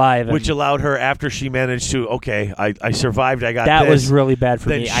 4 to 5. Which and allowed her, after she managed to, I survived, I got that this. was really bad for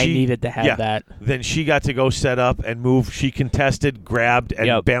Then me. I she- needed to have yeah. that. Then she got to go set up and move. She contested, grabbed, and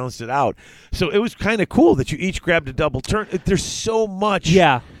Yep. balanced it out. So it was kind of cool that you each grabbed a double turn. There's so much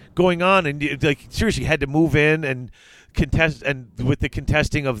going on, and like seriously, you had to move in and contest, and with the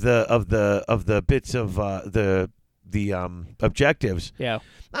contesting of the bits of the objectives. Yeah.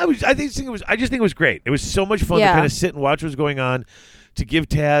 I just think it was great. It was so much fun to Yeah. kind of sit and watch what was going on, to give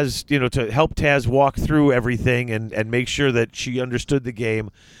Taz, to help Taz walk through everything and make sure that she understood the game,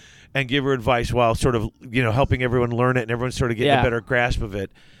 and give her advice while sort of helping everyone learn it and everyone sort of getting a better grasp of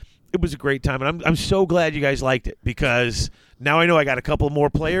it. It was a great time, and I'm so glad you guys liked it, because now I know I got a couple more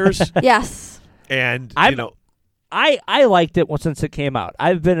players, Yes. and I liked it since it came out.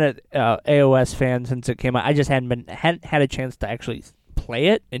 I've been an AOS fan since it came out. I just hadn't had a chance to actually play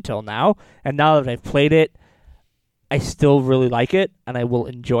it until now. And now that I've played it, I still really like it, and I will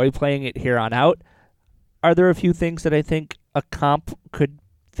enjoy playing it here on out. Are there a few things that I think a comp could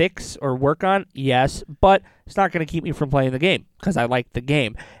fix or work on? Yes, but it's not going to keep me from playing the game, because I like the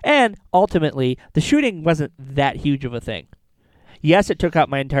game. And ultimately, the shooting wasn't that huge of a thing. Yes, it took out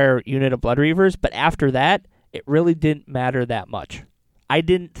my entire unit of Blood Reavers, but after that, it really didn't matter that much. I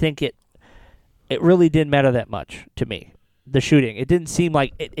didn't think it really didn't matter that much to me. The shooting. It didn't seem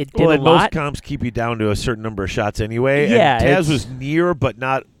like it did a lot. Most comps keep you down to a certain number of shots anyway. Yeah, and Taz was near, but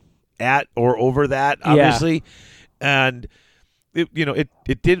not at or over that, obviously. And it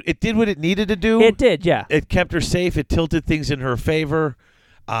did what it needed to do. It did, yeah. It kept her safe. It tilted things in her favor.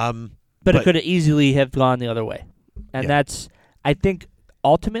 But it could have easily have gone the other way. And that's, I think,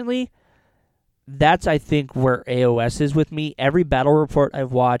 ultimately, that's, I think, where AOS is with me. Every battle report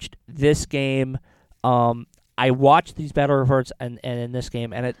I've watched, this game, I watch these battle reports and in this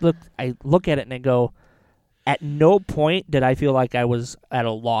game, and I look at it and I go, at no point did I feel like I was at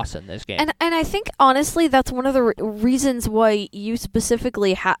a loss in this game. And I think, honestly, that's one of the reasons why you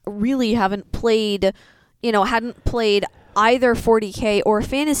specifically really hadn't played either 40K or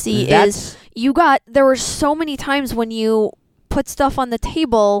Fantasy. There were so many times when you put stuff on the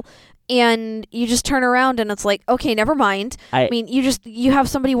table and you just turn around and it's like, okay, never mind. I mean, you have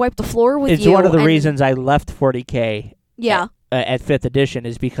somebody wipe the floor with you. It's one of the reasons I left 40K. Yeah. At 5th edition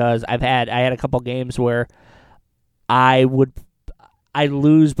is because I had a couple games where I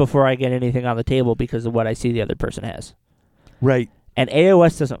lose before I get anything on the table because of what I see the other person has. Right. And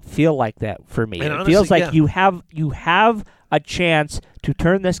AOS doesn't feel like that for me. And it honestly, feels like you have a chance to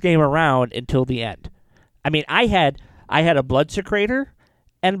turn this game around until the end. I mean, I had a Blood Secrator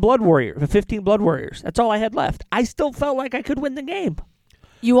and Blood Warrior, 15 Blood Warriors. That's all I had left. I still felt like I could win the game.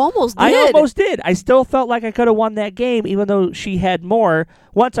 You almost did. I almost did. I still felt like I could have won that game, even though she had more.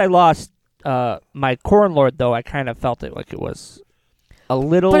 Once I lost my Corn Lord, though, I kind of felt it like it was a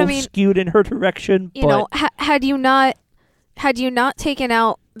little skewed in her direction. Had you not taken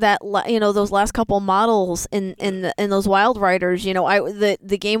out that those last couple models in those Wild Riders,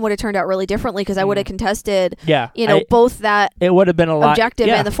 the game would have turned out really differently, because I would have contested both that it would have been a lot objective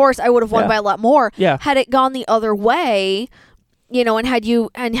and the Force. I would have won by a lot more. Yeah. Had it gone the other way, and had you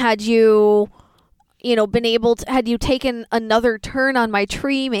been able to, had you taken another turn on my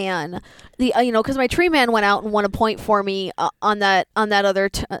Tree Man, because my Tree Man went out and won a point for me on that other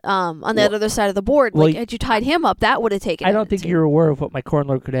other side of the board. Well, had you tied him up, that would have taken. I don't think you're aware of what my Corn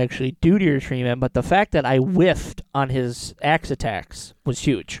Lord could actually do to your Tree Man, but the fact that I whiffed on his axe attacks was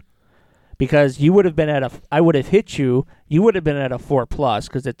huge. Because you would have been I would have hit you. You would have been at a 4+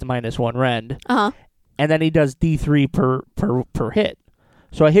 because it's -1 rend. And then he does D3 per hit.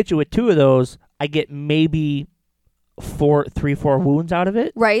 So I hit you with 2 of those. I get maybe 4 wounds out of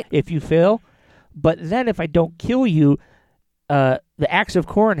it. Right. If you fail. But then if I don't kill you, the Axe of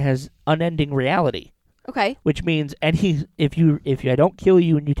Corn has unending reality. Okay. Which means if I don't kill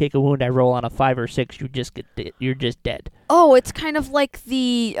you and you take a wound, I roll on a 5 or 6, you're just dead. Oh, it's kind of like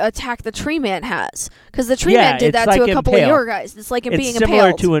the attack the Tree Man has, because the Tree Man did that like to a couple Impale. of your guys. It's like being impaled. It's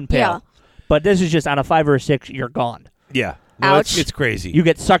similar to Impale. Yeah. But this is just on a 5 or a 6, you're gone. Yeah. No, Ouch. it's crazy. You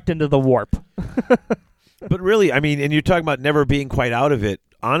get sucked into the warp. But really, I mean, and you're talking about never being quite out of it.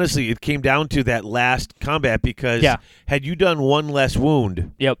 Honestly, it came down to that last combat, because had you done 1 less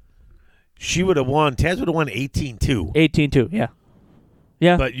wound, yep, she would have won. Taz would have won 18-2. 18-2, yeah.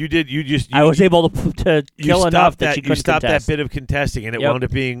 Yeah. But you did. I was able to kill enough that she couldn't You stopped contest. that bit of contesting, and it wound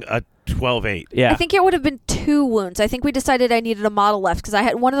up being 12-8. Yeah. I think it would have been 2 wounds. I think we decided I needed a model left because I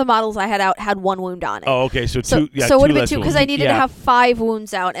had one of the models I had out had 1 wound on it. Oh, okay. So So, two. Yeah, so it would have been less 2 because wounds. I needed to have 5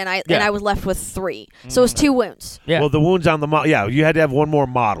 wounds out, and I was left with 3. So it was 2 wounds. Yeah. Well, the wounds on the model. Yeah, you had to have one more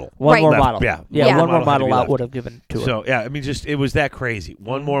model. One Right. more Left, model. yeah. Yeah. One more Model had to model be out left. would have given to her. So yeah, I mean, just it was that crazy.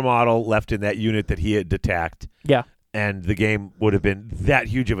 One more model left in that unit that he had attacked, Yeah. and the game would have been that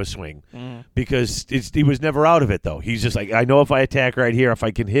huge of a swing Mm-hmm. because he was never out of it though. He's just like, I know if I attack right here, if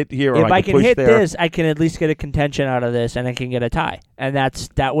I can hit here, or If I can push hit there. this, I can at least get a contention out of this, and I can get a tie. And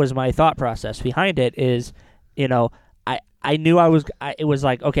that was my thought process behind it. Is, I knew it was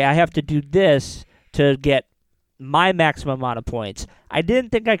like, okay, I have to do this to get my maximum amount of points. I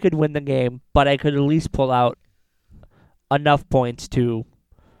didn't think I could win the game, but I could at least pull out enough points to,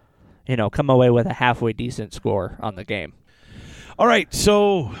 come away with a halfway decent score on the game. All right,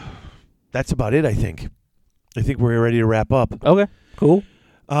 so that's about it. I think we're ready to wrap up. Okay, cool.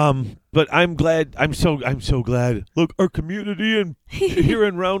 But I'm glad. I'm so glad. Look, our community here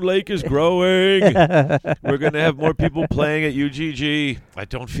in Round Lake is growing. We're gonna have more people playing at UGG. I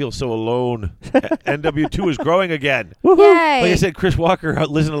don't feel so alone. NW2 is growing again. Yay! Like I said, Chris Walker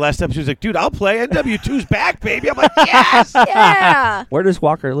listened to the last episode. He was like, "Dude, I'll play. NW2's back, baby." I'm like, "Yes." Yeah. Where does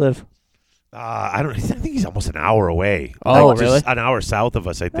Walker live? I don't. I think he's almost an hour away. Oh, Like, just really? an hour south of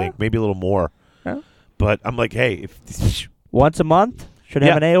us, I think. Maybe a little more. Yeah. But I'm like, hey, Once a month? Should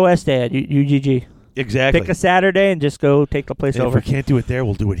have an AOS day at UGG. exactly. Pick a Saturday and just go take the place And if over. we can't do it there,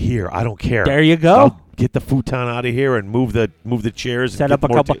 we'll do it here. I don't care. There you go. I'll get the futon out of here and move the chairs. Set and up get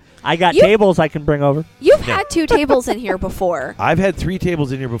a more couple. ta- I got You- tables I can bring over. You've had 2 tables in here before. I've had 3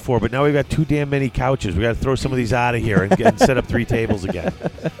 tables in here before, but now we've got too damn many couches. We got to throw some of these out of here and set up 3 tables again.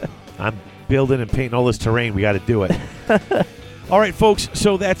 I'm building and painting all this terrain. We got to do it. All right, folks.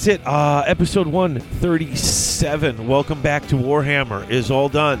 So that's it. Episode 137. Welcome back to Warhammer is all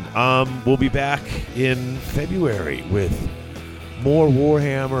done. We'll be back in February with more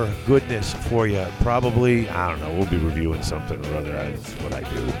Warhammer goodness for you. Probably, I don't know. We'll be reviewing something or other. That's what I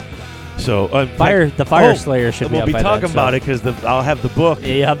do. So The Fire Slayer should be we'll up be by talking then, so- about it because I'll have the book. Yeah,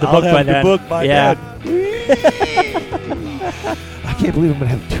 you have the I'll book have by the then. book by Yeah. then. I can't believe I'm going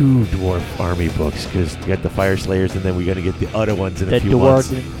to have 2 Dwarf Army books because you got the Fire Slayers and then we're going to get the other ones in The a few months.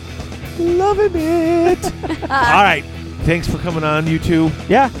 Dwarven. Loving it. All right. Thanks for coming on, you two.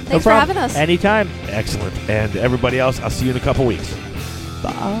 Yeah, no Thanks for problem. having us. Anytime. Excellent. And everybody else, I'll see you in a couple weeks.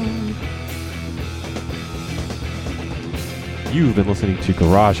 You've been listening to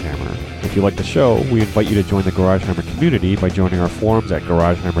Garage Hammer. If you like the show, we invite you to join the Garage Hammer community by joining our forums at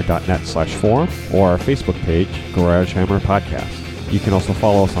garagehammer.net/forum or our Facebook page, Garage Hammer Podcast. You can also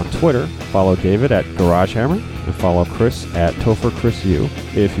follow us on Twitter. Follow David at Garage Hammer and follow Chris at TopherChrisU.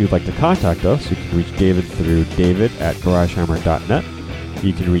 If you'd like to contact us, you can reach David through david@garagehammer.net.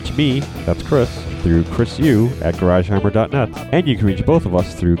 You can reach me, that's Chris, through chrisu@garagehammer.net. And you can reach both of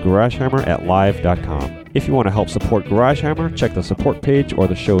us through garagehammer@live.com. If you want to help support Garage Hammer, check the support page or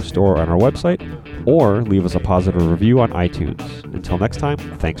the show store on our website, or leave us a positive review on iTunes. Until next time,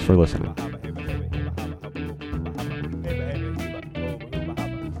 thanks for listening.